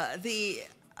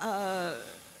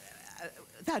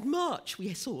that march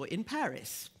we saw in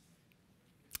Paris,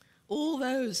 all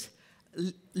those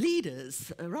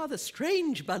leaders, a rather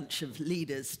strange bunch of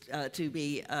leaders to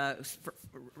be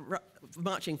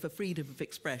marching for freedom of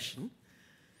expression,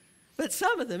 but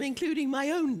some of them, including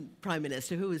my own Prime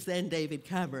Minister, who was then David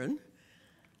Cameron,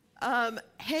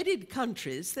 headed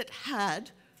countries that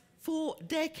had, for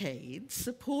decades,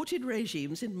 supported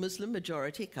regimes in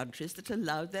Muslim-majority countries that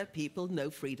allowed their people no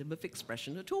freedom of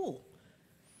expression at all.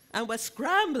 And were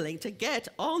scrambling to get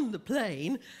on the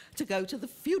plane to go to the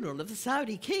funeral of the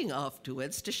Saudi king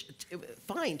afterwards, to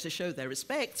show their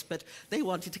respects, but they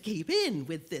wanted to keep in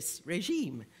with this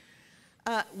regime.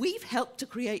 We've helped to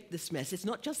create this mess. It's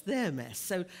not just their mess.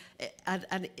 So,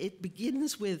 and it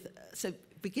begins with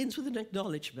an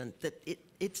acknowledgement that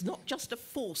it's not just a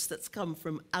force that's come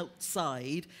from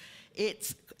outside.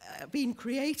 It's been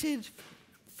created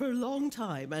for a long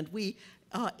time, and we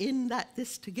are in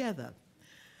this together.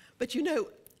 But you know,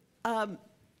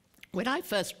 when I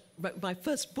first wrote my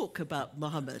first book about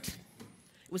Muhammad,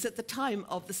 it was at the time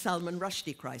of the Salman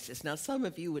Rushdie crisis. Now, some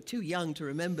of you were too young to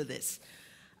remember this,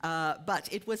 but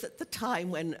it was at the time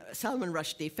when Salman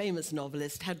Rushdie, famous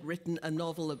novelist, had written a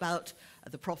novel about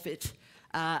the Prophet,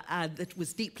 and that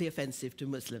was deeply offensive to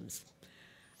Muslims.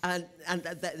 And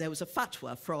there was a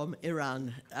fatwa from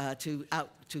Iran to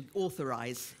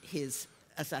authorize his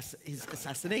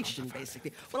assassination,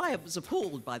 basically. Well, I was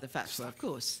appalled by the fatwa, of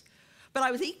course. But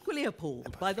I was equally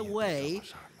appalled by the way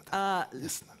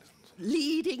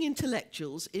leading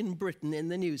intellectuals in Britain, in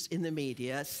the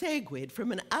media, segued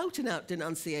from an out-and-out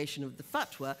denunciation of the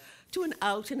fatwa to an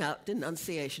out-and-out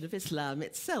denunciation of Islam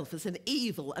itself as an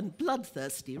evil and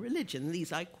bloodthirsty religion.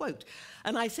 These I quote.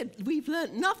 And I said, we've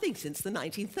learnt nothing since the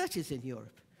 1930s in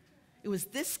Europe. It was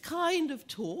this kind of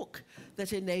talk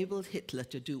that enabled Hitler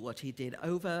to do what he did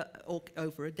over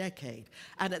a decade.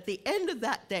 And at the end of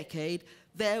that decade,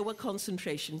 there were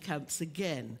concentration camps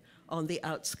again on the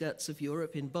outskirts of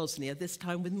Europe in Bosnia, this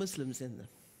time with Muslims in them.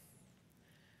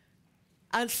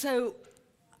 And so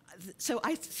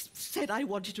I said I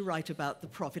wanted to write about the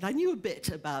Prophet. I knew a bit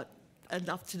about,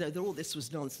 enough to know that all this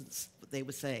was nonsense, what they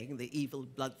were saying, the evil,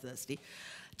 bloodthirsty,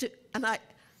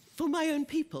 for my own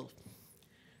people,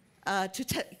 to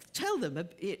tell them,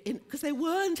 because there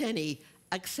weren't any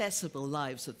accessible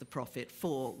lives of the Prophet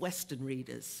for Western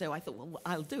readers. So I thought, well,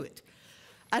 I'll do it.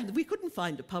 And we couldn't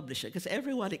find a publisher because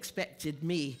everyone expected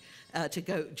me to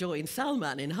go join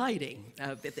Salman in hiding.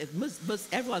 Everyone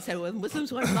said, well,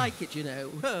 Muslims won't like it, you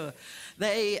know.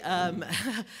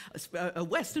 A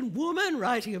Western woman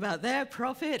writing about their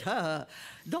prophet,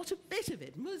 not a bit of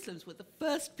it. Muslims were the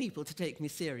first people to take me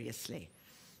seriously.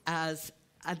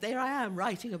 And there I am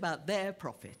writing about their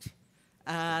prophet,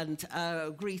 and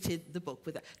greeted the book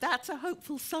with that. That's a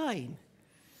hopeful sign.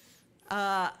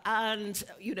 And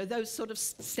you know, those sort of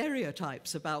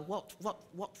stereotypes about what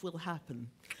will happen.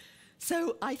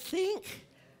 So I think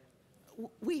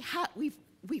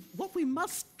what we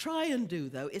must try and do,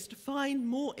 though, is to find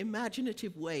more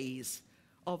imaginative ways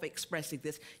of expressing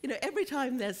this. You know, every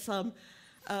time there's some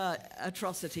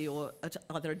atrocity, or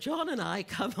either John and I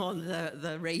come on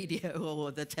the radio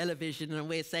or the television and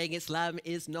we're saying Islam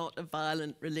is not a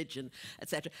violent religion,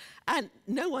 etc., and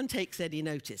no one takes any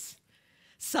notice.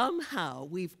 Somehow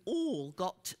we've all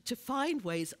got to find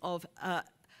ways of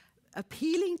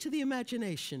appealing to the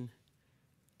imagination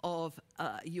of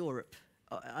Europe,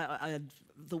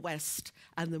 the West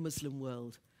and the Muslim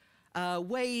world.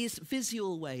 Ways,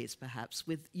 visual ways perhaps,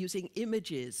 with using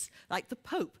images, like the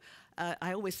Pope.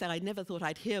 I always say I never thought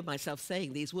I'd hear myself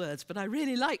saying these words, but I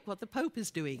really like what the Pope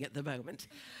is doing at the moment.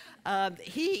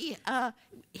 He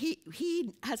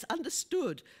has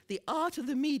understood the art of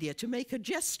the media to make a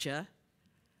gesture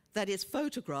that is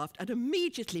photographed and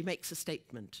immediately makes a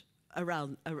statement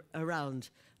around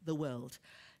the world.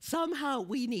 Somehow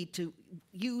we need to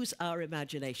use our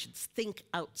imaginations, think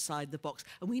outside the box,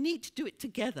 and we need to do it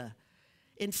together.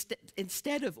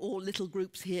 Instead of all little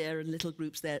groups here and little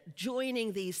groups there,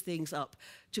 joining these things up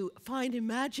to find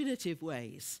imaginative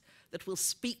ways that will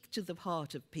speak to the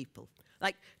heart of people.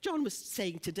 Like John was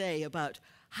saying today about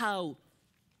how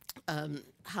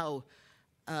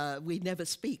we never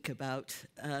speak about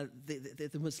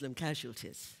the Muslim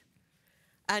casualties.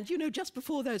 And, you know, just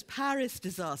before those Paris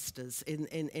disasters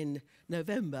in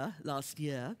November last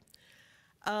year,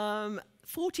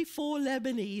 44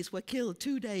 Lebanese were killed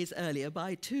 2 days earlier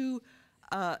by two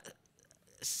IS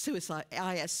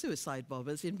suicide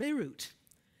bombers in Beirut.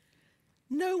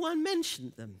 No one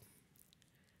mentioned them.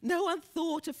 No one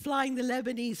thought of flying the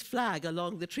Lebanese flag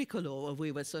along the tricolor,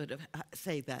 we were sort of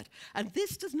saying that. And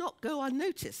this does not go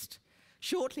unnoticed.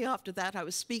 Shortly after that, I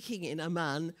was speaking in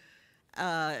Amman,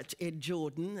 in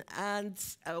Jordan, and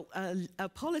a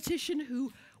politician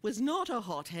who was not a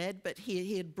hothead, but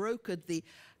he had brokered the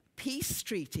peace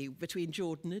treaty between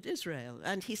Jordan and Israel,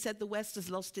 and he said the West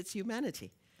has lost its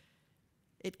humanity.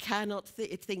 It cannot,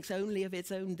 it thinks only of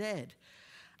its own dead.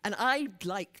 And I'd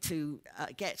like to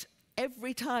get,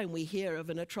 every time we hear of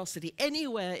an atrocity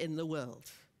anywhere in the world,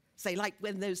 say like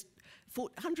when those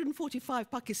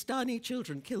 145 Pakistani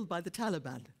children killed by the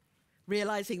Taliban,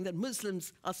 realizing that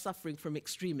Muslims are suffering from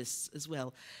extremists as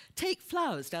well. Take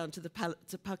flowers down to the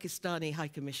Pakistani High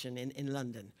Commission in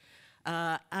London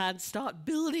and start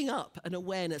building up an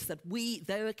awareness that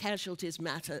their casualties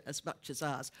matter as much as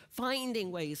ours.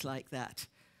 Finding ways like that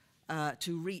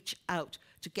to reach out,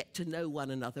 to get to know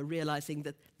one another, realizing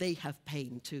that they have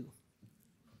pain too.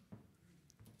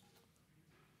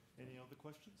 Any other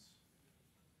questions?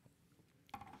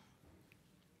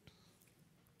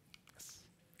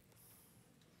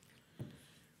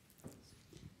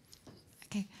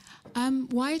 Okay.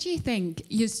 Why do you think,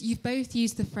 you've both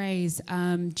used the phrase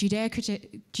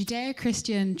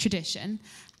Judeo-Christian tradition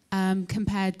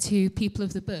compared to people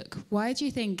of the book. Why do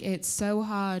you think it's so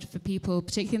hard for people,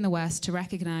 particularly in the West, to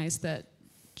recognize that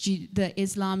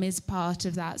Islam is part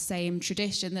of that same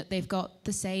tradition, that they've got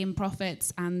the same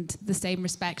prophets and the same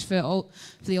respect for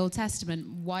the Old Testament?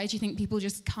 Why do you think people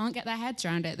just can't get their heads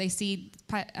around it? They see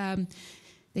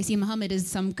Muhammad as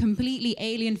some completely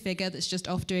alien figure that's just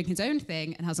off doing his own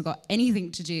thing and hasn't got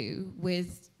anything to do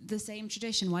with the same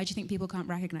tradition. Why do you think people can't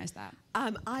recognize that?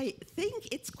 I think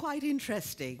it's quite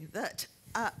interesting that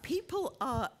people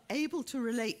are able to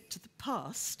relate to the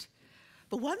past,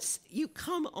 but once you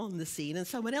come on the scene and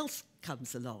someone else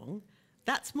comes along,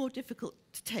 that's more difficult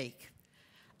to take.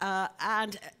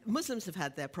 And Muslims have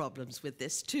had their problems with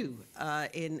this too,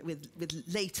 with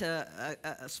later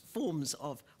forms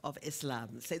of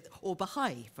Islam, or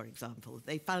Baha'i, for example.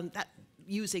 They found that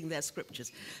using their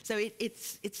scriptures. So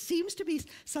it seems to be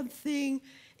something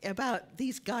about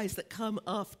these guys that come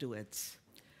afterwards.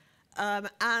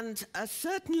 And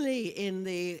certainly in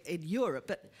Europe,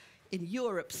 but in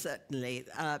Europe certainly,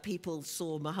 people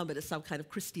saw Muhammad as some kind of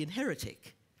Christian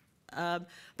heretic.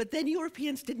 But then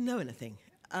Europeans didn't know anything.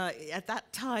 At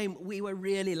that time, we were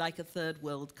really like a third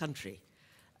world country.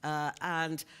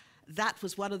 And that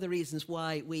was one of the reasons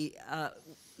why we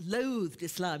loathed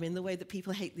Islam in the way that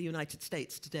people hate the United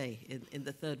States today in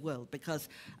the third world, because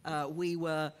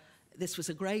this was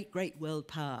a great, great world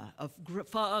power of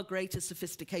far greater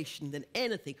sophistication than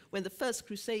anything. When the first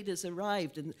Crusaders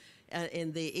arrived in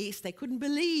the East, they couldn't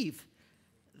believe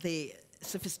the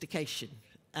sophistication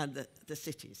and the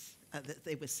cities that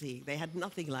they were seeing. They had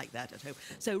nothing like that at home.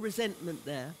 So resentment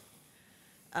there.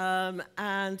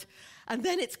 And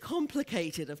then it's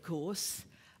complicated, of course,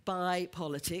 by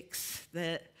politics.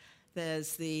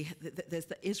 There's the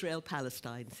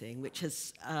Israel-Palestine thing, which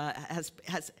has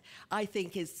I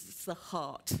think is the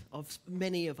heart of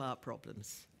many of our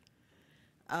problems.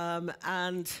 And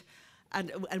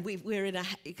we're in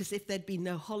because if there'd been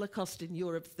no Holocaust in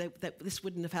Europe, this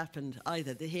wouldn't have happened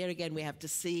either. Here again, we have to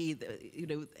see that,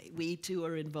 we too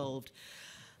are involved.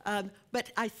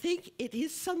 But I think it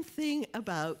is something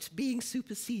about being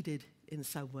superseded in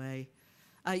some way.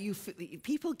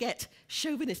 People get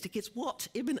chauvinistic. It's what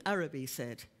Ibn Arabi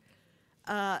said.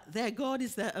 Their God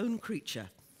is their own creature.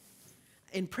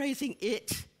 In praising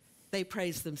it, they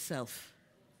praise themselves.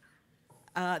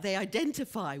 They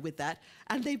identify with that,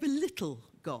 and they belittle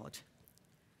God.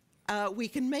 We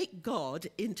can make God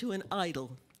into an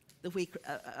idol that we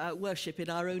worship in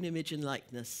our own image and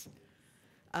likeness.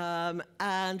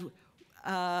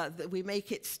 We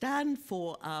make it stand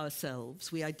for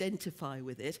ourselves, we identify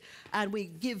with it, and we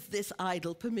give this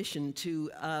idol permission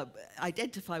to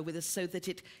identify with us so that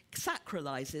it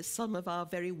sacralizes some of our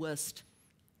very worst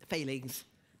failings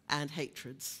and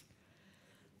hatreds.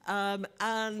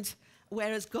 And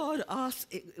whereas God asks,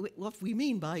 what we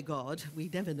mean by God, we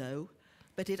never know,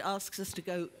 but it asks us to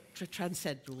go to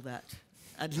transcend all that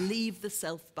and leave the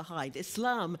self behind.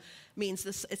 Islam means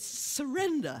this, it's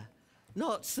surrender,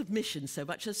 not submission so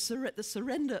much as the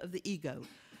surrender of the ego.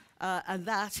 And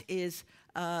that is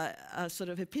sort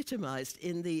of epitomized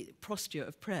in the posture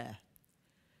of prayer.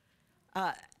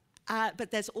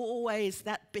 But there's always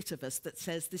that bit of us that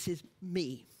says, this is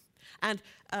me. And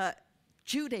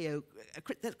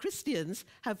Christians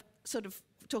have sort of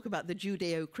talk about the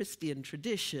Judeo-Christian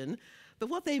tradition, but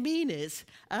what they mean is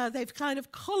they've kind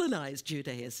of colonized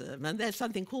Judaism, and there's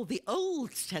something called the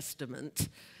Old Testament,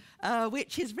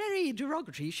 which is very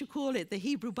derogatory. You should call it the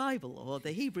Hebrew Bible or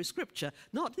the Hebrew Scripture,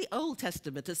 not the Old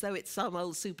Testament as though it's some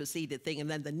old superseded thing and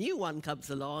then the new one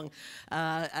comes along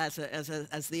as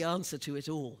the answer to it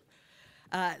all.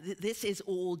 This is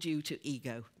all due to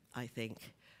ego, I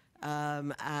think.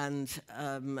 And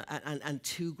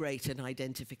too great an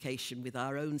identification with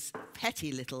our own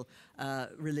petty little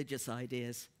religious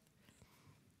ideas.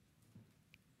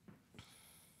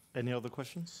 Any other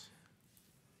questions?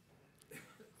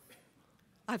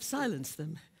 I've silenced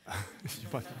them. You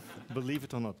might believe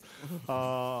it or not.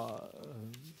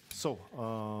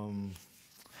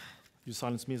 You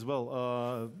silenced me as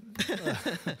well.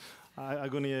 I'm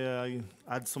going to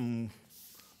add some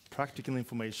practical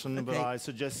information, okay. But I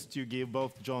suggest you give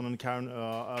both John and Karen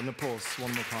an applause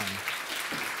one more time.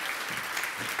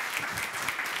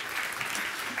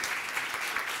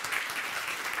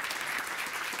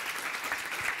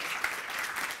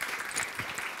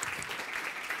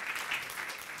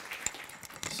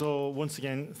 So once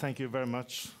again, thank you very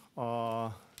much.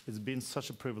 It's been such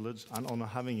a privilege and honor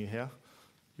having you here.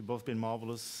 You've both been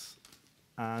marvelous,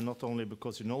 and not only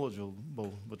because you're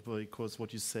knowledgeable, but because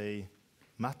what you say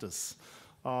matters.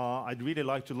 I'd really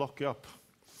like to lock you up.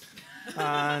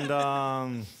 And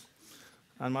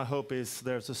my hope is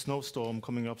there's a snowstorm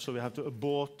coming up, so we have to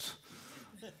abort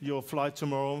your flight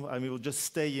tomorrow, and we will just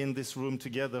stay in this room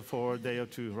together for a day or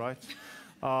two, right?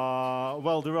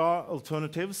 Well, there are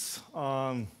alternatives.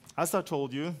 As I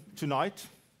told you, tonight,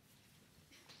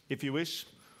 if you wish,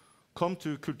 come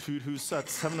to Kulturhuset at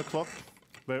 7 o'clock,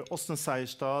 where Åsten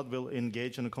Seierstad will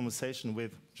engage in a conversation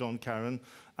with John Karen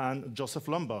and Joseph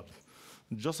Lombard.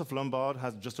 Joseph Lombard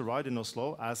has just arrived in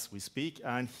Oslo as we speak,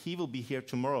 and he will be here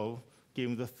tomorrow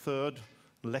giving the third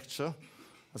lecture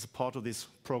as a part of this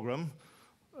program,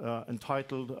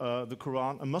 entitled The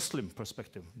Quran, a Muslim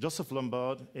Perspective. Joseph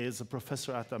Lombard is a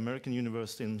professor at the American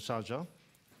University in Sharjah,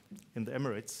 in the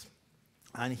Emirates,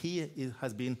 and he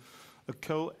has been a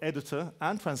co-editor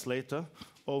and translator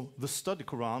of the Study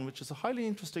Quran, which is a highly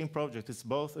interesting project. It's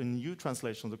both a new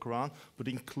translation of the Quran, but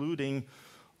including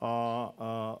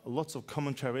lots of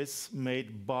commentaries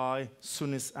made by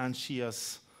Sunnis and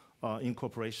Shias in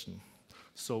cooperation.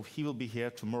 So he will be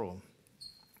here tomorrow.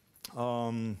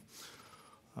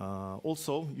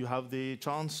 Also, you have the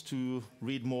chance to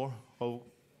read more of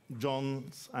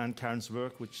John's and Karen's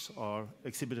work, which are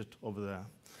exhibited over there.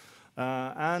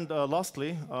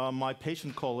 Lastly, my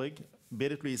patient colleague,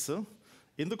 Berit Riise,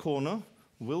 in the corner,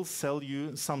 will sell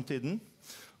you Samtiden.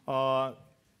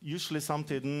 Usually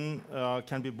Samtiden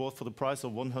can be bought for the price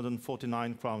of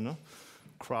 149 kroner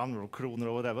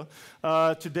or whatever.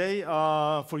 Today,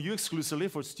 for you exclusively,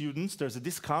 for students, there's a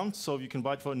discount, so you can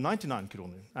buy it for 99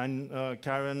 kroner. And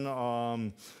Karen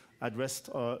addressed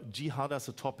jihad as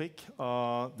a topic.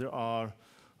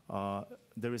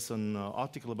 There is an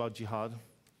article about jihad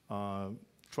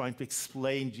trying to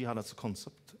explain jihad as a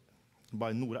concept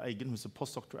by Nora Eggen, who's a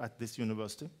postdoctor at this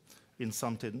university in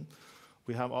Samtiden.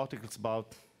 We have articles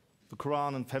about the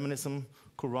Quran and feminism,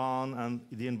 Quran and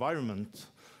the environment,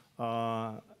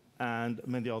 and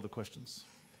many other questions.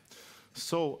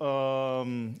 So,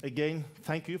 again,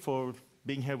 thank you for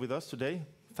being here with us today.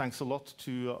 Thanks a lot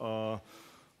to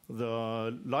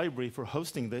the library for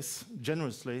hosting this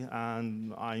generously,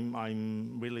 and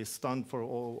I'm really stunned for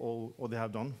all they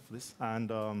have done for this.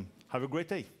 And have a great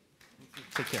day.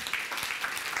 Take care.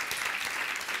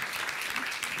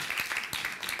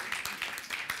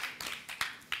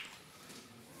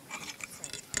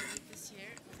 This year,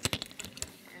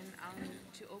 and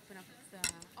to open up the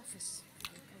office.